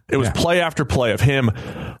 It was play after play of him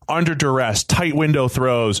under duress, tight window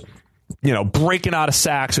throws, breaking out of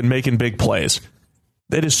sacks and making big plays.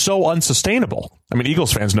 It is so unsustainable. I mean,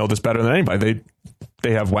 Eagles fans know this better than anybody.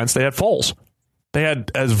 They have Wentz, they had Foles. They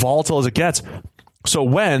had as volatile as it gets. So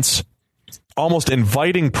Wentz almost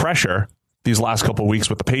inviting pressure these last couple of weeks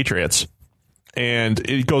with the Patriots. And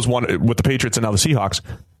it goes one with the Patriots and now the Seahawks.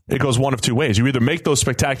 It goes one of 2 ways. You either make those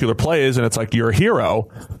spectacular plays and it's like you're a hero,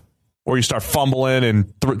 or you start fumbling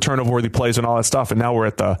and turnover-worthy plays and all that stuff. And now we're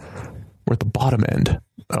at the bottom end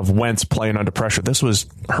of Wentz playing under pressure. This was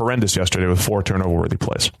horrendous yesterday with 4 turnover-worthy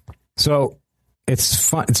plays. So it's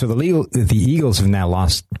fun. So the Eagles have now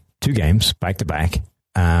lost 2 games back-to-back.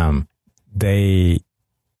 So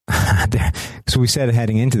we said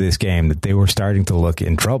heading into this game that they were starting to look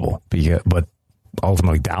in trouble, but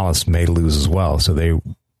ultimately Dallas may lose as well. So they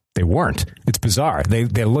weren't. It's bizarre.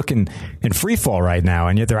 They're looking in free fall right now,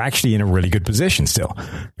 and yet they're actually in a really good position still.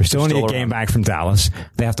 They're still only a game back from Dallas.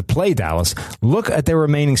 They have to play Dallas. Look at their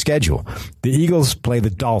remaining schedule. The Eagles play the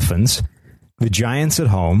Dolphins, the Giants at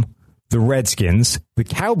home, the Redskins, the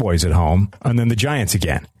Cowboys at home, and then the Giants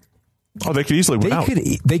again. Oh, they could easily win out.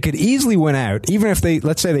 They could easily win out, even if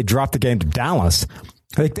let's say they dropped the game to Dallas.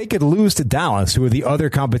 Like, they could lose to Dallas, who are the other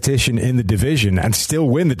competition in the division, and still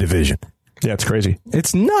win the division. Yeah, it's crazy.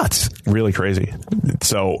 It's nuts. Really crazy.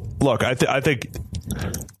 So, look, I think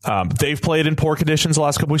they've played in poor conditions the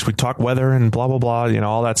last couple weeks. We talk weather and blah, blah, blah,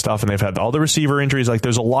 all that stuff. And they've had all the receiver injuries. Like,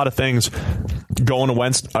 there's a lot of things going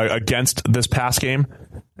against this past game.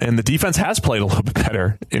 And the defense has played a little bit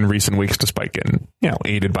better in recent weeks, despite getting,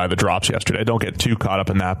 aided by the drops yesterday. Don't get too caught up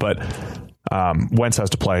in that. But Wentz has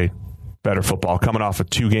to play better football, coming off of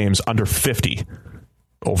 2 games under 50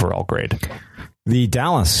 overall grade. The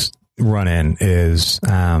Dallas run-in is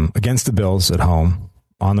against the Bills at home,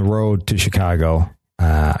 on the road to Chicago,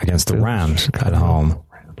 against the Rams at home,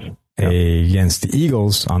 against the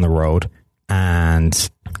Eagles on the road, and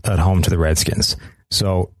at home to the Redskins.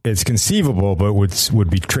 So it's conceivable, but would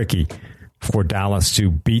be tricky for Dallas to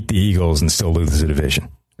beat the Eagles and still lose the division.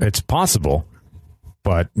 It's possible,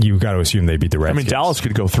 but you've got to assume they beat the Redskins. Dallas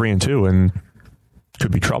could go 3-2 and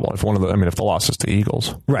could be trouble if if the loss is to the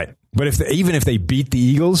Eagles. Right. But even if they beat the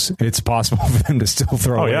Eagles, it's possible for them to still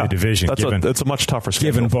throw away the division. It's a much tougher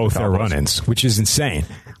schedule. Given both their run-ins, which is insane.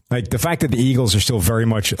 Like, the fact that the Eagles are still very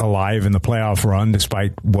much alive in the playoff run,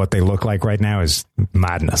 despite what they look like right now, is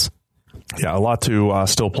madness. Yeah, a lot to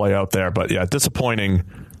still play out there. But, disappointing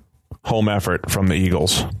home effort from the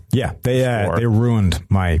Eagles. Yeah, they ruined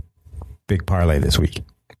my big parlay this week.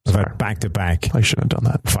 I've had back-to-back. I shouldn't have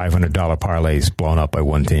done that. $500 parlays blown up by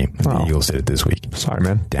one team. The Eagles did it this week. Sorry,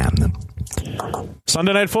 man. Damn them.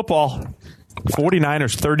 Sunday Night Football.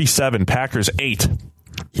 49ers 37, Packers 8.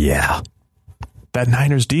 Yeah. That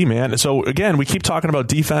Niners D, man. So, again, we keep talking about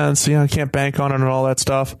defense. Can't bank on it and all that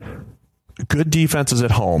stuff. Good defenses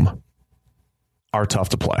at home are tough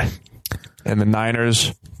to play. And the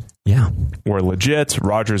Niners were legit.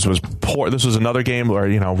 Rodgers was poor. This was another game where,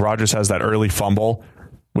 Rodgers has that early fumble,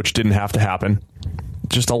 which didn't have to happen.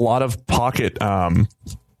 Just a lot of pocket, ball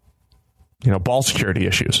security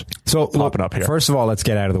issues. So, popping up here. First of all, let's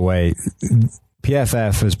get out of the way.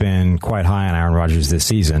 PFF has been quite high on Aaron Rodgers this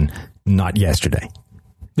season, not yesterday.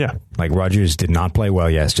 Yeah. Like, Rodgers did not play well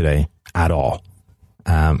yesterday at all.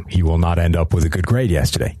 He will not end up with a good grade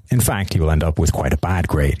yesterday. In fact, he will end up with quite a bad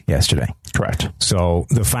grade yesterday. Correct. So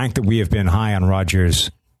the fact that we have been high on Rodgers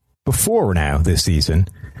before now this season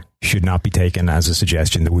should not be taken as a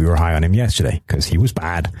suggestion that we were high on him yesterday, because he was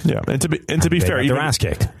bad. Yeah, and to be fair, their ass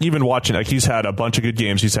kicked. Even watching, he's had a bunch of good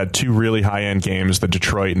games. He's had 2 really high end games, the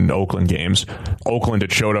Detroit and Oakland games. Oakland,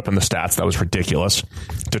 it showed up in the stats. That was ridiculous.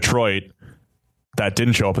 Detroit, that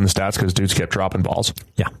didn't show up in the stats because dudes kept dropping balls.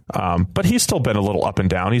 Yeah. But he's still been a little up and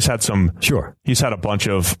down. He's had some. Sure. He's had a bunch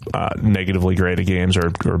of negatively graded games or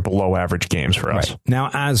below average games for us. Right. Now,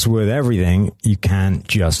 as with everything, you can't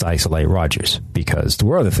just isolate Rodgers, because there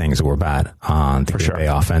were other things that were bad on the Green Bay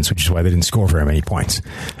offense, which is why they didn't score very many points.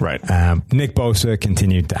 Right. Nick Bosa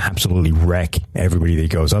continued to absolutely wreck everybody that he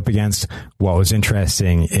goes up against. What was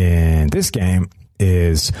interesting in this game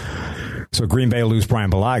is, so Green Bay lose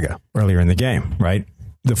Brian Bulaga earlier in the game, right?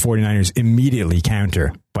 The 49ers immediately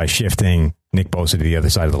counter by shifting Nick Bosa to the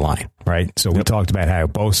other side of the line, right? So we talked about how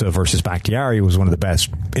Bosa versus Bakhtiari was one of the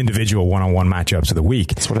best individual one-on-one matchups of the week.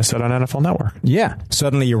 That's what I said on NFL Network. Yeah.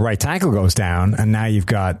 Suddenly your right tackle goes down, and now you've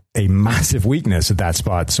got a massive weakness at that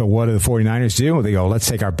spot. So what do the 49ers do? They go, let's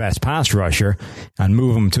take our best pass rusher and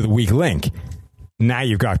move him to the weak link. Now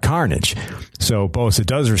you've got carnage. So Bosa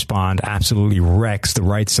does respond, absolutely wrecks the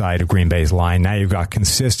right side of Green Bay's line. Now you've got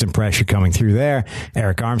consistent pressure coming through there.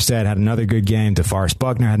 Eric Armstead had another good game. DeForest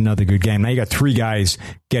Buckner had another good game. Now you got 3 guys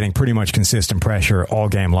getting pretty much consistent pressure all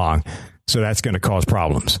game long. So that's going to cause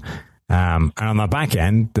problems. And on the back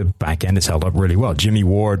end is held up really well. Jimmy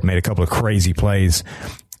Ward made a couple of crazy plays,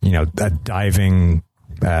 a diving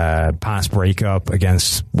pass breakup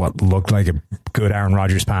against what looked like a good Aaron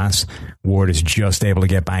Rodgers pass. Ward is just able to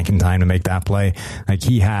get back in time to make that play. Like,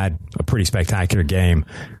 he had a pretty spectacular game,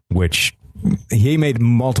 which he made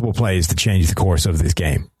multiple plays to change the course of this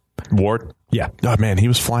game. Ward? Yeah. Oh, man, he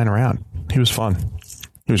was flying around. He was fun.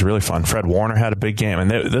 He was really fun. Fred Warner had a big game, and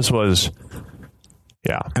this was,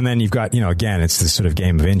 yeah. And then you've got, again, it's this sort of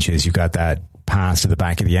game of inches. You've got that pass to the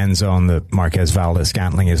back of the end zone that Marquez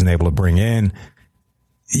Valdes-Scantling isn't able to bring in.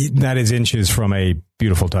 That is inches from a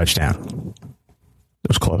beautiful touchdown. It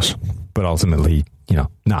was close. But ultimately,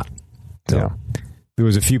 not. So yeah. There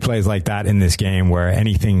was a few plays like that in this game where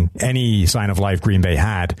any sign of life Green Bay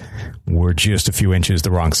had were just a few inches the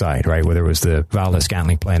wrong side, right? Whether it was the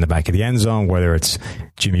Valdes-Scantling play in the back of the end zone, whether it's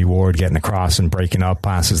Jimmy Ward getting across and breaking up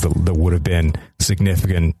passes that would have been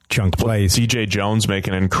significant chunk plays. DJ Jones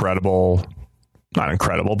making not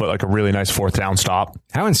incredible, but like a really nice 4th down stop.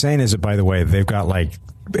 How insane is it, by the way, they've got like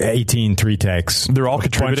 18 3-techs. They're all A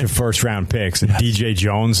contributing. bunch of first-round picks. And DJ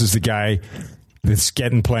Jones is the guy that's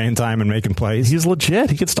getting playing time and making plays. He's legit.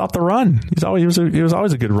 He could stop the run. He was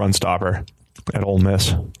always a good run stopper at Ole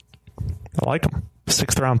Miss. I like him.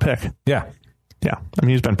 6th round pick. Yeah. Yeah. I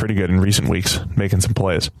mean, he's been pretty good in recent weeks, making some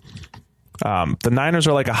plays. The Niners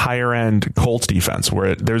are like a higher end Colts defense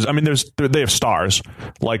where they have stars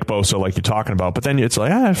like Bosa, like you're talking about, but then it's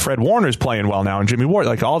like, Fred Warner's playing well now and Jimmy Ward,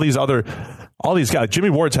 like all these guys. Jimmy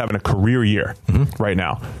Ward's having a career year right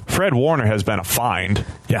now. Fred Warner has been a find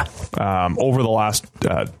over the last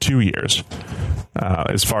 2 years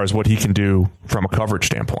as far as what he can do from a coverage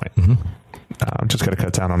standpoint. Just got to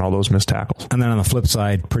cut down on all those missed tackles. And then on the flip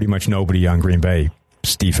side, pretty much nobody on Green Bay's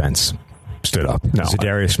defense stood up. No.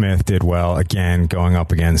 Zadarius Smith did well, again, going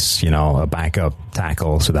up against, a backup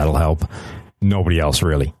tackle, so that'll help. Nobody else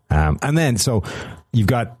really. And then, so you've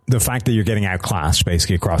got the fact that you're getting outclassed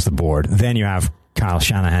basically across the board. Then you have Kyle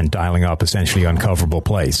Shanahan dialing up essentially uncoverable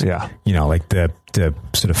plays. Yeah. Like the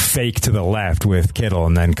sort of fake to the left with Kittle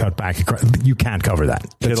and then cut back across. You can't cover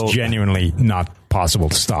that. It's genuinely not possible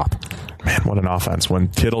to stop. Man, what an offense. When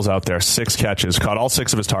Kittle's out there, 6 catches, caught all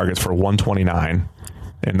 6 of his targets for 129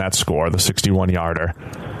 in that score, the 61-yarder.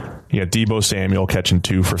 You got Deebo Samuel catching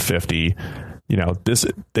 2 for 50.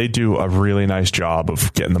 They do a really nice job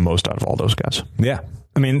of getting the most out of all those guys. Yeah.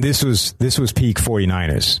 I mean, this was peak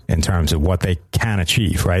 49ers in terms of what they can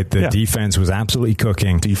achieve, right? The defense was absolutely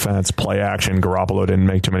cooking. Defense, play action. Garoppolo didn't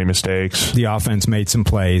make too many mistakes. The offense made some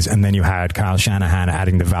plays, and then you had Kyle Shanahan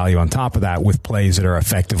adding the value on top of that with plays that are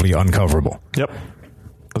effectively uncoverable. Yep.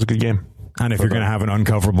 That was a good game. And if you're going to have an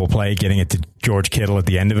uncoverable play, getting it to George Kittle at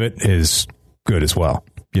the end of it is good as well.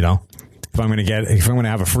 If I'm going to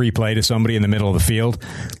have a free play to somebody in the middle of the field,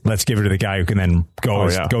 let's give it to the guy who can then go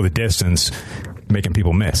the distance, making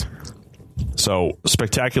people miss. So,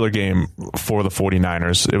 spectacular game for the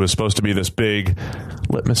 49ers. It was supposed to be this big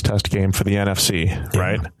litmus test game for the NFC,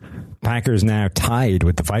 right? Packers now tied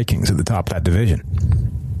with the Vikings at the top of that division.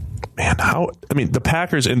 Man, the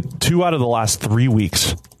Packers in 2 out of the last 3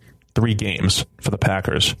 weeks, 3 games for the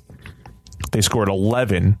Packers, they scored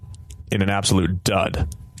 11 in an absolute dud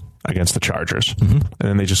against the Chargers. And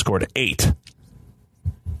then they just scored 8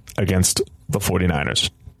 against the 49ers.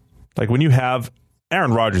 Like, when you have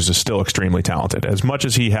Aaron Rodgers is still extremely talented. As much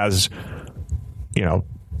as he has,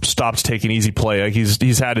 stopped taking easy play, like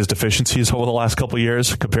he's had his deficiencies over the last couple of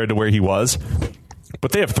years compared to where he was.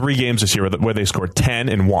 But they have 3 games this year where they scored 10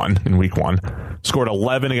 and 1 in week 1, scored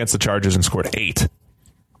 11 against the Chargers, and scored 8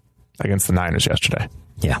 against the Niners yesterday.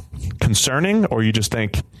 Yeah. Concerning, or you just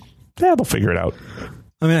think, they'll figure it out?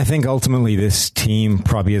 I mean, I think ultimately this team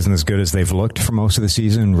probably isn't as good as they've looked for most of the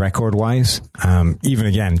season record-wise. Even,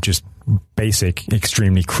 again, just basic,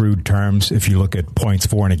 extremely crude terms. If you look at points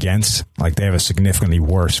for and against, like they have a significantly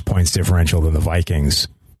worse points differential than the Vikings,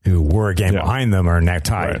 who were a game behind them, are now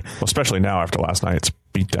tied. Right. Well, especially now after last night's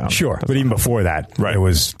beatdown. Sure, but even before that, it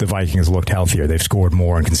was the Vikings looked healthier. They've scored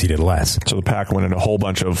more and conceded less. So the Pack went in a whole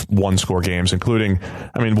bunch of one-score games, including,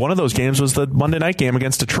 one of those games was the Monday night game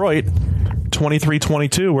against Detroit,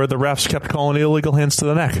 23-22, where the refs kept calling illegal hands to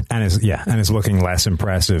the neck. And is looking less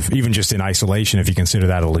impressive, even just in isolation, if you consider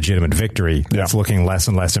that a legitimate victory. Yeah. It's looking less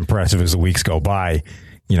and less impressive as the weeks go by,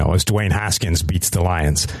 as Dwayne Haskins beats the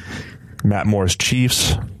Lions. Matt Moore's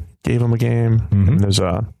Chiefs gave him a game. There's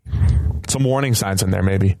some warning signs in there,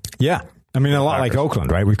 maybe. Yeah. A lot like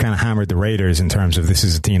Oakland, right? We've kind of hammered the Raiders in terms of this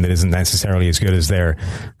is a team that isn't necessarily as good as their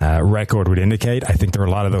record would indicate. I think there are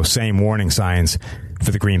a lot of those same warning signs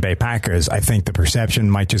for the Green Bay Packers. I think the perception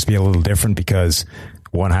might just be a little different because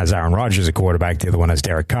one has Aaron Rodgers at quarterback, the other one has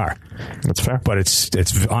Derek Carr. That's fair. But it's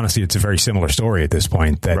honestly, it's a very similar story at this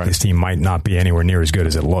point that this team might not be anywhere near as good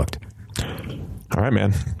as it looked. All right,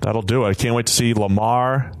 man. That'll do it. I can't wait to see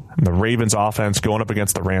Lamar and the Ravens offense going up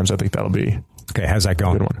against the Rams. I think that'll be okay. How's that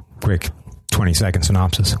going? Good one. Quick 20-second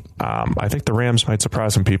synopsis. I think the Rams might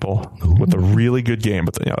surprise some people with a really good game,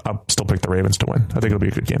 but I'll still pick the Ravens to win. I think it'll be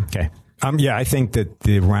a good game. Okay. Yeah, I think that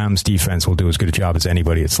the Rams defense will do as good a job as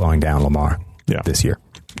anybody at slowing down Lamar this year.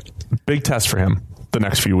 Big test for him the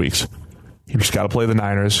next few weeks. He's got to play the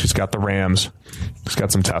Niners. He's got the Rams. He's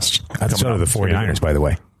got some tests. So do the 49ers, by the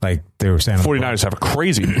way. Like they were saying, 49ers have a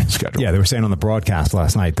crazy schedule. Yeah, they were saying on the broadcast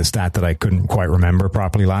last night, the stat that I couldn't quite remember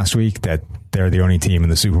properly last week, that they're the only team in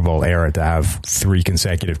the Super Bowl era to have 3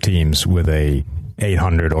 consecutive teams with a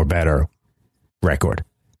 800 or better record.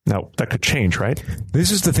 Now, that could change, right? This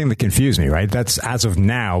is the thing that confused me, right? That's as of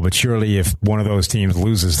now, but surely if one of those teams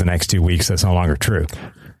loses the next 2 weeks, that's no longer true.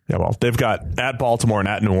 Yeah, well, they've got at Baltimore and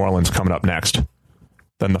at New Orleans coming up next.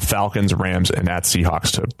 Then the Falcons, Rams, and at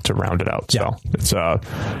Seahawks to round it out. Yeah. So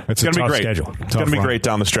it's going to be great. Schedule. It's going to be great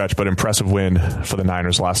down the stretch, but impressive win for the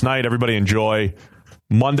Niners last night. Everybody enjoy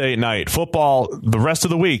Monday night football. The rest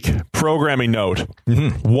of the week, programming note,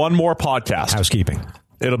 one more podcast. Housekeeping.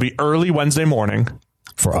 It'll be early Wednesday morning.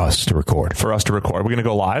 For us to record. We're going to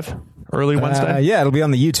go live early Wednesday? Yeah, it'll be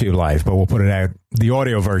on the YouTube live, but we'll put it out. The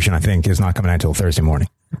audio version, I think, is not coming out until Thursday morning.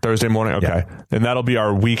 Thursday morning? Okay. Yeah. And that'll be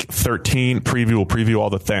our Week 13 preview. We'll preview all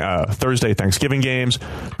the Thursday Thanksgiving games.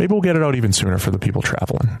 Maybe we'll get it out even sooner for the people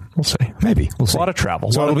traveling. We'll see. Maybe. We'll see. A lot of travel.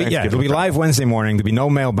 So it'll be live Wednesday morning. There'll be no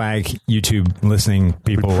mailbag. YouTube listening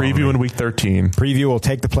people. Preview in Week 13. Preview will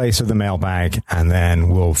take the place of the mailbag, and then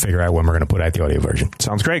we'll figure out when we're going to put out the audio version.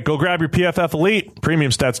 Sounds great. Go grab your PFF Elite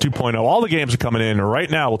Premium Stats 2.0. All the games are coming in right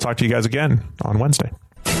now. We'll talk to you guys again on Wednesday.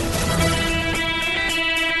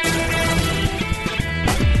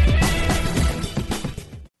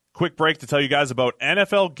 Quick break to tell you guys about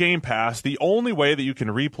NFL Game Pass, the only way that you can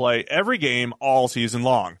replay every game all season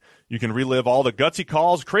long. You can relive all the gutsy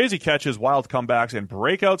calls, crazy catches, wild comebacks, and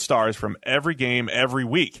breakout stars from every game every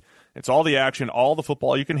week. It's all the action, all the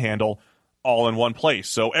football you can handle, all in one place.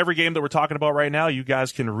 So every game that we're talking about right now, you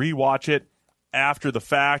guys can rewatch it after the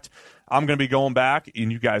fact. I'm going to be going back,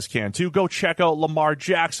 and you guys can too. Go check out Lamar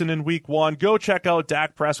Jackson in Week 1. Go check out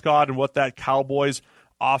Dak Prescott and what that Cowboys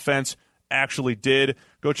offense actually did.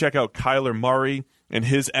 Go check out Kyler Murray in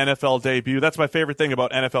his NFL debut. That's my favorite thing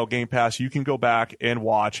about NFL Game Pass. You can go back and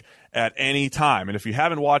watch at any time. And if you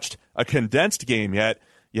haven't watched a condensed game yet,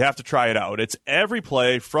 you have to try it out. It's every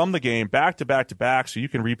play from the game back to back to back, so you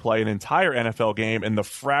can replay an entire NFL game in the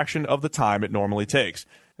fraction of the time it normally takes.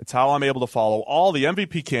 It's how I'm able to follow all the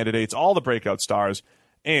MVP candidates, all the breakout stars,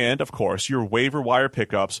 and, of course, your waiver wire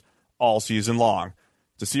pickups all season long.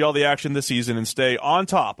 To see all the action this season and stay on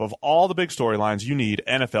top of all the big storylines, you need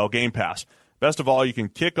NFL Game Pass. Best of all, you can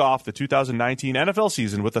kick off the 2019 NFL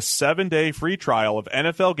season with a 7-day free trial of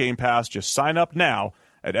NFL Game Pass. Just sign up now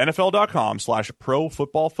at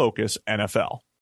NFL.com/ProFootballFocusNFL.